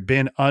that there had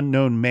been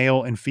unknown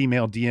male and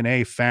female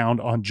DNA found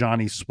on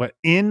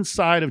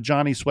inside of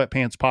Johnny's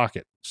sweatpants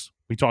pockets.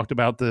 We talked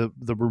about the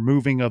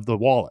removing of the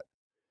wallet.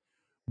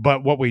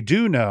 But what we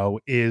do know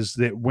is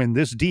that when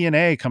this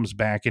DNA comes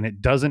back and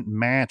it doesn't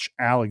match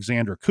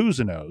Alexandra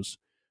Cousineau's,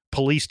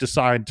 police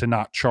decide to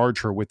not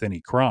charge her with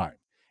any crime.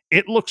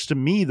 It looks to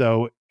me,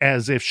 though,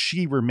 as if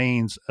she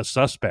remains a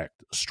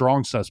suspect, a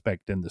strong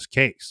suspect in this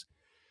case.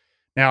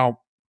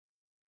 Now,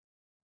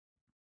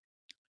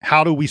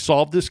 how do we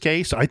solve this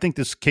case? I think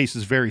this case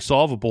is very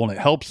solvable, and it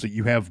helps that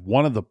you have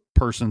one of the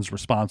persons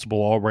responsible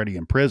already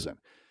in prison.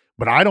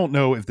 But I don't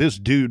know if this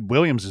dude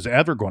Williams is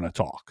ever going to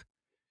talk.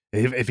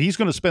 If he's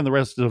going to spend the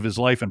rest of his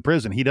life in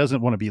prison, he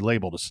doesn't want to be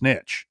labeled a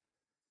snitch.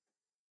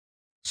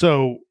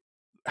 So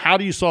how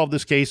do you solve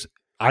this case?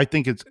 I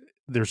think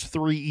there's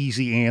three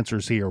easy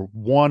answers here.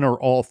 One or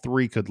all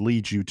three could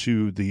lead you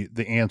to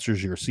the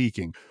answers you're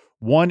seeking.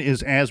 One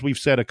is, as we've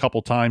said a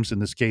couple times in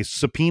this case,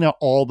 subpoena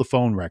all the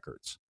phone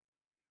records.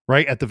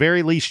 Right? At the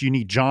very least, you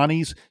need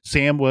Johnny's,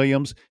 Sam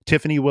Williams,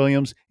 Tiffany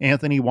Williams,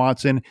 Anthony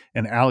Watson,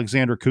 and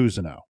Alexandra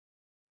Cousineau.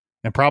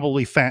 And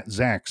probably Fat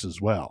Zach's as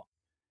well.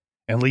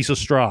 And Lisa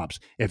Straub's.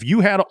 If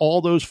you had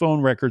all those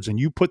phone records and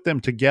you put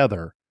them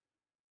together,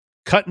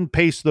 cut and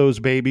paste those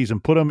babies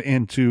and put them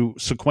into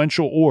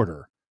sequential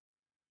order,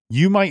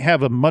 you might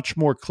have a much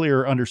more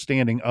clear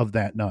understanding of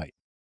that night.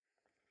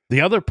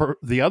 The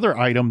other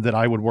item that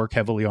I would work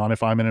heavily on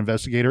if I'm an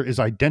investigator is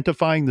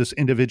identifying this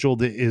individual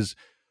that is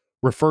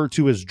referred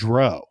to as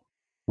Dro.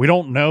 We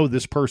don't know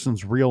this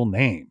person's real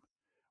name.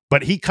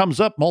 But he comes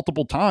up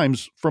multiple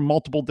times from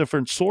multiple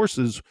different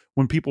sources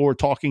when people were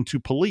talking to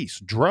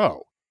police.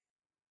 Dro.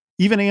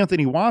 Even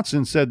Anthony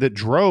Watson said that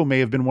Dro may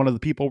have been one of the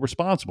people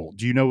responsible.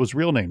 Do you know his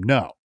real name?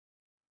 No.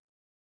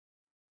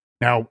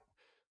 Now,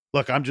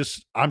 look, I'm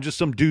just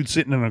some dude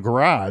sitting in a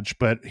garage,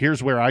 but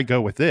here's where I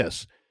go with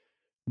this.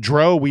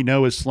 Dro, we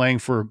know, is slang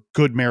for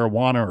good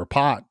marijuana or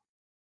pot.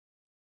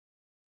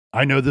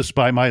 I know this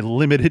by my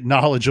limited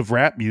knowledge of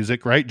rap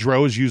music, right?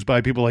 Dro is used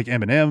by people like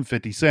Eminem,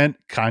 50 Cent,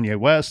 Kanye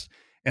West,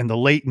 and the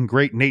late and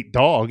great Nate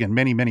Dogg, and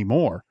many, many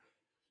more.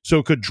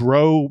 So could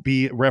Dro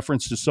be a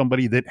reference to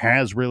somebody that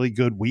has really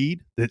good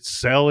weed, that's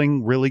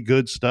selling really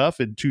good stuff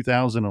in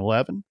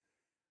 2011,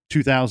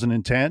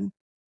 2010?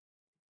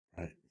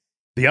 Right.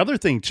 The other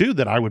thing, too,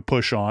 that I would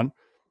push on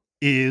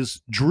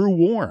is Drew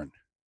Warren.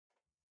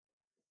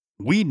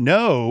 We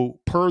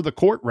know, per the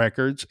court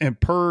records and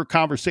per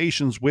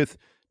conversations with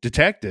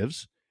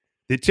detectives,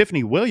 that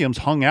Tiffany Williams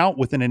hung out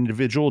with an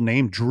individual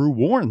named Drew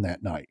Warren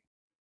that night.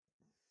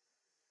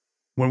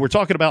 When we're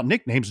talking about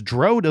nicknames,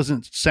 Dro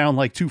doesn't sound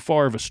like too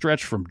far of a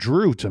stretch from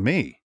Drew to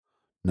me.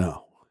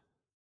 No.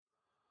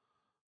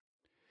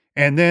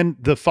 And then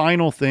the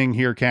final thing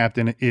here,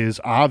 Captain,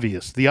 is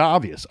obvious. The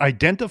obvious.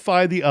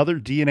 Identify the other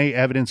DNA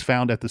evidence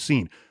found at the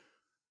scene.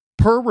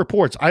 Per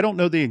reports, I don't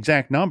know the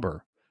exact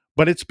number,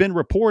 but it's been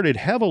reported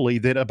heavily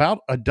that about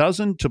a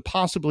dozen to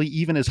possibly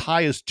even as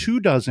high as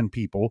 24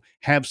 people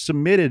have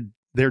submitted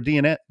their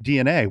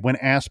DNA when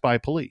asked by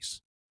police.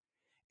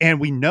 And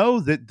we know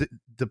that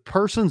the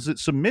persons that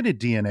submitted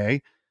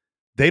DNA,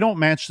 they don't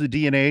match the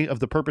DNA of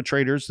the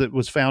perpetrators that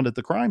was found at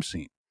the crime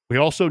scene. We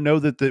also know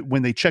that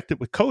when they checked it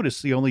with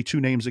CODIS, the only two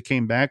names that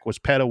came back was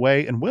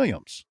Petaway and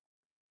Williams.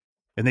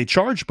 And they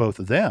charged both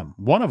of them.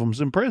 One of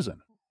them's in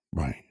prison.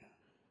 Right.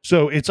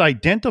 So it's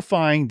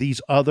identifying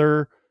these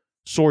other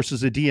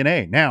sources of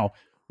DNA. Now,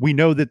 we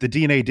know that the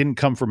DNA didn't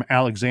come from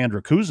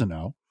Alexandra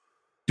Cousineau.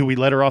 Do we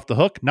let her off the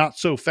hook? Not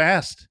so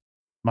fast,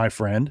 my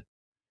friend.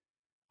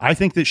 I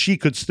think that she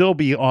could still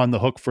be on the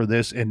hook for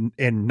this and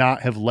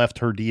not have left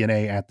her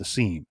DNA at the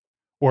scene.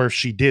 Or if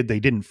she did, they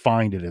didn't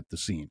find it at the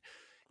scene.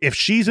 If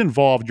she's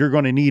involved, you're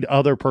going to need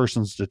other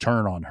persons to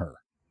turn on her.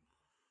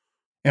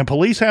 And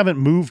police haven't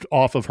moved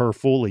off of her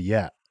fully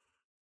yet.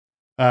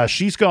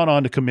 She's gone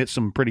on to commit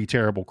some pretty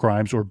terrible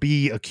crimes or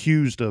be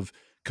accused of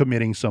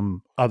committing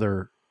some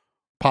other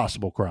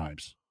possible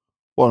crimes.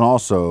 Well, and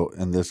also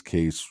in this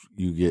case,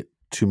 you get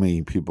too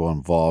many people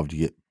involved.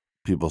 You get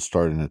people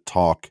starting to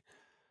talk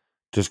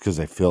just because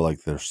they feel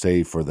like they're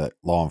safe or that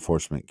law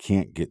enforcement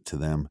can't get to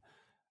them.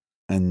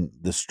 And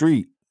the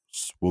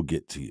streets will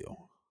get to you.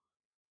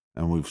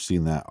 And we've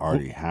seen that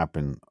already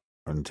happen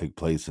and take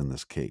place in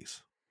this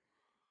case.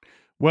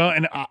 Well,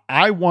 and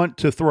I want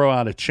to throw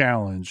out a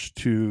challenge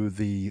to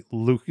the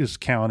Lucas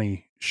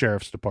County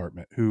Sheriff's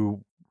Department,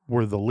 who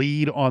were the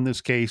lead on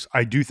this case.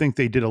 I do think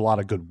they did a lot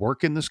of good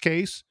work in this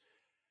case,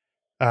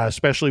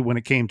 especially when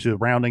it came to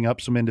rounding up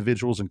some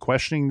individuals and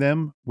questioning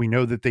them. We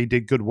know that they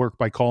did good work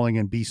by calling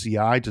in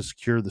BCI to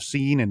secure the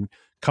scene and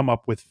come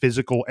up with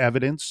physical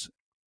evidence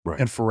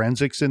and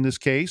forensics in this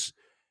case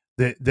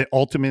that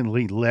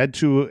ultimately led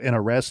to an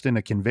arrest and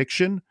a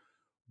conviction.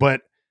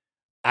 But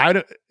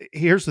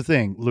here's the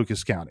thing,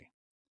 Lucas County.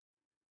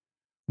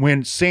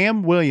 When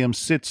Sam Williams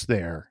sits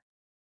there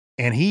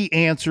and he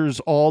answers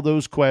all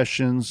those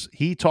questions,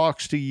 he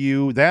talks to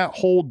you that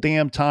whole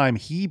damn time,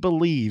 he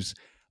believes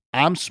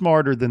I'm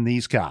smarter than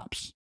these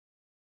cops.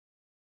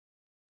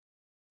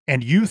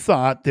 And you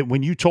thought that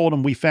when you told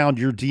him we found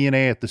your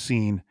DNA at the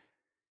scene,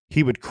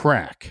 he would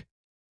crack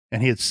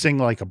and he'd sing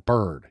like a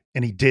bird,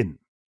 and he didn't.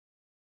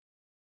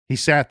 He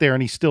sat there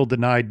and he still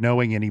denied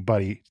knowing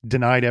anybody,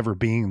 denied ever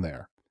being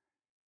there.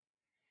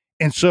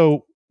 And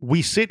so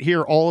we sit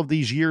here all of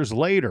these years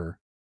later,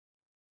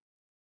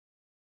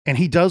 and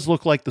he does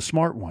look like the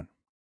smart one.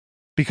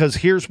 Because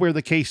here's where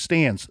the case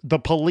stands. The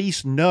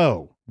police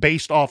know,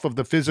 based off of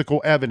the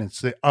physical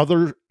evidence, that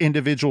other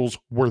individuals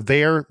were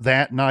there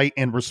that night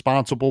and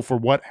responsible for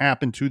what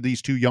happened to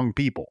these two young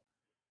people.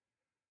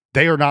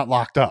 They are not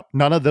locked up.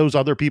 None of those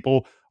other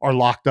people are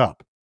locked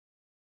up.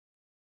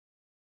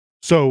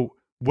 So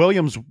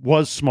Williams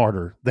was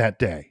smarter that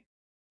day.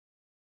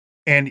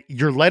 And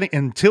you're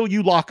until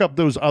you lock up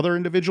those other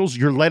individuals,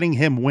 you're letting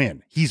him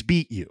win. He's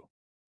beat you.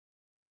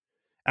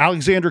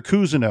 Alexandra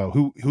Cousineau,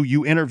 who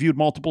you interviewed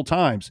multiple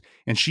times,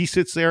 and she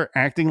sits there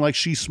acting like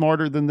she's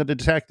smarter than the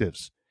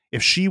detectives.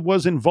 If she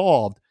was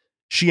involved,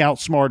 she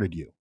outsmarted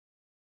you.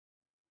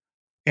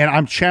 And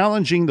I'm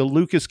challenging the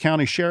Lucas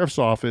County Sheriff's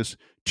Office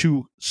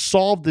to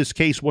solve this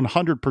case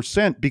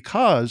 100%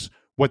 because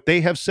what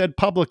they have said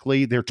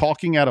publicly, they're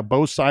talking out of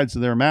both sides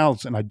of their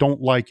mouths, and I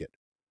don't like it.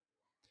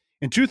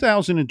 In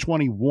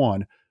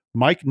 2021,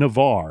 Mike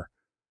Navarre,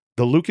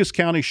 the Lucas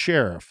County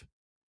Sheriff,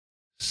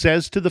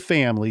 says to the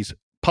families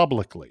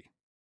publicly,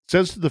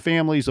 says to the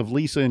families of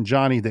Lisa and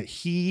Johnny that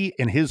he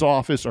and his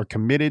office are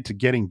committed to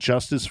getting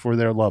justice for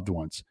their loved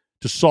ones,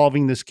 to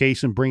solving this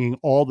case and bringing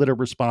all that are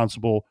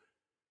responsible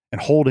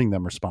and holding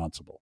them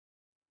responsible.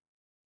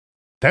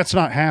 That's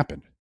not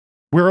happened.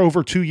 We're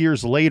over 2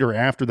 years later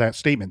after that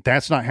statement.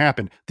 That's not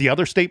happened. The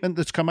other statement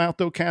that's come out,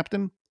 though,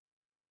 Captain,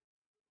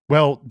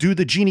 well, do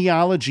the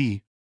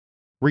genealogy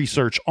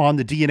research on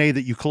the DNA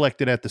that you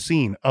collected at the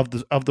scene of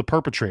the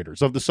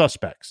perpetrators, of the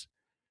suspects.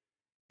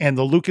 And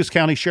the Lucas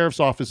County Sheriff's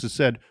Office has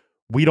said,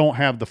 we don't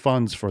have the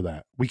funds for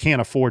that. We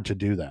can't afford to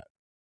do that.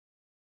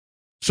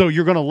 So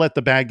you're going to let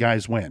the bad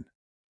guys win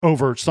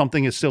over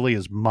something as silly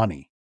as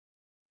money.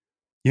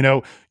 You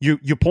know,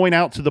 you point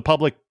out to the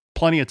public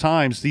plenty of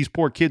times, these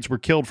poor kids were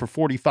killed for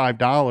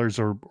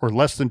 $45 or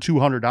less than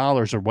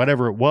 $200 or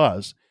whatever it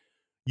was.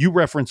 You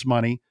reference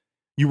money.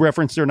 You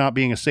reference there not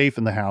being a safe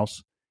in the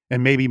house,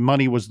 and maybe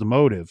money was the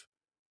motive.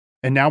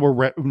 And now we're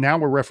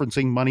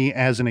referencing money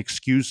as an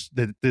excuse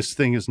that this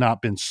thing has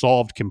not been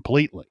solved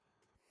completely.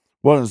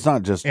 Well, it's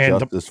not just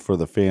justice for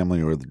the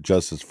family or the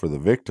justice for the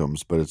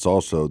victims, but it's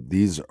also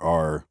these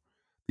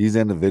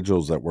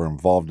individuals that were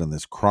involved in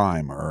this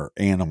crime are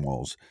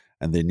animals,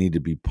 and they need to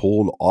be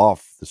pulled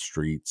off the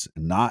streets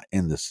and not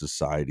in the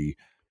society,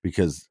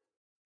 because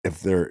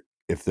if they're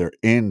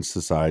in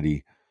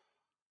society,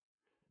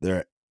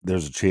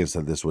 there's a chance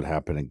that this would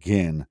happen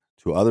again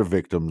to other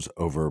victims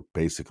over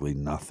basically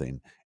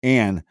nothing.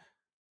 And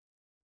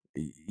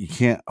you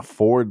can't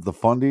afford the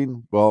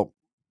funding. Well,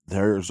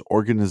 there's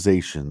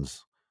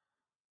organizations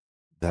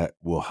that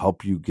will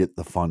help you get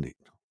the funding.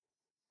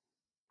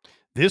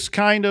 This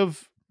kind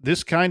of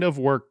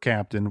work,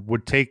 Captain,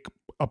 would take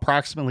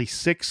approximately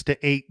 $6,000 to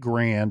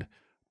 $8,000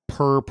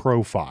 per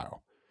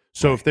profile.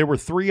 So right. If there were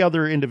 3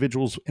 other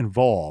individuals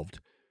involved,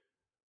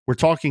 we're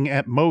talking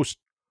at most,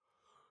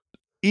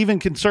 even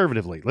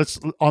conservatively, let's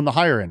on the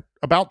higher end,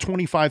 about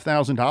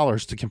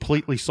 $25,000 to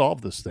completely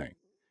solve this thing.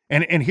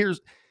 And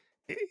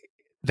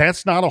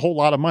that's not a whole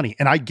lot of money.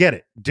 And I get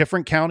it.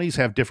 Different counties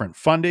have different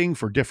funding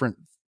for different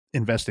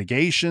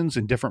investigations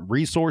and different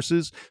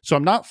resources. So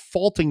I'm not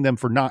faulting them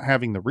for not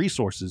having the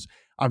resources.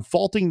 I'm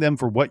faulting them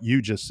for what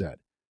you just said.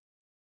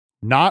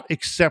 Not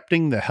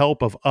accepting the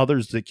help of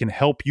others that can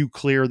help you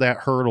clear that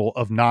hurdle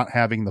of not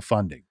having the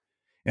funding.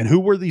 And who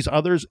were these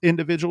others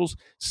individuals?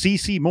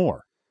 C.C.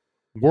 Moore,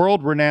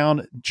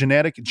 world-renowned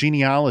genetic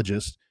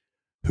genealogist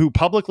who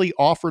publicly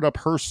offered up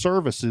her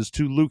services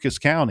to Lucas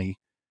County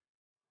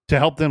to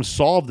help them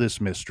solve this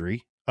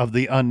mystery of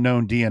the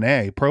unknown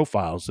DNA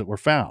profiles that were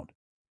found.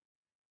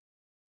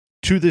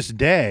 To this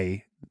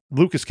day,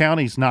 Lucas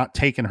County's not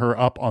taken her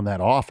up on that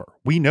offer.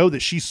 We know that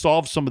she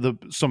solved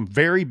some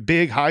very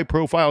big,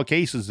 high-profile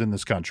cases in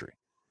this country.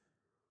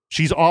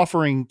 She's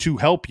offering to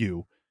help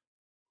you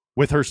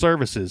with her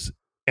services,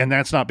 and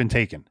that's not been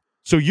taken.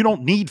 So you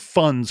don't need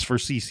funds for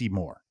C.C.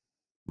 Moore.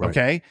 Right.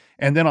 Okay?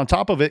 And then on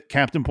top of it,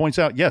 Captain points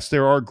out, yes,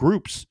 there are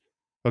groups.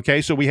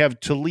 Okay? So we have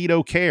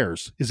Toledo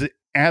Cares is an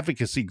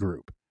advocacy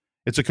group.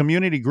 It's a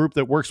community group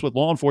that works with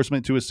law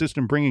enforcement to assist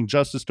in bringing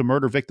justice to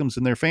murder victims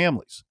and their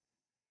families.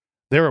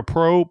 They're a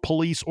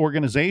pro-police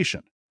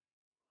organization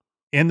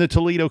in the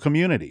Toledo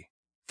community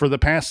for the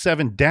past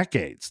 7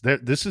 decades.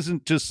 This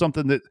isn't just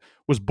something that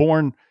was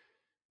born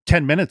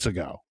 10 minutes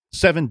ago.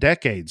 7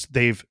 decades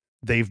they've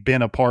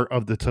been a part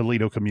of the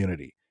Toledo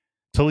community.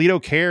 Toledo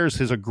Cares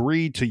has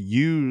agreed to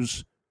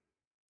use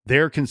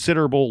their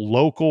considerable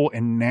local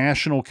and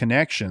national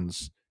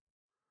connections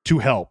to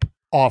help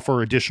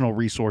offer additional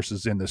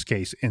resources in this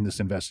case, in this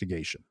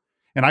investigation.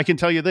 And I can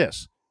tell you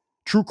this,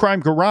 True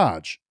Crime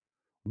Garage,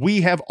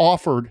 we have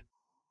offered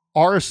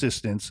our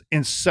assistance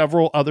in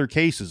several other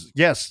cases.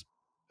 Yes.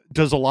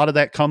 Does a lot of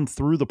that come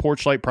through the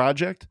Porchlight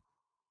Project?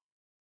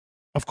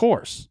 Of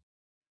course.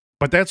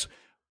 But that's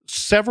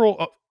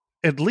several,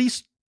 at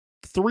least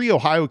 3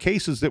 Ohio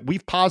cases that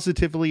we've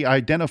positively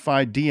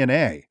identified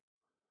DNA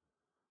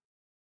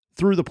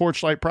through the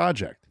Porchlight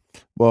Project.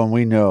 Well, and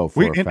we know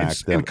for a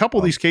fact that in a couple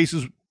of these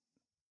cases,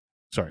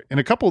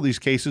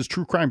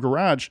 True Crime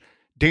Garage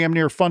damn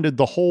near funded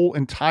the whole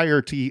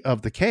entirety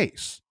of the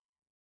case.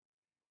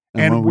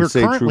 And we're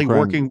currently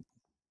working.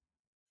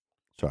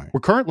 Sorry,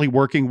 we're currently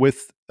working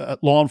with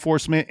law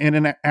enforcement in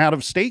an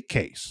out-of-state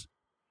case.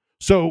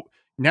 So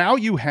now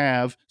you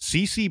have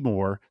C.C.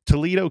 Moore,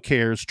 Toledo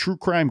Cares, True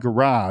Crime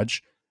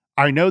Garage.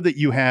 I know that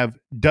you have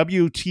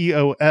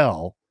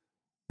WTOL,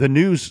 the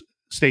news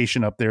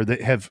station up there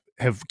that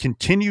have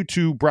continued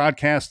to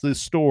broadcast this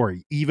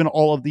story, even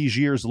all of these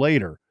years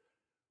later,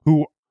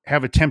 who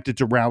have attempted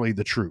to rally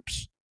the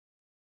troops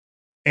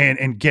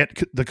and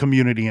get the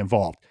community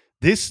involved.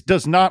 This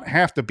does not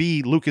have to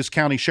be Lucas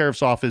County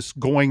Sheriff's Office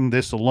going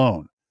this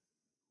alone.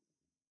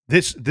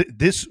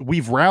 This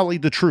we've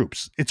rallied the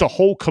troops. It's a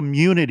whole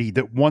community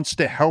that wants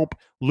to help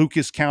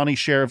Lucas County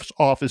Sheriff's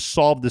Office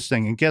solve this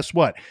thing. And guess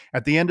what?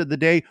 At the end of the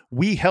day,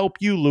 we help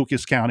you,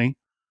 Lucas County.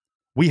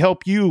 We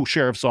help you,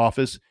 Sheriff's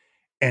Office,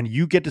 and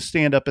you get to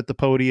stand up at the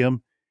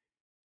podium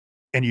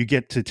and you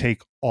get to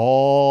take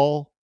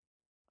all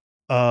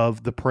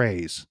of the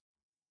praise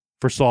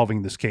for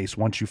solving this case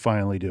once you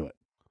finally do it.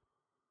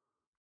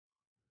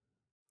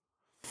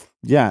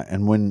 Yeah,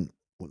 and when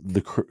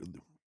the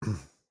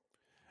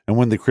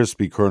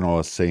crispy colonel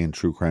is saying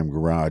True Crime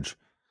Garage,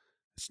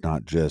 it's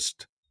not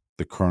just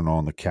the colonel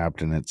and the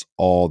captain. It's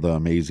all the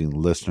amazing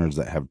listeners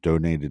that have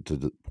donated to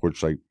the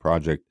Porchlight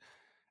Project.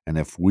 And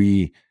if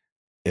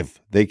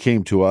they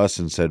came to us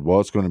and said, well,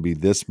 it's going to be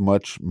this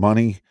much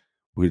money,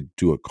 we'd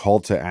do a call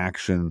to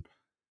action.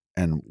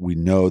 And we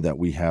know that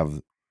we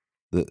have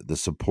the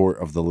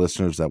support of the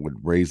listeners that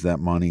would raise that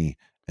money,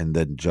 and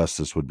then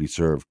justice would be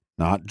served,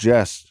 not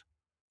just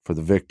for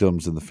the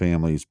victims and the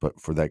families,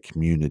 but for that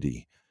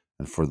community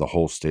and for the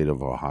whole state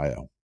of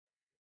Ohio.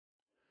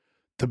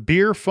 The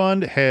beer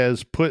fund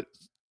has put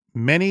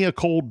many a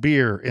cold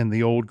beer in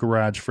the old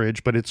garage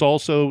fridge, but it's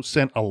also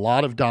sent a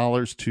lot of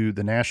dollars to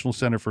the National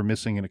Center for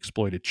Missing and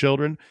Exploited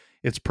Children.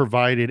 It's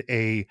provided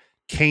a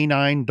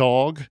canine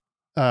dog,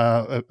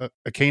 a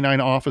canine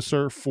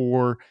officer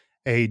for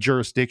a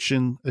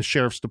jurisdiction, a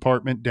sheriff's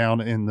department down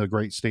in the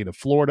great state of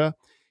Florida.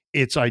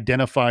 It's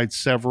identified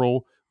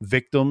several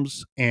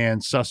victims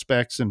and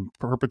suspects and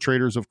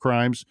perpetrators of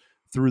crimes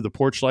through the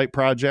Porchlight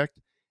Project.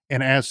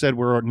 And as said,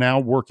 we're now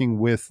working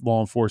with law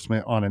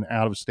enforcement on an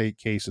out-of-state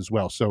case as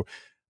well. So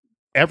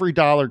every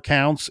dollar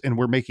counts, and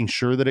we're making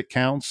sure that it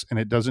counts, and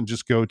it doesn't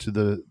just go to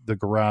the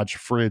garage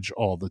fridge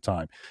all the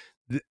time.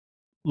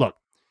 Look,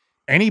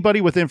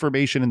 anybody with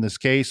information in this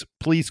case,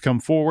 please come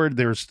forward.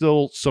 There's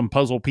still some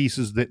puzzle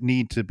pieces that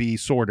need to be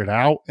sorted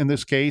out in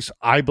this case.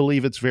 I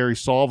believe it's very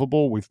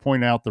solvable. We've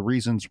pointed out the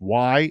reasons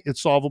why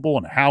it's solvable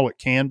and how it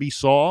can be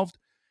solved.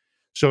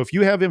 So if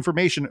you have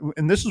information,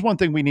 and this is one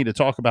thing we need to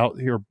talk about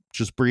here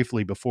just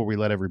briefly before we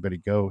let everybody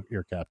go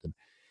here, Captain,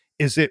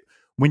 is that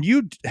when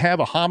you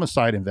have a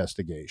homicide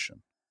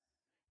investigation,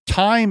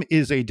 time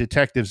is a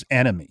detective's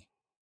enemy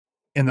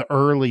in the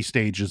early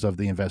stages of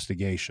the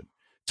investigation.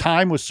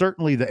 Time was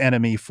certainly the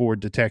enemy for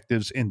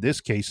detectives in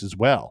this case as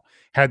well.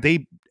 Had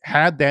they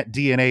had that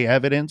DNA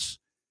evidence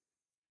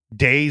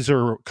days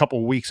or a couple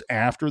of weeks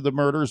after the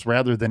murders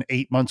rather than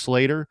 8 months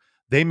later,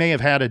 they may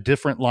have had a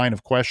different line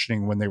of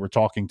questioning when they were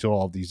talking to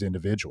all of these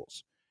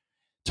individuals.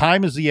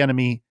 Time is the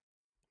enemy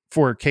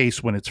for a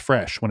case when it's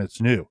fresh, when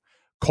it's new.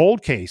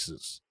 Cold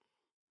cases,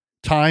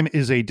 time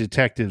is a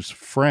detective's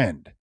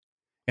friend.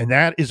 And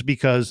that is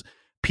because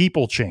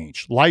people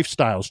change,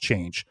 lifestyles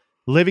change,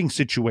 living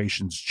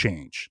situations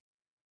change.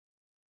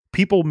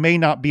 People may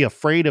not be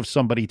afraid of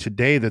somebody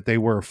today that they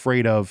were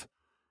afraid of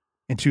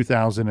in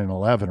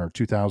 2011 or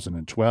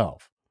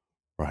 2012.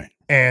 Right.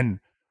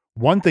 And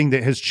one thing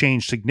that has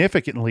changed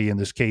significantly in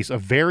this case, a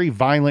very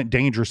violent,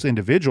 dangerous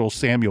individual,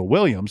 Samuel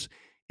Williams,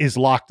 is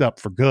locked up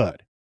for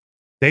good.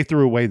 They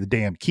threw away the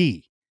damn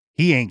key.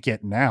 He ain't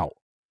getting out.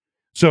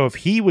 So if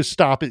he was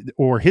stopping,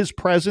 or his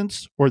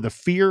presence or the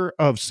fear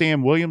of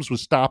Sam Williams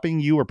was stopping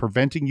you or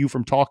preventing you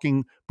from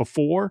talking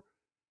before,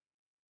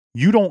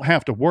 you don't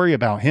have to worry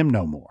about him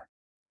no more.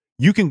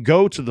 You can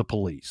go to the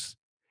police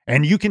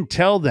and you can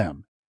tell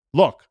them,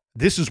 look,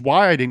 this is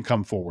why I didn't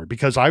come forward,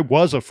 because I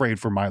was afraid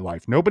for my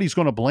life. Nobody's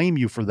going to blame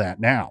you for that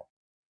now.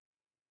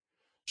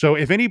 So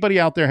if anybody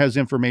out there has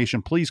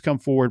information, please come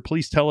forward.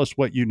 Please tell us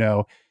what you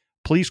know.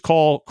 Please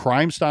call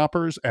Crime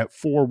Stoppers at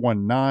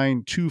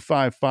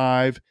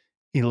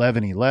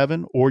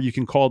 419-255-1111, or you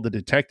can call the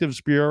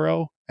Detectives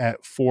Bureau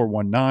at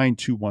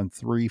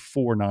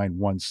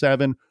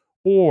 419-213-4917.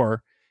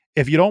 Or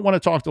if you don't want to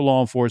talk to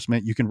law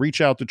enforcement, you can reach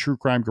out to True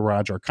Crime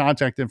Garage. Our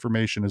contact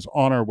information is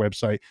on our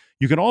website.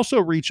 You can also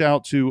reach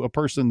out to a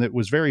person that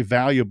was very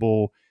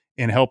valuable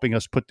in helping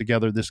us put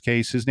together this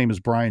case. His name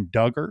is Brian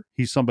Duggar.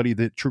 He's somebody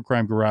that True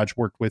Crime Garage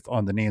worked with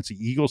on the Nancy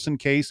Eagleson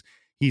case.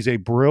 He's a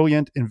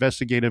brilliant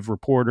investigative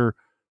reporter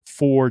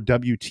for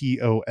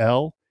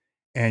WTOL.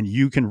 And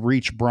you can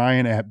reach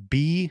Brian at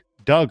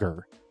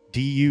bduggar,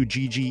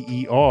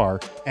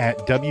 Dugger, at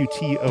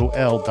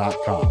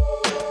WTOL.com.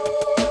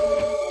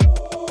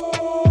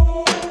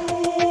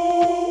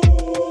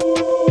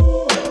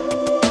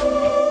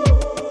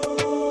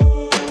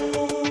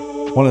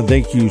 I want to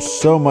thank you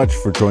so much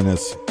for joining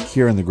us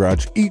here in the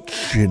garage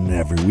each and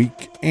every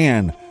week.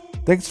 And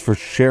thanks for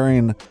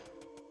sharing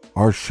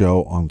our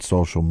show on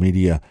social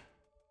media.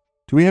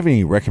 Do we have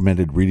any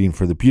recommended reading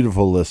for the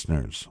beautiful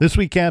listeners? This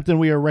week, Captain,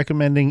 we are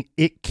recommending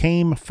It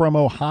Came From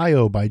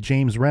Ohio by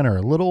James Renner.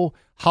 A little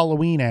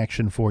Halloween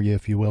action for you,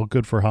 if you will.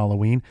 Good for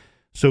Halloween.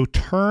 So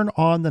turn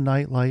on the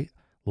nightlight,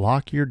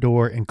 lock your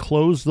door, and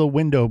close the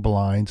window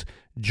blinds.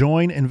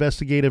 Join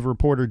investigative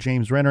reporter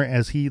James Renner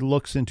as he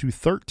looks into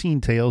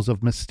 13 tales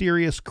of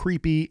mysterious,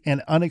 creepy,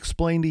 and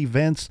unexplained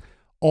events,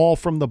 all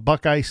from the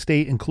Buckeye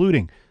State,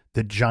 including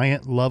the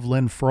giant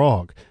Loveland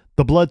frog,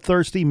 the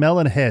bloodthirsty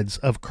melon heads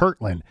of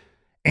Kirtland,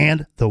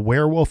 and the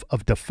werewolf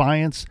of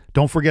Defiance.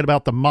 Don't forget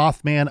about the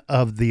Mothman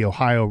of the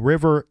Ohio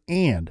River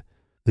and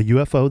the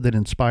UFO that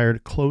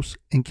inspired Close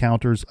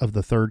Encounters of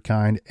the Third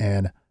Kind,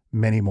 and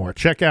many more.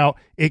 Check out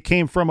It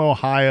Came From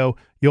Ohio.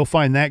 You'll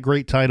find that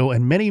great title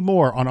and many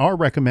more on our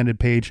recommended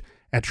page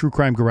at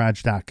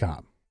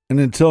truecrimegarage.com. And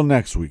until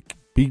next week,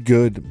 be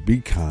good, be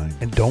kind,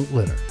 and don't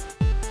litter.